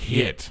tall. was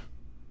hit.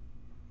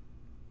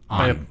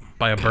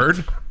 by a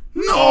bird?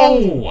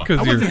 No! I 'Cause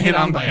you're- wasn't hit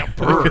on by a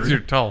bird. Because you're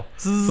tall.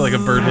 It's like a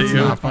bird hit That's you.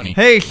 not funny.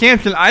 Hey,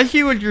 Samson, I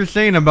see what you're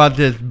saying about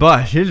this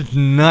bus. It's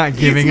not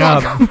giving it's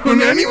up. not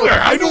going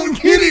anywhere. I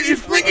don't get it. It's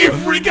freaking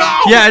freak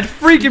out. Yeah, it's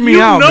freaking me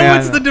You out, know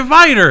man. it's the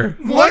divider.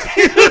 What?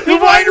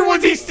 Why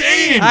was he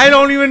saying? I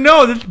don't even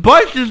know. This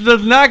bus just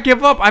does not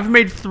give up. I've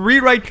made 3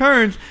 right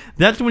turns.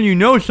 That's when you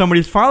know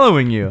somebody's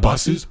following you.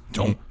 Buses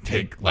don't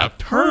take left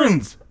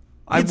turns.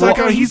 I It's wa-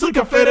 he's like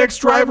a FedEx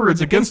driver.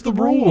 It's against the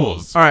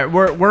rules. All right,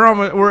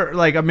 we're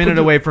like a minute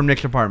away from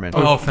Nick's apartment.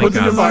 Oh, thank Put the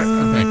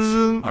God.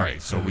 thanks. All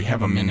right, so we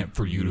have a minute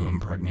for you to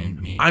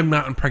impregnate me. I'm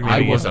not I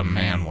impregnating was you. a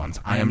man once.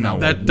 I am now a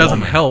That doesn't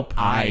woman. help.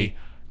 I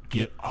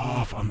get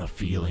off on the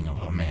feeling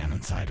of a man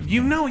inside of me.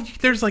 You know,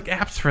 there's like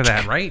apps for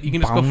that, right? You can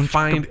just go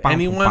find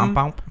anyone.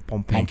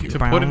 Thank you. to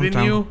put it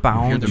in you?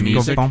 Hear the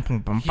music?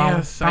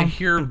 Yes, I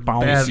hear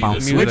bad See the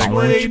music.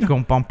 switchblade?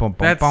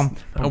 That's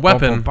a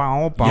weapon.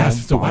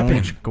 Yes, it's a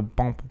weapon.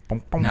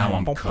 Now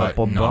I'm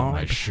cutting off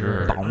my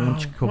shirt. Don't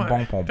do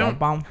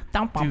that.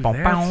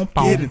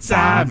 Get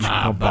inside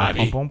my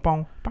body.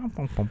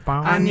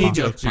 I need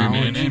your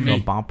semen in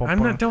me. I'm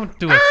not. Don't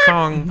do a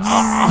song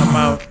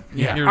about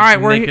Yeah. your All right,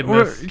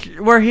 nakedness.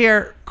 we're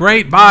here.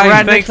 Great. Bye. We're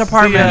at Thanks. Nick's See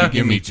apartment. ya.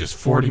 Give me just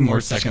 40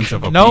 more seconds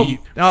of a Nope. beat.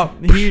 No,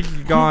 he's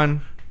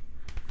gone.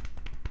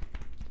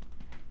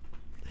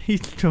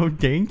 He's so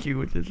dainty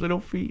with his little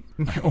feet.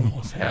 I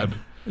almost had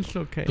It's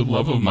okay. the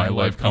love of my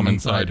life come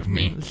inside of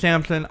me.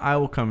 Samson, I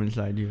will come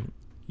inside you.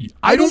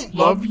 I don't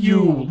love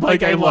you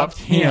like I loved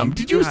him.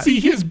 Did you see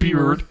his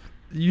beard?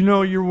 You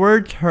know, your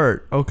words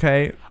hurt,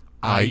 okay?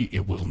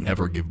 It will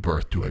never give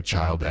birth to a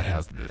child that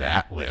has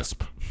that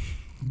lisp.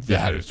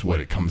 That is what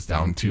it comes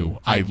down to.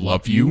 I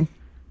love you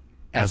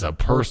as a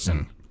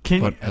person,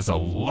 but as a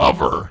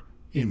lover,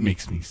 it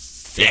makes me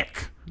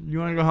sick. You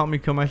want to go help me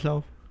kill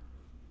myself?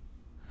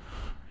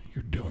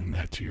 You're doing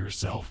that to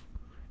yourself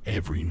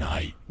every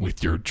night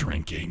with your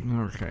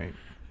drinking. Okay.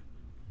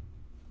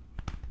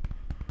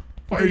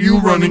 Why are you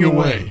running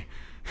away?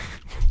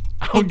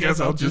 I guess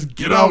I'll just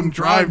get out and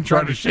drive and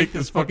try to shake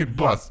this fucking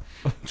bus.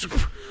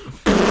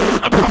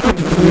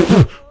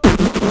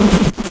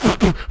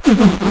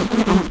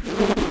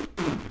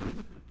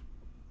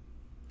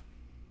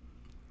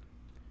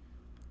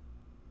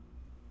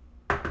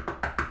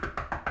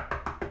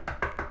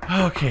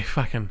 Okay,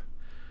 fucking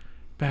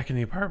back in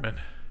the apartment.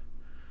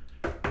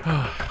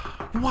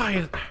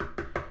 Why?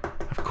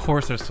 Of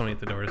course, there's somebody at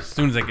the door. As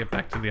soon as I get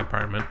back to the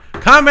apartment,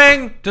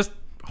 coming. Just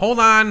hold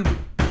on.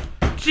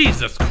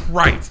 Jesus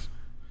Christ!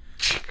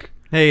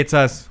 Hey, it's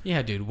us.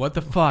 Yeah, dude. What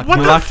the fuck? What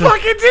You the locked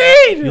fuck,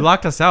 indeed? You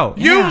locked us out.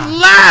 You Yeah.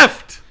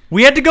 left.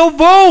 We had to go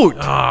vote.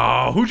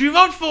 Oh, who'd you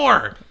vote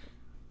for?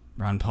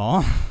 Ron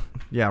Paul?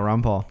 Yeah,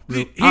 Ron Paul.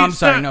 I'm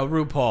sorry. No,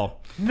 RuPaul.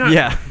 No.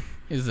 Yeah.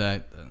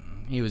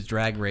 He was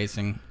drag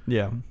racing.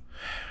 Yeah.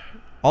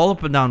 All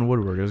up and down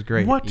Woodward. It was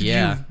great. What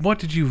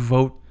did you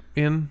vote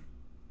in?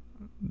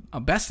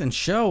 Best in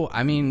show.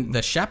 I mean,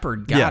 the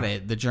Shepherd got Yeah.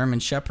 it. The German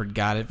Shepherd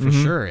got it for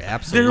sure.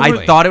 Absolutely.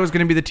 I thought it was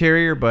going to be the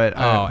Terrier, but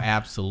Oh,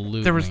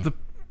 absolutely. There was the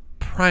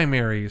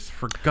primaries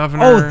for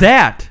governor. oh,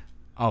 that.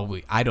 Oh,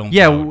 I don't.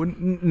 Yeah, vote.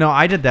 no,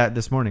 I did that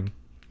this morning.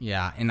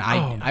 Yeah, and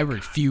I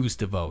refuse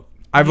to vote.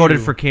 I voted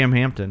for Cam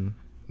Hampton,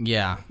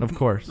 Yeah. of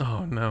course.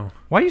 Oh no.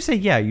 Why do you say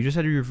yeah? You just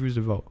said you refused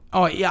to vote.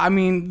 Oh, yeah. I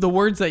mean, the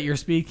words that you're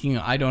speaking,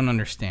 I don't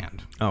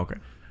understand. Oh, okay.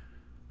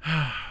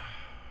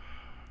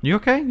 You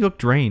okay? You look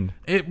drained.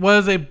 It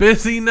was a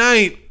busy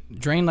night.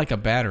 Drain like a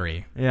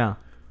battery. Yeah.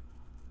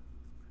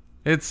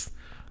 It's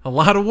a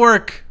lot of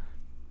work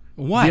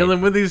What?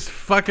 dealing with these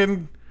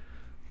fucking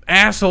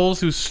assholes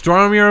who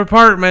storm your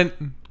apartment.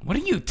 What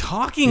are you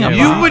talking Yeah, about?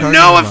 You Wow. would Talking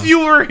know about- if you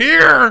were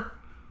here.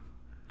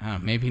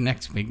 Maybe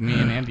next week, me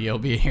and Andy will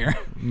be here.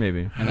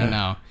 Maybe. I don't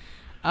know.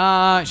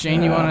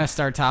 Shane, you want to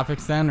start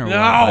topics then, or what,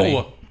 buddy?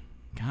 No.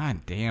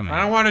 God damn it!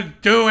 I don't want to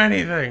do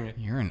anything.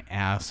 You're an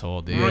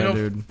asshole, dude. I'm gonna Yeah,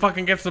 go dude.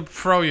 fucking get some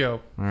froyo.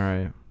 All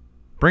right.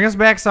 Bring us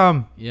back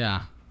some.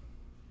 Yeah.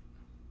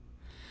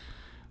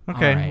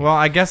 Okay. All right. Well,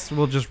 I guess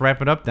we'll just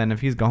wrap it up then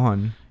if he's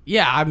gone.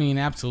 Yeah, I mean,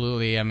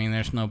 absolutely. I mean,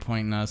 there's no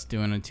point in us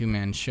doing a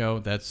two-man show.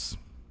 That's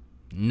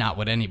not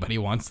what anybody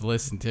wants to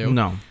listen to.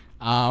 No.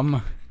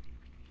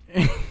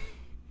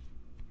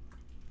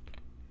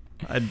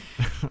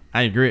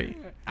 I agree.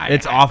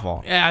 It's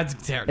awful. Yeah, it's It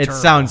terrible.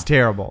 sounds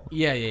terrible.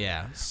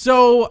 Yeah.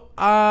 So,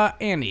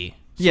 Andy,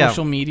 Yeah.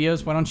 social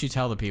medias, why don't you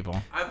tell the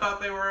people? I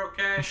thought they were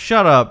okay.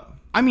 Shut up.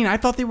 I mean, I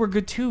thought they were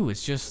good too.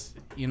 It's just,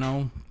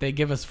 they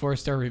give us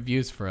 4-star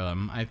reviews for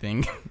them, I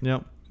think.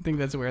 Yep. I think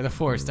that's where the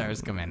 4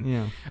 stars come in.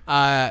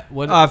 Yeah.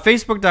 What?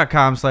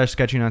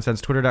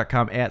 Facebook.com/sketchynonsense,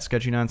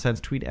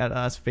 Twitter.com/sketchynonsense, tweet at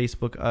us,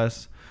 Facebook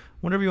us,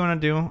 whatever you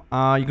want to do.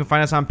 You can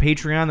find us on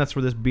Patreon. That's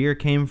where this beer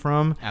came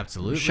from.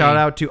 Absolutely. Shout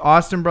out to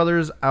Austin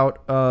Brothers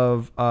out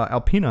of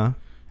Alpena,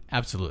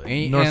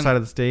 Absolutely. north side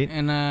of the state.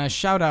 And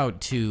shout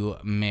out to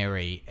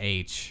Mary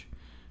H.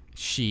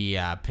 She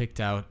picked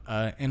out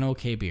an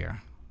okay beer.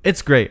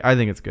 It's great. I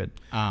think it's good.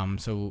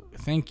 So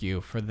thank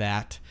you for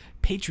that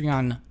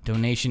Patreon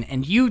donation.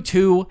 And you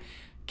too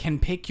can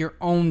pick your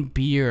own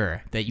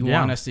beer that you Yeah.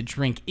 want us to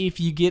drink if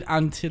you get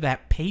onto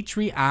that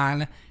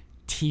Patreon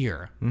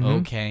tier. Mm-hmm.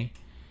 Okay.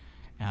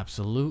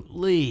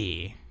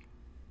 Absolutely.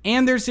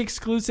 And there's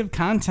exclusive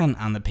content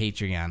on the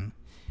Patreon.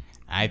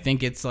 I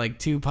think it's like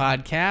 2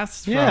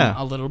 podcasts Yeah.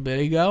 from a little bit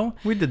ago.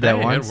 We did that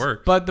Hey, once. it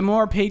worked. But the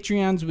more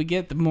Patreons we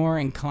get, the more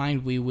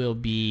inclined we will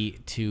be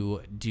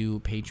to do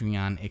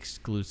Patreon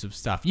exclusive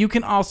stuff. You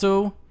can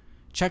also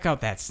check out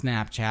that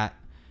Snapchat.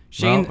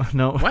 Shane.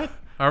 No. What?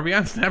 Are we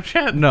on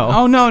Snapchat? No.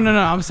 Oh, no.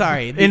 I'm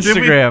sorry.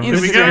 Instagram. Did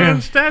we get Instagram.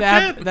 on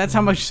Snapchat? That's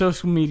how much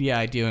social media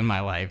I do in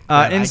my life.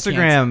 that I can't-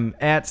 Instagram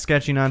at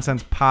Sketchy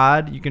Nonsense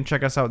Pod. You can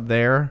check us out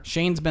there.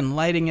 Shane's been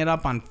lighting it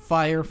up on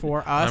fire for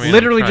us. I mean,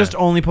 Literally try. just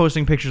only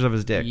posting pictures of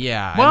his dick.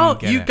 Yeah. I Well,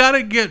 don't get you it.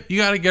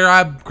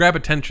 gotta grab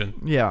attention.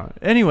 Yeah.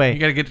 Anyway. You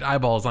gotta get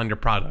eyeballs on your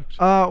product.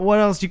 What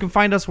else? You can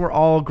find us where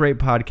all great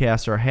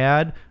podcasts are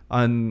had,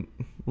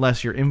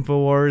 unless you're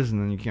InfoWars,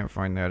 and then you can't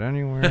find that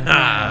anywhere.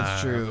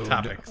 That's true.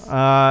 Topics.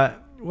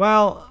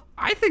 Well,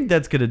 I think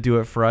that's gonna do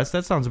it for us.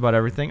 That sounds about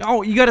everything.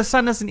 Oh, you got to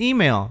send us an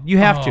email. You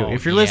have to. Oh,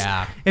 If you're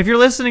yeah. if you're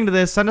listening to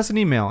this, send us an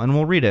email and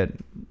we'll read it.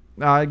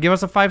 Give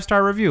us a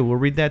 5-star review. We'll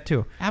read that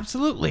too.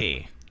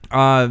 Absolutely.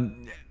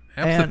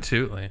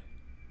 Absolutely.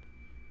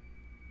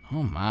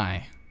 Oh,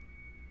 my.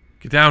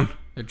 Get down.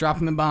 They're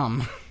dropping the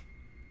bomb.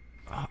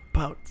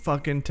 About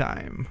fucking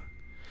time.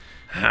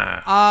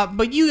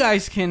 But you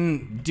guys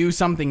can do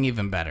something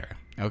even better.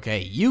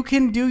 Okay, you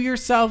can do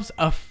yourselves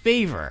a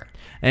favor.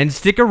 And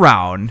stick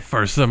around.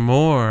 For some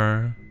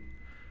more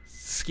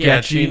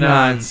Sketchy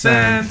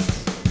nonsense.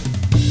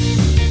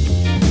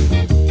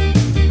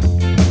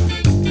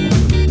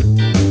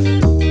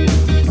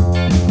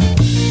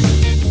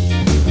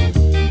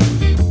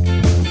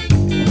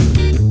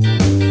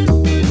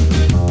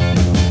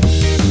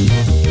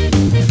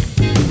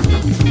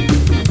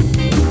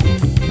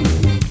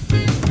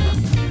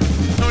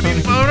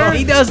 Tony Boner?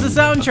 He does the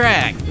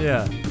soundtrack.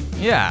 Yeah.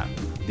 Yeah.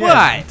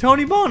 Yeah, What?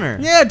 Tony Boner.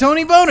 Yeah,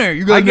 Tony Boner.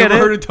 You guys I get never it.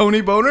 heard of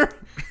Tony Boner?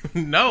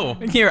 No.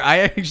 Here,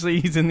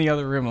 he's in the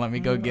other room. Let me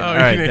go get him. All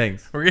right,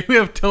 thanks. We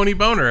have Tony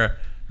Boner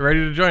ready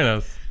to join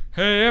us.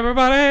 Hey,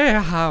 everybody.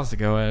 How's it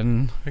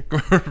going?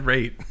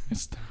 Great.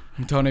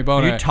 I'm Tony Are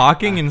Boner. you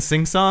talking in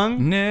sing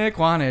song? Nick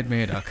wanted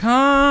me to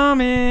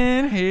come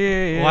in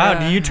here. Wow,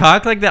 do you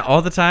talk like that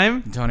all the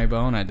time? Tony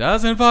Boner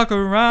doesn't fuck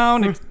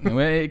around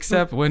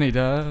except when he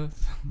does.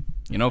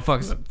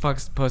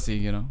 Fucks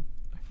pussy,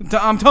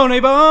 I'm Tony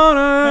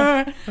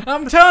Boner.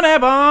 I'm Tony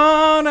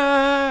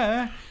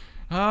Boner.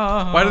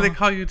 Why do they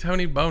call you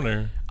Tony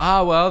Boner?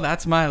 Well,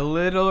 that's my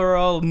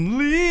literal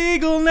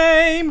legal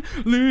name.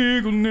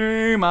 Legal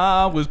name.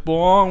 I was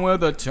born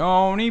with a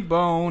Tony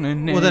Boner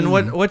name. Well, then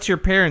what's your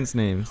parents'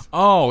 names?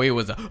 Oh, it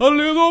was a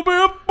little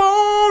bit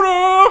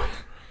boner.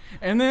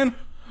 And then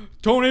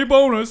Tony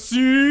Boner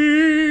Sr.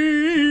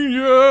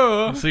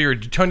 So you're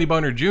Tony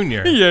Boner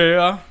Jr.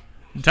 Yeah.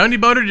 Tony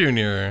Boner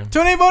Jr.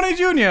 Tony Boner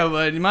Jr.,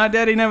 but my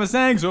daddy never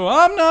sang, so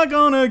I'm not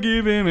gonna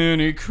give him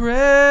any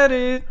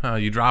credit. Oh,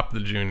 you dropped the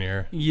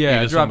junior. Yeah,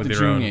 You just drop went the with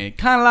your own. junior.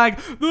 Kind of like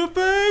the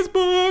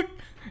Facebook.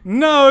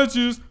 Now it's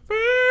just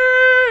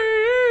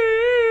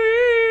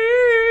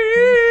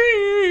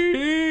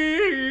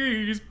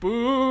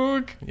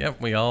Facebook.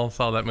 Yep, we all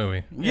saw that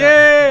movie.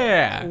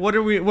 Yeah. What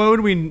would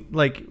we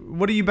like?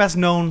 What are you best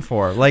known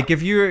for? Like,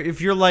 if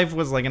your life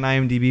was like an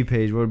IMDb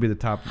page, what would be the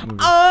top movie?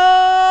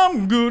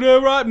 I'm good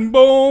at writing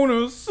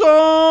bonus songs.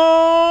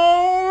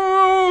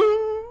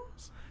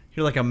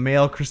 You're like a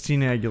male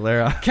Christina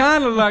Aguilera.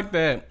 Kind of like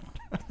that.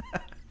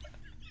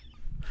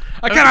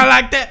 I kind of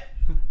like that.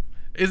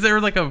 Is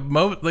there like a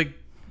like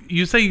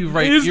you say you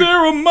write Is you're-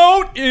 there a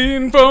moat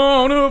in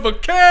front of a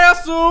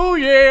castle?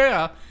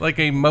 Yeah. like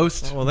a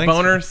most Well, thanks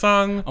boner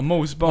song? A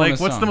most bonus Like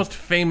what's song. the most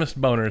famous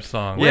boner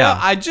song? Well, Yeah.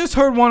 I just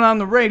heard one on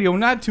the radio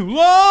not too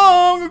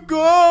long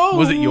ago.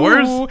 Was it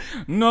yours?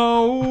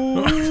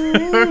 No.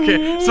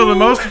 Okay, so the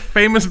most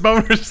famous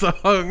boner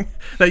song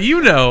that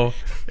you know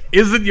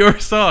isn't your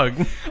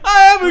song.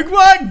 I haven't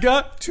quite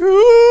got to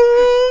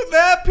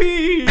that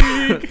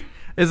peak.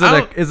 Is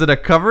I it a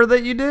cover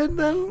that you did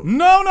then?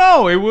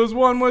 No, it was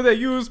one where they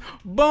used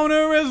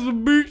boner as the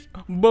beat,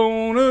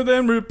 boner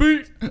then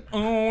repeat.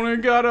 Only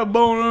got a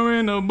boner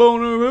and a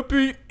boner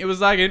repeat. It was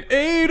like an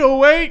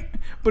 808,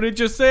 but it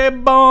just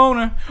said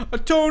boner, a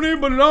Tony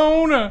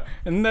Bologna,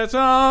 and that's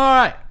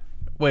alright.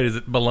 Wait, is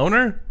it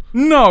Beloner?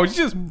 No, it's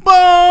just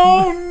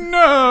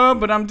boner,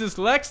 but I'm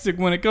dyslexic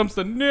when it comes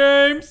to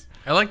names.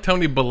 I like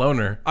Tony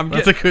Beloner. I'm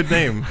That's a good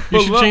name.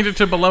 You should Belo- change it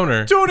to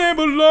Beloner. Tony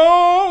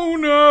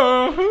Bologna.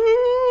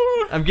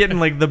 I'm getting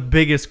like the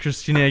biggest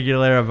Christina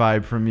Aguilera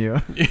vibe from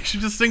you. You should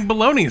just sing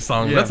Baloney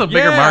songs. Yeah. That's a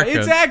bigger Yeah, market.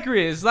 it's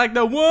accurate. It's like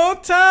the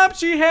one time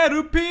she had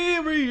a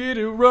period,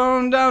 it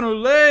run down her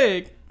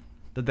leg.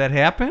 Did that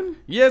happen?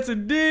 Yes,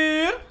 it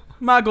did.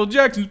 Michael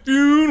Jackson's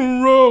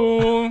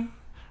funeral.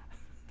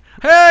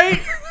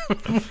 Hey,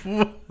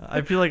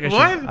 I feel like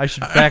What? I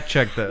should fact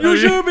check that. you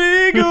should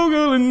be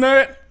Googling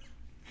that.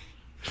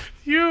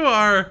 You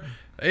are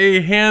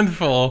a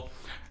handful.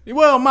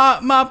 Well,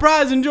 my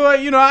prize and joy,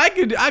 I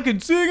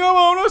could sing them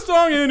on a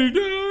song any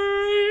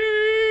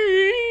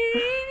day.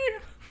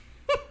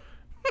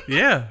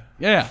 Yeah.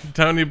 Yeah.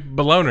 Tony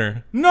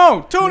Beloner.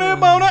 No, Tony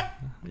Boner.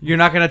 You're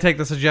not gonna take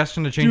the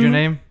suggestion to change your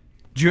name?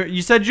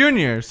 You said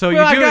Junior, so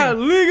Well, I you do. got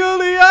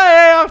legally, I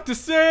have to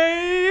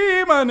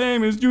say my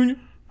name is Junior.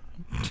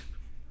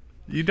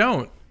 You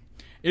don't.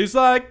 It's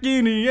like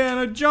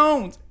Indiana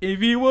Jones if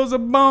he was a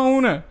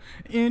boner.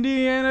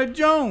 Indiana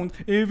Jones,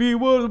 if he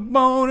was a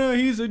boner,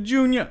 he's a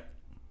junior.